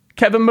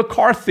 Kevin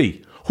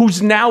McCarthy,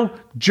 who's now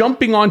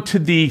jumping onto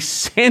the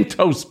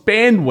Santos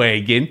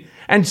bandwagon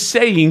and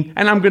saying,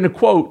 and I'm going to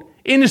quote,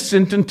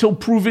 innocent until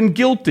proven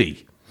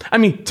guilty. I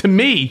mean, to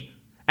me,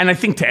 and I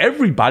think to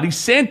everybody,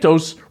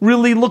 Santos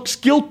really looks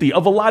guilty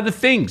of a lot of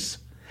things.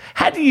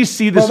 How do you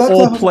see this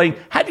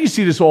How do you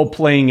see this all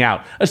playing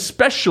out,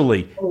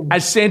 especially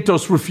as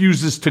Santos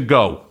refuses to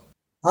go?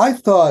 I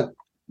thought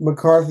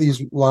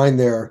McCarthy's line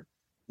there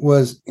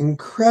was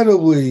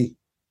incredibly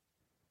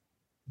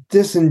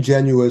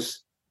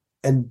disingenuous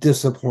and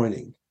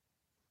disappointing.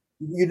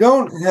 You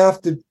don't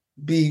have to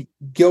be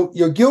guilty.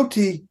 You're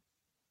guilty.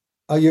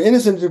 You're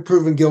innocent until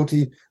proven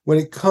guilty when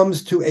it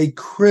comes to a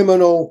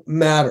criminal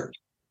matter.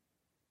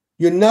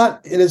 You're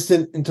not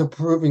innocent until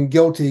proven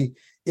guilty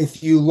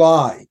if you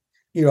lie,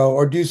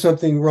 or do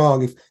something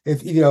wrong.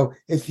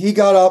 If he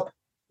got up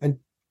and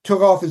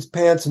took off his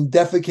pants and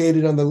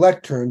defecated on the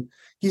lectern,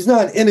 he's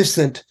not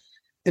innocent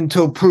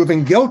until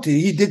proven guilty.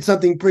 He did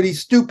something pretty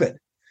stupid.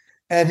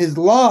 And his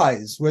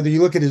lies, whether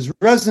you look at his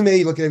resume,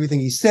 you look at everything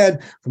he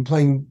said, from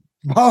playing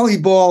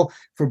volleyball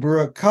for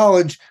Baruch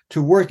College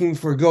to working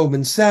for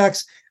Goldman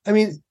Sachs. I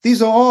mean,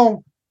 these are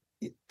all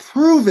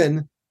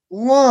proven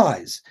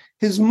lies.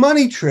 His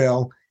money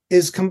trail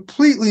is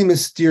completely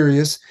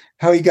mysterious.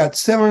 How he got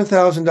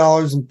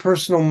 $700,000 in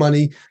personal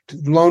money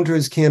loaned to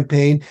his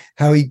campaign,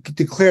 how he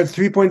declared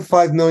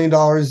 $3.5 million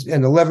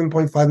and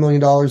 $11.5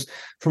 million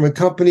from a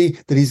company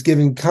that he's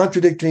giving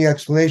contradictory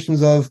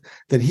explanations of,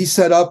 that he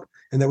set up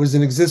and that was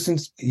in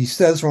existence, he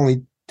says, for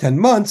only 10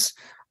 months.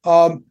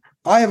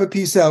 I have a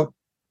piece out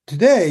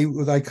today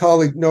with my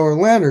colleague Noah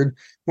Leonard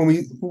when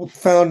we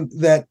found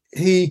that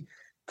he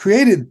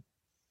created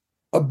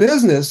a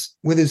business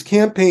with his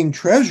campaign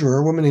treasurer,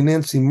 a woman named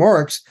Nancy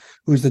Marks,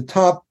 who's the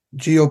top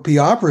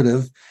GOP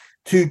operative,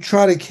 to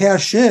try to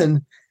cash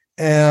in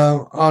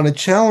on a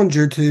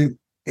challenger to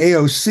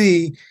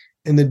AOC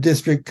in the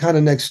district kind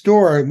of next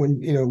door.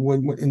 When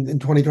in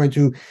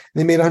 2022,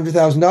 they made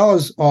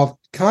 $100,000 off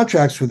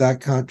contracts with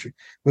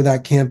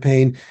that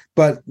campaign,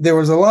 but there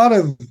was a lot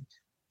of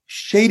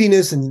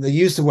shadiness and the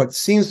use of what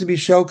seems to be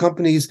shell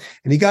companies,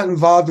 and he got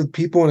involved with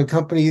people in a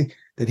company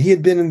that he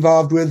had been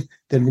involved with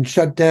that had been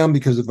shut down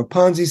because of a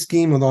Ponzi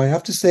scheme, although I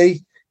have to say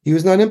he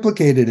was not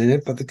implicated in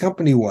it, but the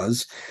company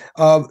was.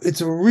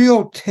 It's a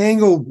real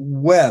tangled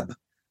web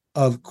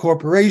of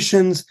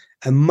corporations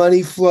and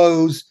money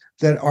flows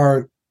that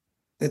are,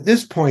 at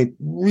this point,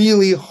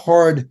 really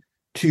hard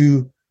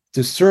to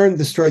discern.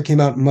 The story came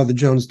out on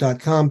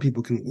motherjones.com.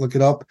 People can look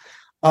it up.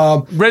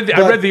 I read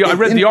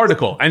the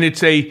article, and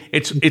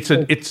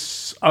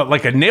it's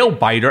like a nail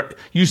biter.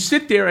 You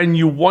sit there and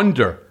you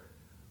wonder,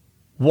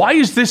 why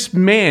is this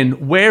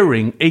man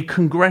wearing a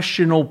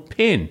congressional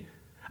pin?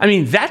 I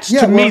mean, that's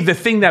to me the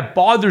thing that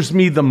bothers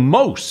me the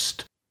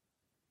most.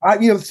 I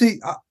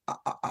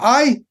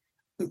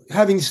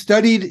having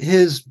studied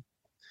his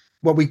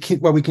what we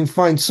can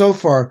find so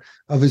far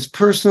of his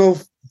personal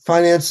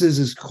finances,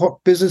 his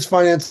business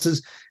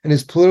finances, and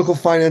his political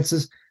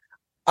finances,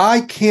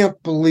 I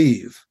can't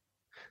believe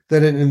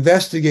that an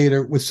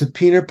investigator with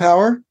subpoena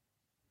power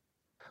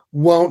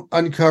won't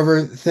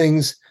uncover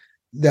things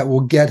that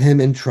will get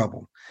him in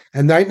trouble.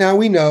 And right now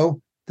we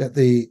know that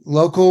the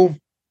local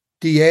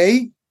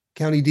DA,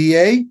 county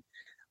DA,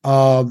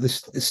 the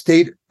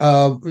state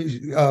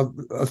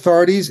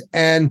authorities,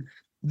 and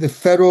the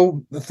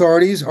federal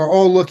authorities are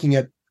all looking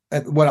at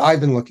what I've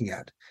been looking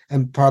at,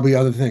 and probably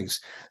other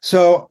things.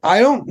 So I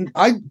don't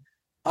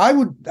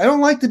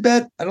like to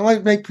bet. I don't like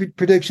to make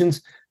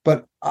predictions,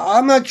 but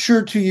I'm not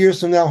sure 2 years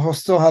from now he'll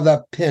still have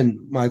that pin,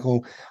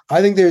 Michael.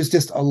 I think there's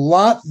just a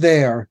lot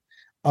there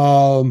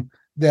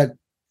that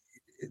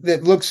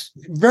looks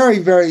very,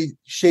 very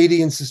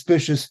shady and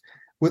suspicious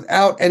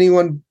without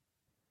anyone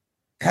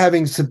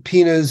having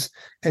subpoenas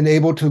and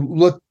able to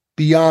look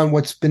beyond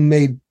what's been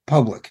made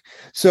public.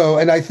 So,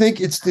 and I think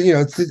it's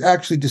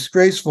actually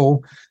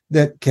disgraceful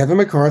that Kevin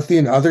McCarthy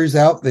and others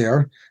out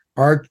there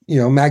are,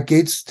 Matt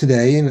Gaetz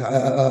today, and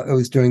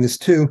was doing this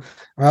too,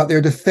 are out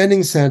there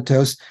defending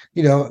Santos,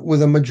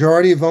 with a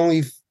majority of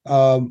only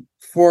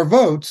 4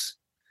 votes.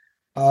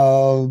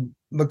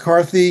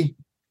 McCarthy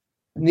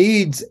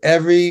needs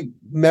every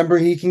member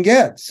he can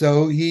get.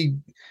 So he,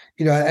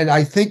 and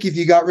I think if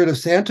you got rid of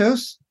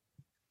Santos,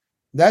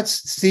 that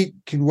seat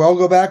could well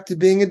go back to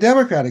being a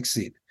Democratic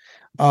seat.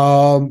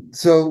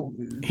 So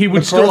he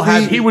would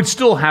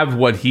still have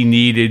what he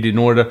needed in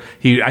order.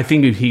 I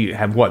think if he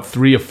have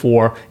 3 or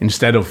 4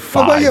 instead of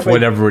 5,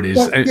 whatever it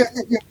is.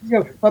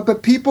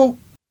 But people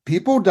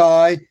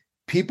die.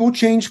 People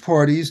change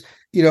parties.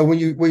 When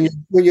you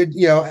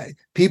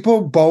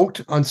people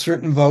bolt on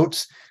certain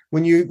votes.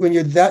 When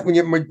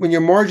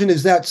your margin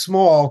is that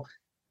small,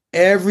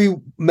 every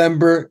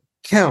member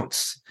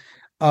counts.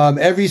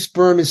 Every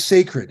sperm is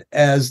sacred,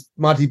 as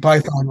Monty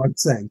Python was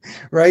saying,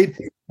 right?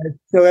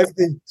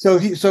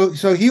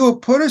 So he will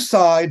put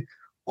aside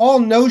all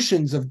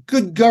notions of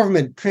good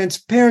government,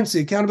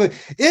 transparency, accountability.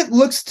 It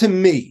looks to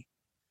me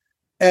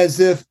as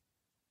if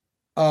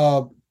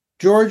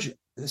George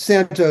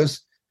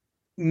Santos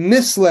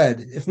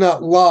misled, if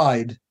not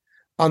lied,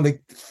 on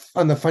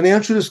the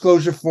financial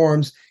disclosure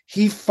forms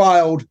he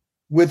filed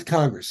with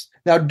Congress.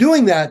 Now,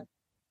 doing that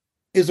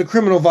is a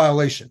criminal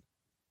violation.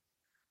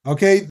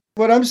 Okay,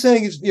 what I'm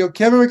saying is,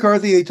 Kevin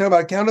McCarthy, they talk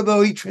about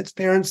accountability,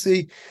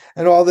 transparency,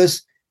 and all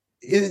this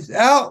is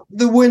out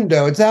the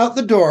window. It's out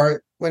the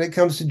door when it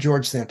comes to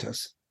George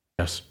Santos.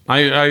 Yes,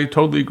 I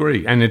totally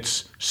agree. And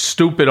it's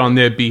stupid on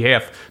their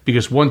behalf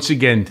because, once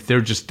again,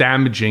 they're just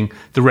damaging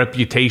the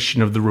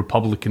reputation of the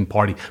Republican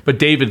Party. But,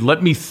 David,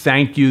 let me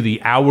thank you.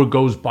 The hour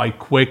goes by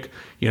quick.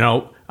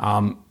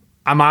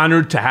 I'm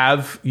honored to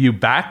have you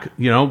back.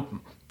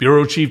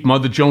 Bureau Chief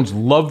Mother Jones,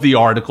 love the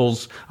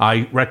articles.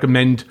 I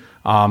recommend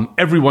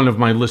every one of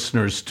my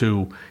listeners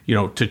to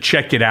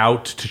check it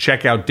out, to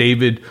check out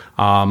David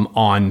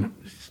on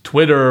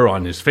Twitter,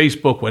 on his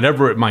Facebook,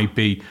 whatever it might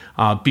be,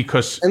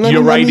 because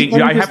your writing,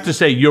 I have to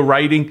say, your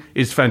writing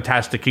is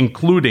fantastic,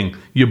 including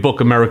your book,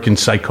 American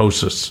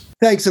Psychosis.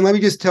 Thanks. And let me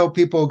just tell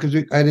people, because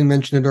I didn't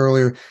mention it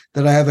earlier,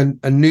 that I have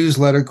a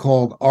newsletter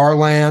called Our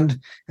Land.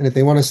 And if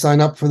they want to sign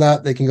up for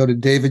that, they can go to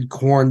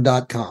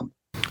davidcorn.com.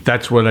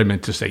 That's what I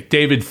meant to say.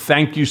 David,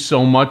 thank you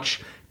so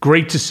much.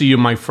 Great to see you,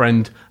 my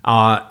friend.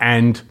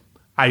 And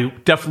I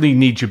definitely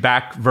need you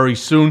back very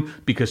soon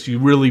because you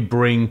really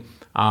bring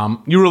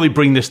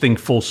this thing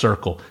full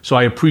circle. So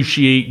I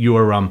appreciate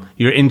your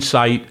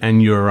insight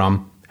and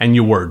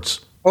your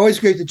words. Always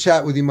great to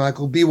chat with you,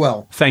 Michael. Be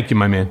well. Thank you,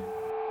 my man.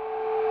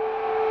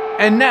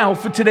 And now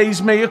for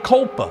today's mea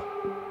culpa.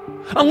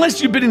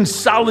 Unless you've been in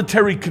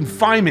solitary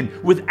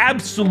confinement with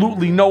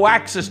absolutely no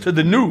access to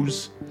the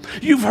news,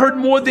 you've heard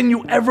more than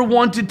you ever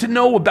wanted to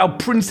know about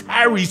Prince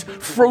Harry's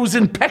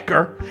frozen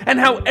pecker and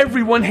how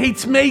everyone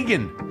hates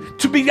Meghan.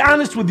 To be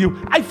honest with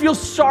you, I feel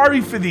sorry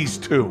for these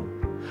two.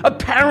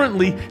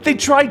 Apparently, they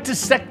tried to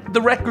set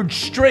the record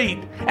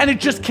straight, and it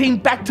just came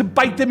back to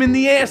bite them in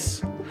the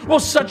ass. Well,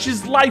 such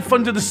is life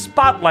under the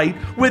spotlight,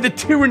 where the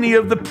tyranny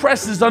of the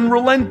press is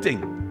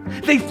unrelenting.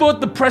 They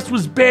thought the press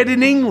was bad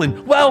in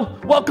England. Well,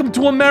 welcome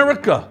to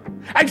America.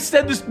 I've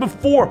said this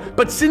before,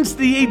 but since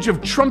the age of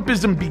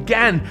Trumpism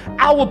began,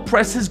 our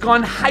press has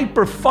gone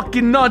hyper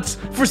fucking nuts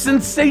for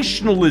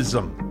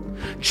sensationalism.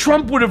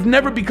 Trump would have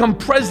never become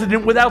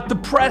president without the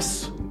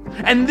press.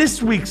 And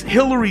this week's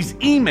Hillary's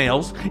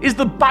emails is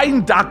the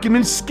Biden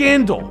documents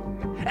scandal.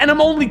 And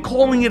I'm only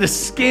calling it a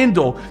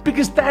scandal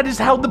because that is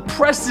how the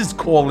press is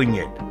calling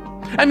it.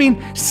 I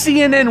mean,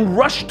 CNN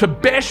rushed to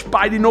bash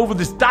Biden over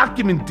this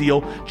document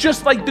deal,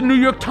 just like the New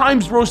York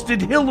Times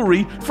roasted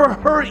Hillary for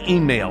her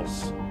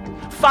emails.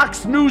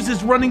 Fox News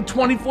is running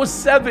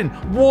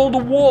 24/7,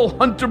 wall-to-wall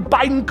Hunter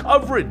Biden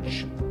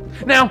coverage.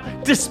 Now,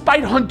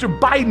 despite Hunter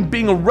Biden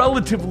being a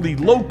relatively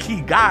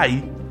low-key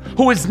guy,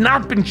 who has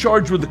not been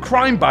charged with a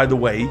crime, by the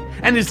way,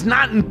 and is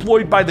not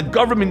employed by the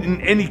government in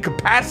any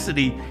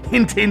capacity,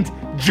 hint, hint,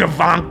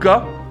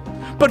 Javanka.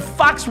 But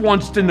Fox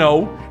wants to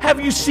know, have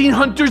you seen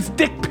Hunter's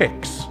dick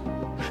pics?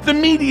 The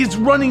media is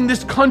running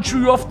this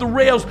country off the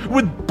rails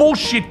with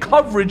bullshit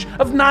coverage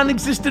of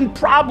non-existent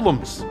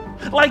problems,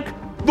 like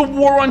the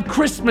war on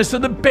Christmas or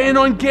the ban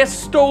on gas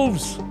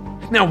stoves.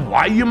 Now,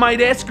 why, you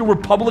might ask, are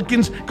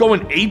Republicans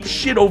going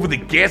apeshit over the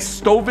gas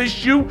stove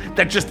issue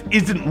that just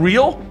isn't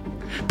real?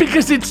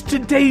 Because it's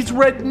today's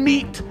red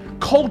meat,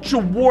 culture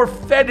war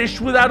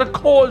fetish without a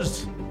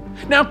cause.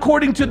 Now,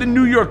 according to the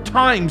New York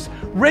Times,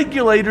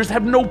 regulators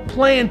have no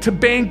plan to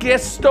ban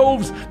gas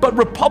stoves, but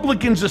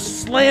Republicans are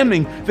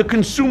slamming the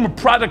Consumer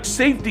Product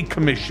Safety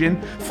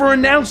Commission for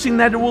announcing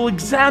that it will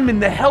examine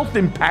the health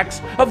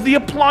impacts of the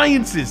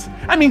appliances.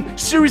 I mean,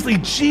 seriously,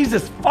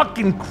 Jesus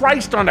fucking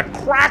Christ on a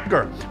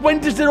cracker. When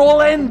does it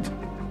all end?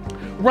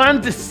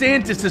 Ron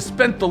DeSantis has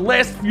spent the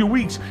last few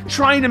weeks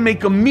trying to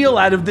make a meal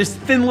out of this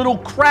thin little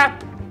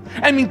crap.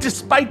 I mean,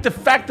 despite the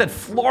fact that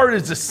Florida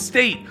is a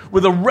state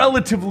with a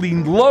relatively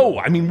low,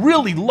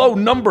 really low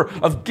number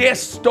of gas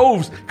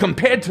stoves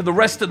compared to the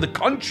rest of the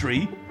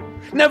country,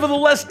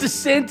 nevertheless,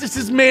 DeSantis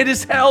is mad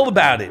as hell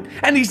about it,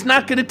 and he's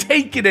not going to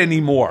take it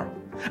anymore.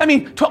 I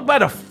mean, talk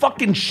about a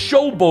fucking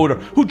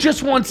showboater who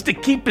just wants to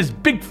keep his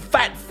big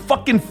fat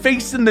fucking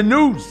face in the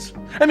news.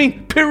 I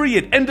mean,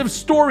 period, end of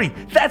story.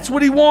 That's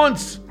what he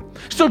wants.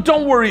 So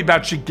don't worry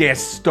about your gas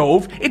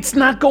stove. It's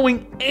not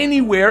going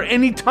anywhere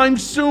anytime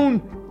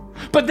soon.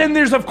 But then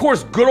there's, of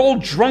course, good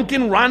old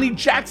drunken Ronnie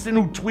Jackson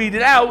who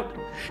tweeted out,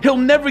 he'll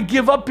never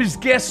give up his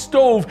gas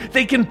stove.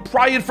 They can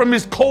pry it from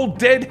his cold,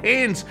 dead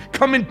hands.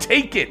 Come and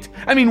take it.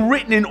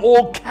 Written in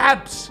all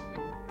caps.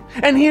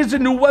 And here's a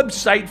new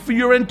website for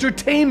your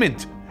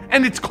entertainment.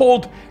 And it's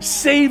called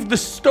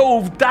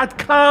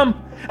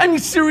SaveTheStove.com.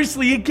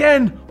 Seriously,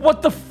 again,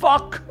 what the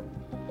fuck?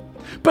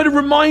 But it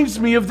reminds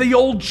me of the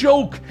old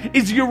joke.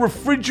 Is your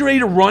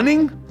refrigerator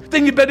running?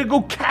 Then you better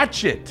go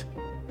catch it.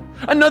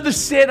 Another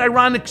sad,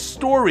 ironic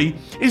story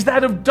is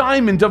that of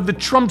Diamond of the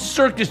Trump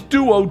circus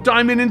duo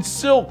Diamond and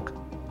Silk.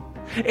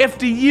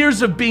 After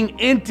years of being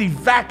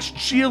anti-vax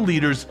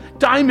cheerleaders,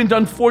 Diamond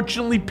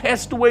unfortunately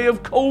passed away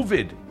of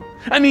COVID.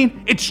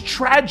 It's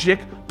tragic,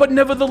 but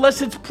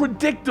nevertheless it's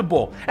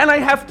predictable. And I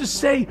have to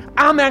say,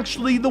 I'm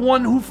actually the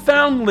one who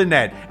found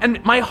Lynette,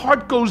 and my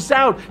heart goes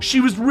out. She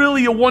was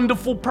really a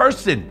wonderful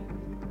person.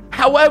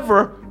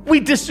 However, we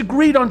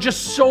disagreed on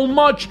just so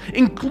much,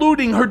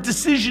 including her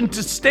decision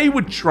to stay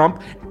with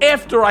Trump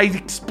after I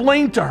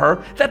explained to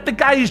her that the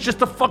guy is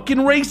just a fucking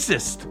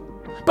racist.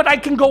 But I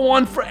can go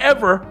on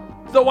forever,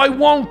 though I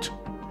won't.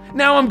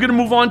 Now I'm gonna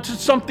move on to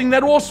something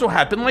that also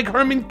happened, like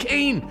Herman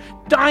Cain.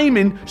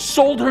 Diamond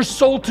sold her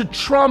soul to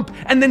Trump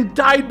and then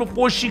died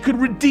before she could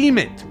redeem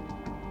it.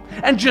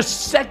 And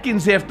just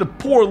seconds after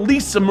poor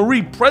Lisa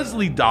Marie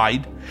Presley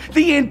died,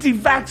 the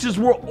anti-vaxxers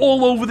were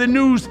all over the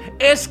news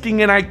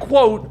asking, and I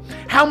quote,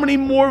 how many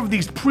more of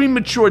these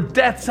premature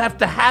deaths have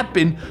to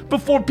happen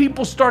before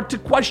people start to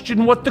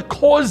question what the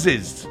cause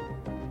is?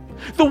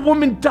 The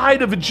woman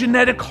died of a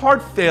genetic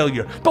heart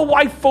failure, but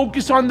why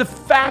focus on the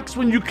facts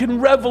when you can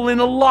revel in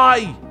a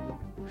lie?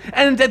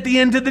 And at the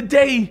end of the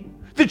day,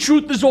 the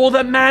truth is all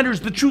that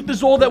matters. The truth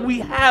is all that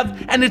we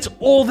have, and it's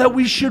all that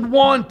we should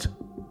want.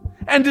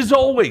 And as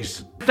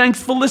always,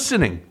 thanks for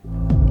listening.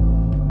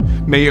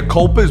 Mea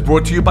Culpa is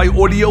brought to you by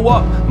Audio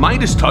Up,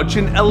 Midas Touch,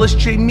 and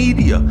LSJ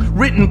Media.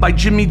 Written by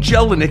Jimmy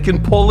Jelinek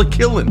and Paula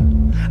Killen.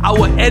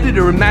 Our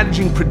editor and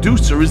managing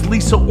producer is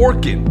Lisa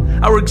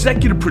Orkin. Our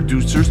executive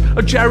producers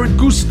are Jared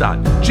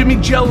Gustad, Jimmy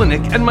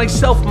Jelinek, and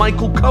myself,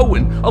 Michael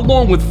Cohen,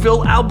 along with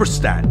Phil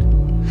Alberstadt.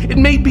 It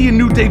may be a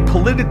new day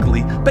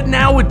politically, but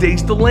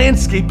nowadays the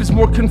landscape is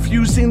more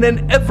confusing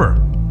than ever.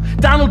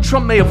 Donald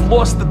Trump may have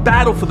lost the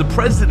battle for the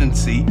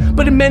presidency,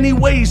 but in many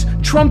ways,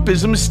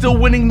 Trumpism is still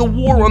winning the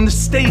war on the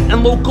state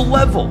and local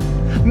level.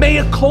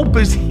 Mea Culpa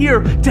is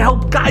here to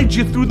help guide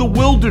you through the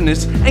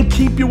wilderness and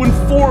keep you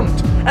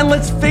informed. And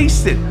let's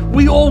face it,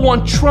 we all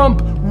want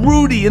Trump,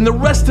 Rudy, and the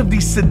rest of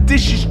these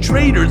seditious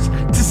traitors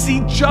to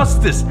see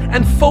justice.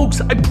 And folks,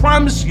 I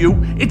promise you,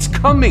 it's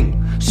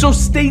coming. So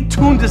stay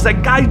tuned as I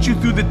guide you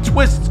through the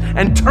twists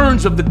and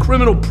turns of the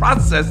criminal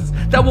process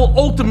that will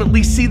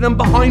ultimately see them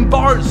behind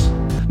bars.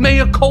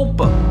 Mea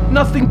Culpa,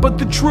 nothing but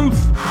the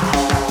truth.